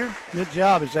Xavier. Good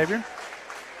job, Xavier.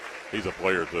 He's a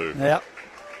player, too. Yep.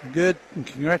 Good, and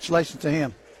congratulations to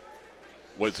him.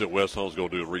 What's it West Hall's going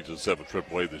to do in Region 7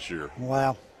 AAA this year?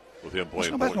 Wow. With him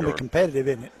playing That's going to be competitive,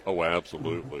 isn't it? Oh,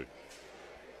 absolutely.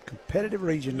 Competitive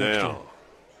region next year. Now,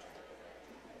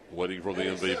 waiting for the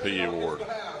MVP award.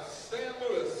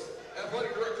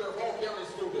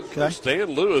 Okay. Stan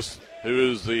Lewis,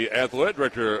 who is the athletic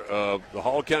director of the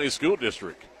Hall County School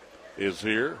District, is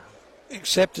here.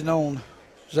 Accepting on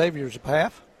Xavier's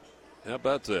behalf. How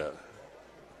about that?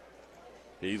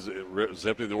 He's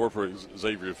accepting the award for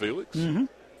Xavier Felix. Mm-hmm.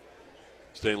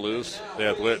 Stan Lewis, the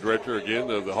athletic director again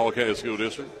of the Hall County School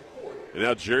District. And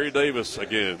now Jerry Davis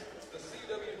again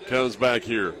comes back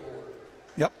here.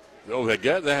 Yep. Oh,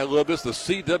 I love this, the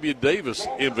C.W. Davis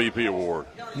MVP award.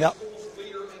 Yep.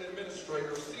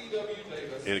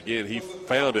 And again, he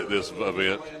founded this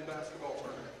event.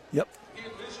 Yep.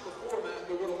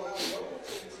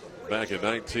 Back in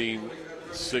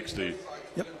 1960.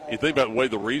 Yep. You think about the way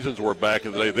the regions were back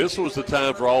in the day. This was the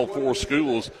time for all four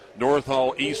schools, North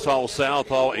Hall, East Hall, South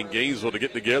Hall, and Gainesville, to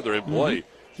get together and play.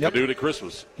 Mm-hmm. Yep. To do it at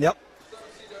Christmas. Yep.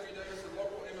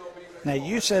 Now,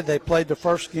 you said they played the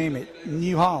first game at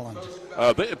New Holland.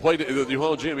 They played at the New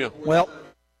Holland gym, yeah. Well,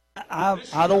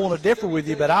 I don't want to differ with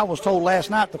you, but I was told last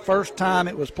night the first time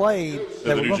it was played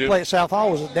that we're going to play at South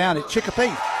Hall was down at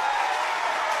Chicopee.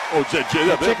 Oh,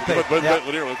 Chicopee. But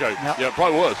okay. Yep. Yeah, it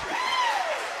probably was.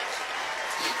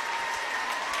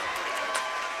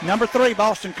 Number 3,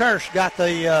 Boston Kirsch got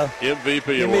the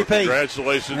MVP award.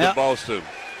 Congratulations to Boston.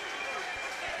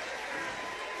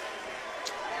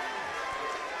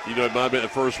 You know, it might have been the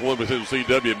first one within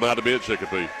CW. It might have been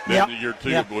Chicopee. Then year 2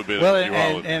 would have been New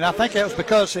Holland. And I think that was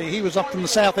because he was up from the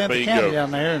south end of the county down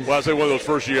there. Well, I say one of those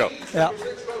first years. Yeah.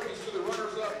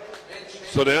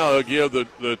 So now I'll give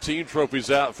the team trophies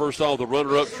out. First off, the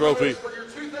runner-up trophy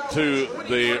to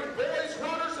the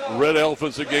Red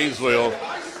Elephants of Gainesville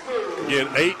in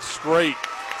 8 straight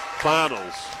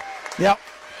finals. Yep.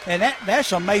 And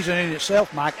that's amazing in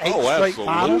itself, Mike. 8 straight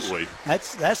finals.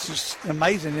 That's just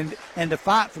amazing. And to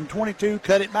fight from 22,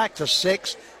 cut it back to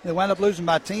 6. They wound up losing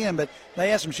by 10, but they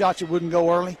had some shots that wouldn't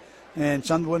go early. and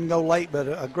some wouldn't go late, but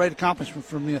a great accomplishment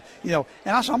from and I'm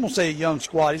going to say a young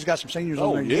squad. He's got some seniors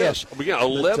on there. Yes, we got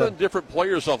 11 different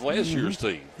players off last year's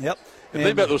team. Yep. And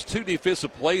think about those two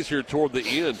defensive plays here toward the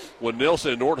end when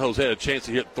Nelson and Nordhose had a chance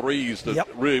to hit threes to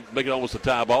really make it almost a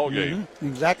tie ball game.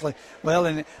 Exactly. Well,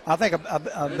 and I think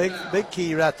a big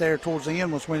key right there towards the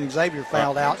end was when Xavier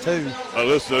fouled out too.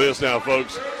 Listen to this now,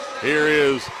 folks. Here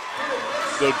is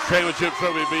the championship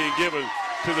trophy being given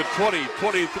to the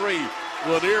 2023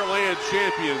 Lanierland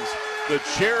champions, the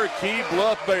Cherokee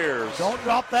Bluff Bears. Don't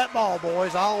drop that ball,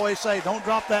 boys. I always say, don't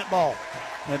drop that ball.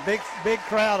 And a big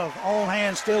crowd of all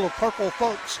hands still of purple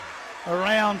folks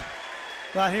around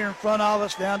right here in front of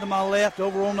us, down to my left,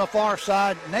 over on the far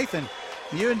side. Nathan,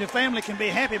 you and your family can be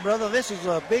happy, brother. This is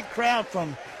a big crowd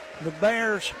from the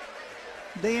Bears.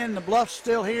 Den, the Bluff's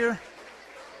still here.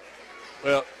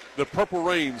 Well, the purple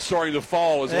rain starting to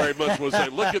fall, as Larry Munch would say.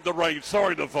 Look at the rain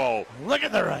starting to fall. Look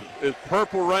at the rain. It's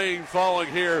purple rain falling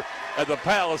here at the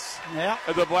Palace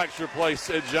at the Blackshear Place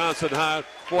at Johnson High.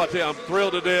 Boy, I tell you, I'm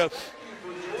thrilled to death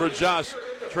for Josh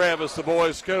Travis, the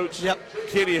boys' coach. Yep.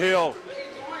 Kenny Hill,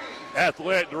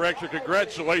 athletic director.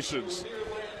 Congratulations.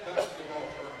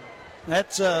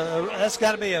 That's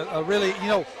got to be a really,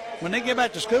 when they get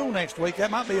back to school next week,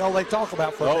 that might be all they talk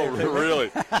about for a day or two.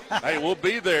 Really? Hey, we'll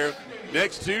be there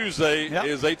next Tuesday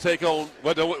as they take on,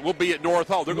 we'll be at North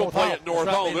Hall. They're going to play at North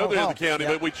Hall. They're there in the county,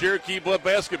 but we Cherokee Bluff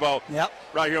basketball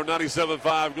right here on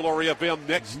 97.5 Glory FM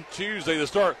next Tuesday to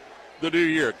start the new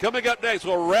year. Coming up next,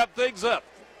 we'll wrap things up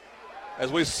as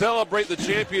we celebrate the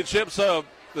championships of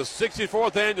the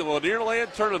 64th annual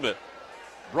Lanierland Tournament.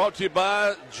 Brought to you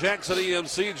by Jackson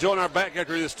EMC. Join our back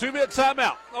after this 2-minute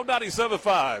timeout on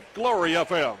 97.5 Glory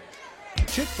FM.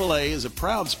 Chick-fil-A is a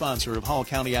proud sponsor of Hall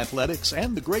County Athletics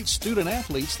and the great student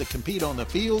athletes that compete on the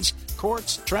fields,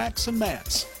 courts, tracks, and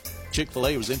mats.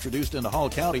 Chick-fil-A was introduced into Hall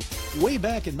County way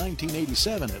back in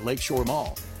 1987 at Lakeshore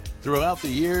Mall. Throughout the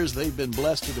years, they've been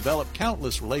blessed to develop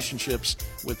countless relationships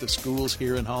with the schools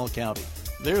here in Hall County.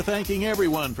 They're thanking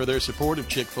everyone for their support of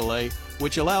Chick-fil-A,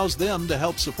 which allows them to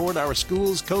help support our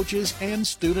schools, coaches, and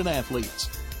student athletes.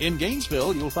 In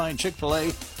Gainesville, you'll find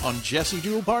Chick-fil-A on Jesse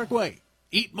Jewell Parkway.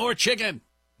 Eat more chicken.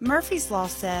 Murphy's Law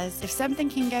says if something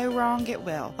can go wrong, it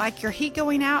will. Like your heat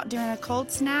going out during a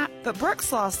cold snap. But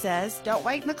Brooks Law says don't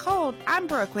wait in the cold. I'm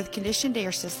Brooke with Conditioned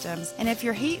Air Systems. And if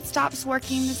your heat stops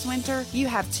working this winter, you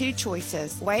have two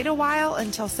choices. Wait a while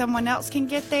until someone else can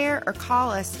get there or call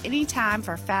us anytime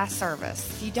for fast service.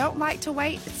 If you don't like to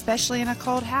wait, especially in a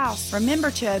cold house,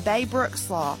 remember to obey Brooks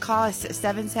Law. Call us at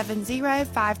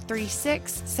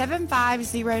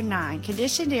 770-536-7509.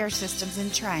 Conditioned Air Systems in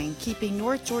Train, keeping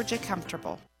North Georgia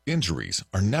comfortable. Injuries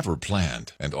are never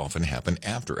planned and often happen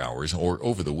after hours or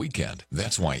over the weekend.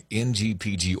 That's why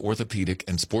NGPG Orthopedic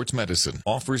and Sports Medicine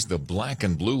offers the Black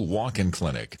and Blue Walk-In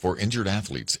Clinic for injured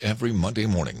athletes every Monday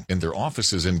morning in their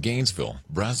offices in Gainesville,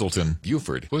 Brazelton,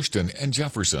 Beaufort, Bushton, and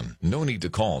Jefferson. No need to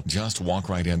call. Just walk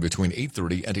right in between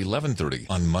 8:30 and 11:30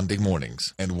 on Monday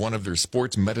mornings. And one of their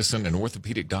sports medicine and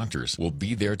orthopedic doctors will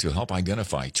be there to help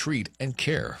identify, treat, and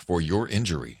care for your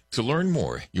injury. To learn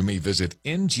more, you may visit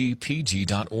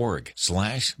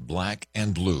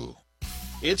ngpg.org/blackandblue.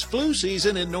 It's flu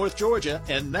season in North Georgia,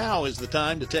 and now is the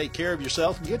time to take care of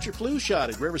yourself and get your flu shot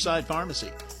at Riverside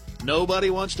Pharmacy. Nobody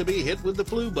wants to be hit with the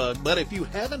flu bug, but if you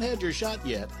haven't had your shot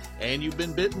yet and you've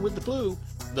been bitten with the flu,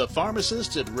 the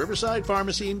pharmacists at Riverside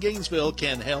Pharmacy in Gainesville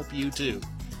can help you too.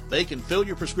 They can fill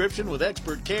your prescription with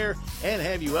expert care and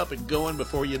have you up and going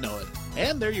before you know it.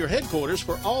 And they're your headquarters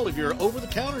for all of your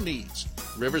over-the-counter needs.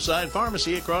 Riverside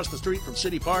Pharmacy across the street from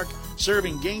City Park,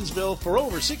 serving Gainesville for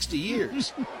over 60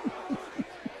 years.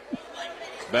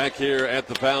 Back here at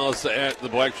the Palace at the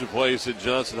Blackshear Place at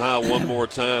Johnson High one more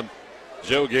time.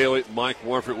 Joe Gailey, Mike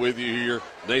Warford with you here.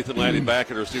 Nathan Laddie back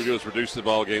in our studios producing the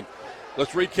ball game.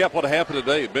 Let's recap what happened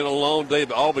today. It's been a long day,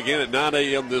 but all began at 9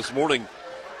 a.m. this morning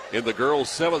in the girls'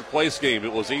 7th place game.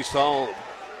 It was East Hall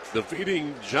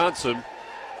defeating Johnson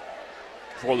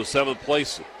for the 7th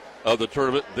place of the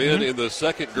tournament. Then in the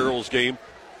second girls game,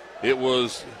 it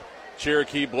was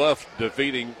Cherokee Bluff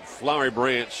defeating Flowery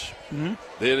Branch. Then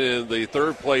in the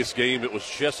 3rd place game, it was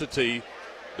Chestatee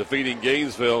defeating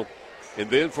Gainesville. And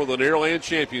then for the Lanierland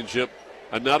Championship,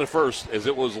 not a first, as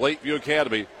it was Lakeview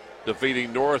Academy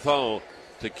defeating North Hall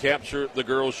to capture the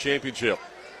girls' championship.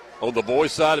 On the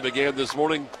boys' side, it began this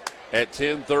morning at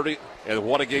 10:30, and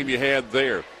what a game you had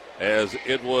there, as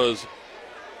it was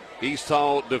East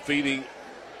Hall defeating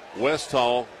West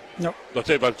Hall. Nope. I'll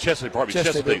tell you about Chestatee. Pardon me,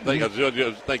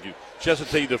 Chestatee. Thank you.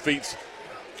 Chestatee defeats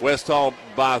West Hall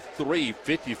by 3,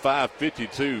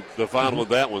 55-52, the final of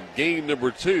that one. Game number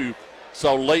 2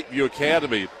 saw Lakeview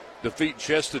Academy defeat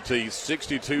Chestatee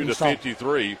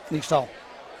 62-53. East Hall.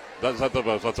 That's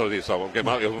East Hall. Okay,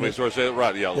 let me sort of say it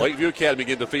right. Yeah, Lakeview Academy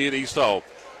getting defeated East Hall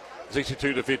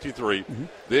 62-53.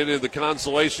 Then in the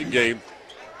consolation game,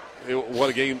 what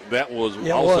a game that was.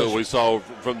 We saw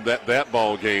from that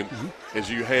ball game, as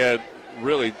you had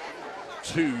really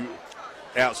two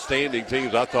outstanding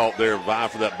teams, I thought, there vie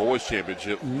for that boys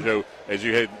championship. As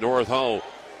you had North Hall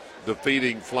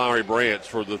defeating Flowery Branch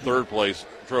for the third place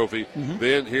trophy.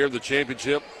 Then here in the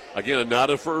championship, again,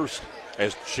 another first,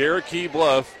 as Cherokee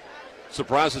Bluff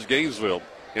surprises Gainesville,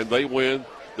 and they win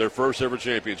their first ever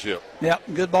championship. Yeah,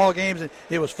 good ball games.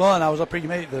 It was fun. I was up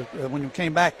here. When you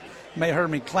came back, you may have heard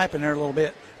me clapping there a little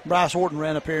bit. Bryce Horton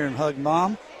ran up here and hugged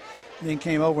Mom, then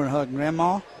came over and hugged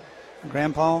Grandma,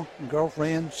 Grandpa,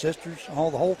 girlfriend, sisters, the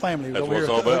whole family. That's was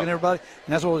over here hugging everybody,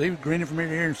 and that's what he was grinning from ear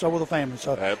to ear, and so was the family.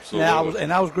 So absolutely,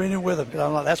 I was grinning with him because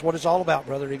I'm like, that's what it's all about,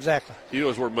 brother. Exactly. You know,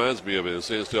 it's what reminds me of it. In a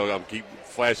sense, I'm keep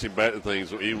flashing back to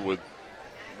things, even with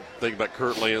thinking about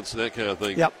Kurt Lance and that kind of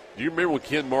thing. Yep. Do you remember when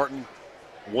Ken Martin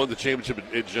won the championship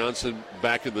at Johnson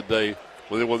back in the day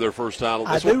when they won their first title?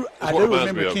 I do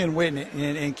remember Ken winning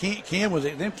it, and Ken was.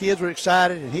 Them kids were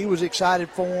excited, and he was excited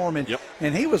for them,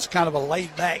 and he was kind of a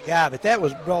laid back guy, but that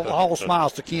was all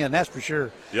smiles to Ken, that's for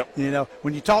sure. Yep. You know,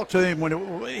 when you talk to him,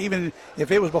 even if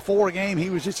it was before a game,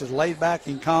 he was just as laid back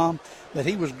and calm that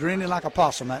he was grinning like a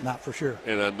possum that night for sure.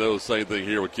 And I know the same thing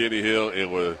here with Kenny Hill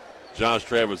and with Josh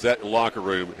Travis. That locker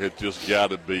room had just got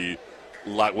to be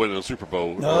like winning a Super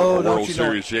Bowl or a World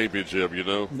Series championship, you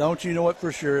know. Don't you know it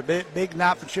for sure. Big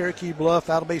night for Cherokee Bluff.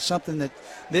 That'll be something that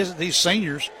these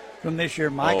seniors from this year,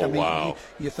 Mike. Wow.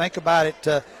 You think about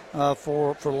it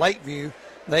for Lakeview.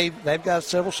 They've got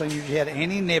several seniors. You had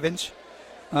Annie Nivens,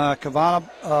 Kavana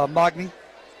Mogny,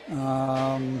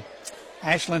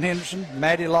 Ashlyn Henderson,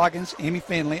 Maddie Loggins, Emmy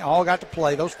Finley, all got to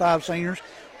play. Those 5 seniors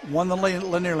won the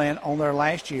Lanierland on their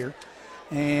last year.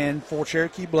 And for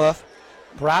Cherokee Bluff,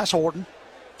 Bryce Horton,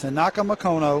 Tanaka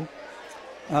Makono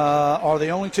are the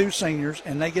only 2 seniors,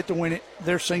 and they get to win it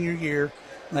their senior year.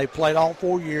 They played all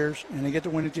 4 years, and they get to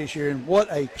win it this year. And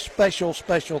what a special,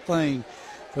 special thing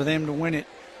for them to win it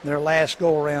their last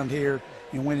go-around here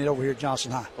and win it over here at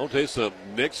Johnson High. I'll tell you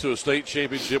something. Next to a state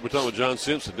championship, we're talking with John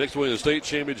Simpson. Next to winning a state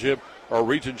championship or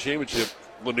region championship,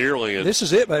 Lanierland. This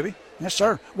is it, baby. Yes,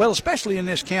 sir. Well, especially in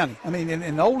this county. I mean,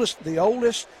 in the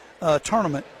oldest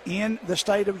tournament in the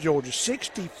state of Georgia.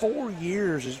 64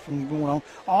 years has been going on.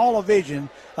 All a vision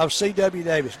of C.W.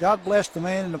 Davis. God bless the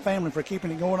man and the family for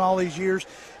keeping it going all these years.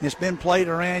 And it's been played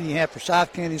around. You have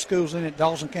Forsyth County schools in it,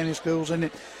 Dawson County schools in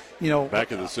it. You know,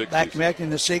 back in the 60s. Back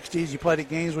in the 60s, you played at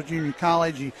Gainesville Junior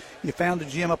College. You found a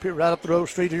gym up here, right up the road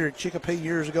street here at Chicopee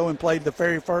years ago, and played the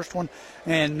very first one.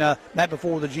 And that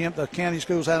before the county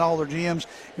schools had all their gyms.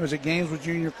 It was at Gainesville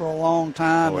Junior for a long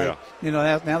time. Oh, yeah. You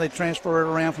know, now they transfer it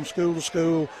around from school to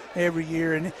school every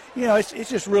year, and you know, it's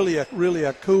just really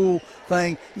a cool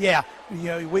thing. Yeah. You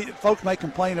know, folks may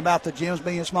complain about the gyms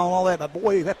being small and all that, but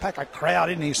boy, that pack a crowd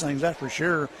in these things, that's for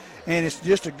sure. And it's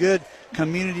just a good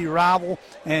community rival.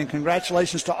 And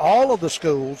congratulations to all of the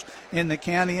schools in the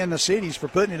county and the cities for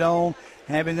putting it on,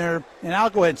 having and I'll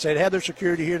go ahead and say it, have their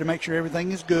security here to make sure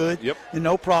everything is good and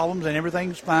no problems and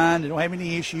everything's fine. They don't have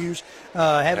any issues.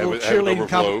 Had a little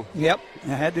cheerleading.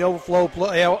 Had the overflow.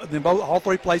 All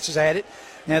 3 places had it.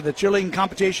 Now the cheerleading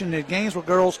competition, the Gainesville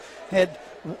girls had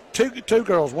two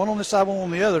girls, one on this side, one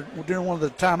on the other. During one of the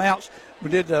timeouts,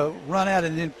 we did the run out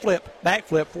and then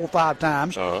backflip 4 or 5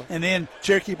 times. And then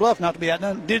Cherokee Bluff, not to be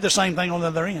outdone, did the same thing on the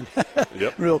other end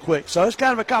real quick. So it's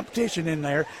kind of a competition in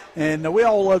there, and we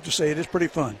all love to see it. It's pretty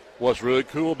fun. What's really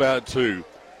cool about it, too,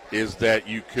 is that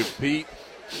you compete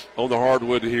on the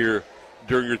hardwood here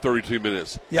during your 32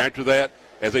 minutes. After that,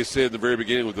 as they said in the very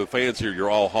beginning with the fans here, you're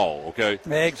all Hall, okay?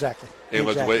 Exactly. And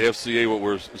with the way FCA, what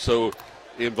we're so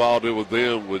involved in with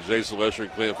them, with Jason Lesher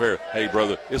and Clint Fair, hey,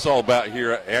 brother, it's all about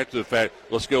here after the fact.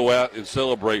 Let's go out and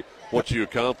celebrate what you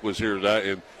accomplished here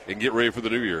today and get ready for the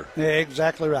new year. Yeah,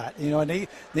 exactly right. You know, and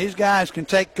these guys can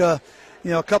take a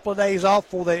couple of days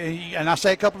off and I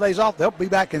say a couple of days off, they'll be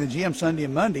back in the gym Sunday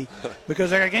and Monday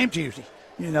because they got a game Tuesday.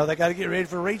 You know, they got to get ready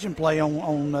for region play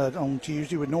on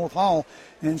Tuesday with North Hall,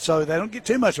 and so they don't get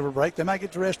too much of a break. They might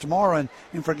get to rest tomorrow.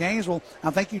 And for Gainesville,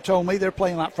 I think you told me they're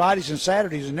playing like Fridays and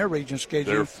Saturdays in their region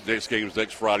schedule. Their next game is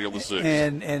next Friday on the 6th.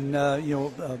 And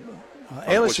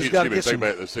Ellis has got to get some.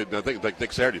 I think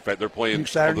next Saturday. In fact, they're playing on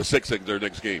the 6th their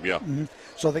next game. Yeah. Mm-hmm.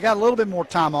 So they got a little bit more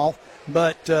time off,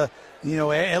 but.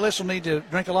 Ellis will need to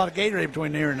drink a lot of Gatorade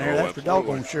between here and there. That's for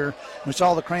doggone sure. We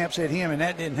saw the cramps hit him, and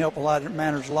that didn't help a lot. It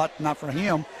matters a lot, not for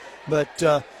him. But,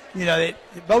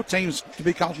 both teams to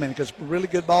be complimented because it's a really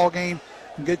good ball game.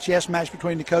 good chess match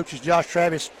between the coaches. Josh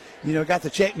Travis, got the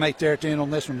checkmate there at the end on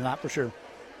this one tonight for sure.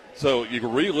 So you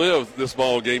can relive this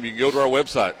ball game. You can go to our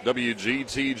website,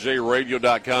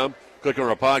 WGTJradio.com. Click on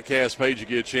our podcast page. You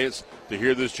get a chance to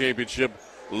hear this championship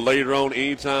later on,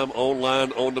 anytime,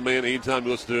 online, on demand, anytime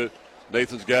you listen to it.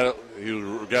 Nathan's got it.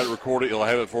 He's got it recorded. He'll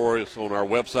have it for us on our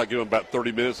website. Give him about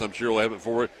 30 minutes. I'm sure he'll have it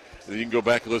for it. And you can go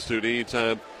back and listen to it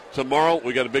anytime. Tomorrow,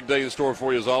 we got a big day in store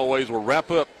for you as always. We'll wrap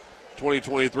up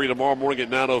 2023 tomorrow morning at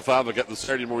 9:05. I got the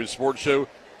Saturday morning sports show.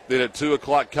 Then at 2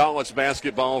 o'clock, college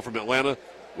basketball from Atlanta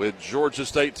with Georgia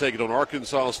State taking on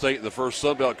Arkansas State in the first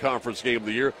Sun Belt Conference game of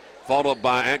the year. Followed up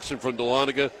by action from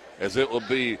Dahlonega, as it will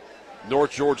be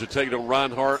North Georgia taking on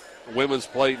Reinhardt. Women's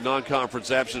play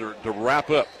non-conference action to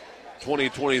wrap up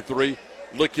 2023.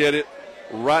 Look at it.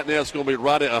 Right now it's going to be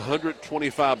right at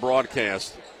 125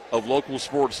 broadcasts of local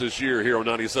sports this year here on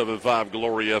 97.5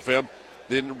 Glory FM.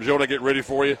 Then, Joe, I get ready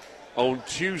for you on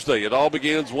Tuesday. It all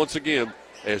begins once again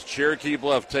as Cherokee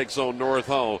Bluff takes on North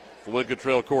Hall from Lincoln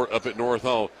Trail Court up at North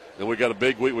Hall. Then we got a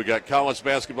big week. We got college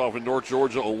basketball from North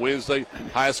Georgia on Wednesday,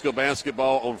 high school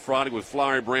basketball on Friday with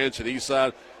Flowery Branch and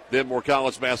Eastside. Then more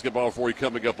college basketball for you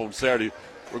coming up on Saturday.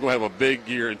 We're going to have a big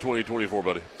year in 2024,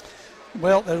 buddy.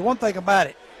 Well, there's one thing about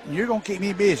it. You're going to keep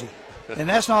me busy. And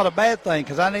that's not a bad thing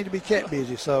because I need to be kept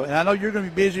busy. So, and I know you're going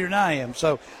to be busier than I am.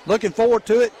 So looking forward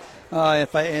to it.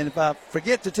 If I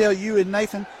forget to tell you and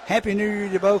Nathan, Happy New Year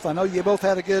to you both. I know you both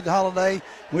had a good holiday.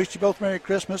 Wish you both Merry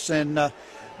Christmas. And I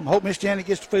hope Miss Janet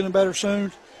gets to feeling better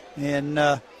soon. And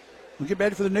we'll get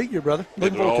ready for the new year, brother.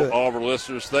 Looking forward to it. All of our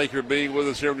listeners, thank you for being with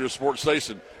us here on your sports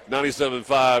station,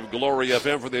 97.5 Glory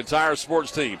FM. For the entire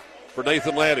sports team, for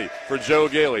Nathan Laddie, for Joe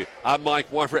Gailey, I'm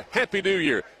Mike Warford. Happy New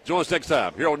Year. Join us next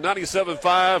time here on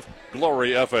 97.5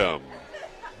 Glory FM.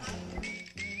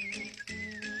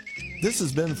 This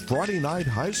has been Friday Night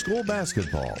High School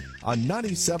Basketball on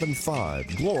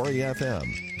 97.5 Glory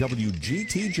FM,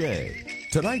 WGTJ.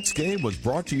 Tonight's game was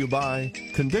brought to you by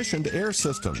Conditioned Air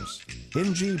Systems,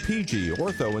 NGPG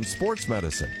Ortho and Sports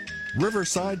Medicine,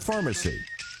 Riverside Pharmacy,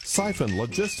 Siphon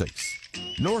Logistics,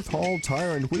 North Hall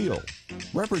Tire and Wheel,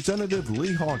 Representative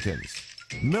Lee Hawkins,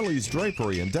 Millie's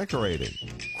Drapery and Decorating,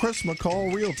 Chris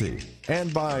McCall Realty,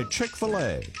 and by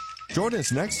Chick-fil-A. Join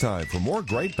us next time for more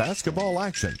great basketball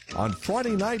action on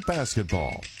Friday Night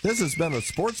Basketball. This has been a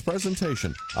sports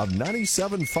presentation of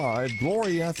 97.5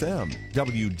 Glory FM,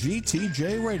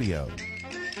 WGTJ Radio.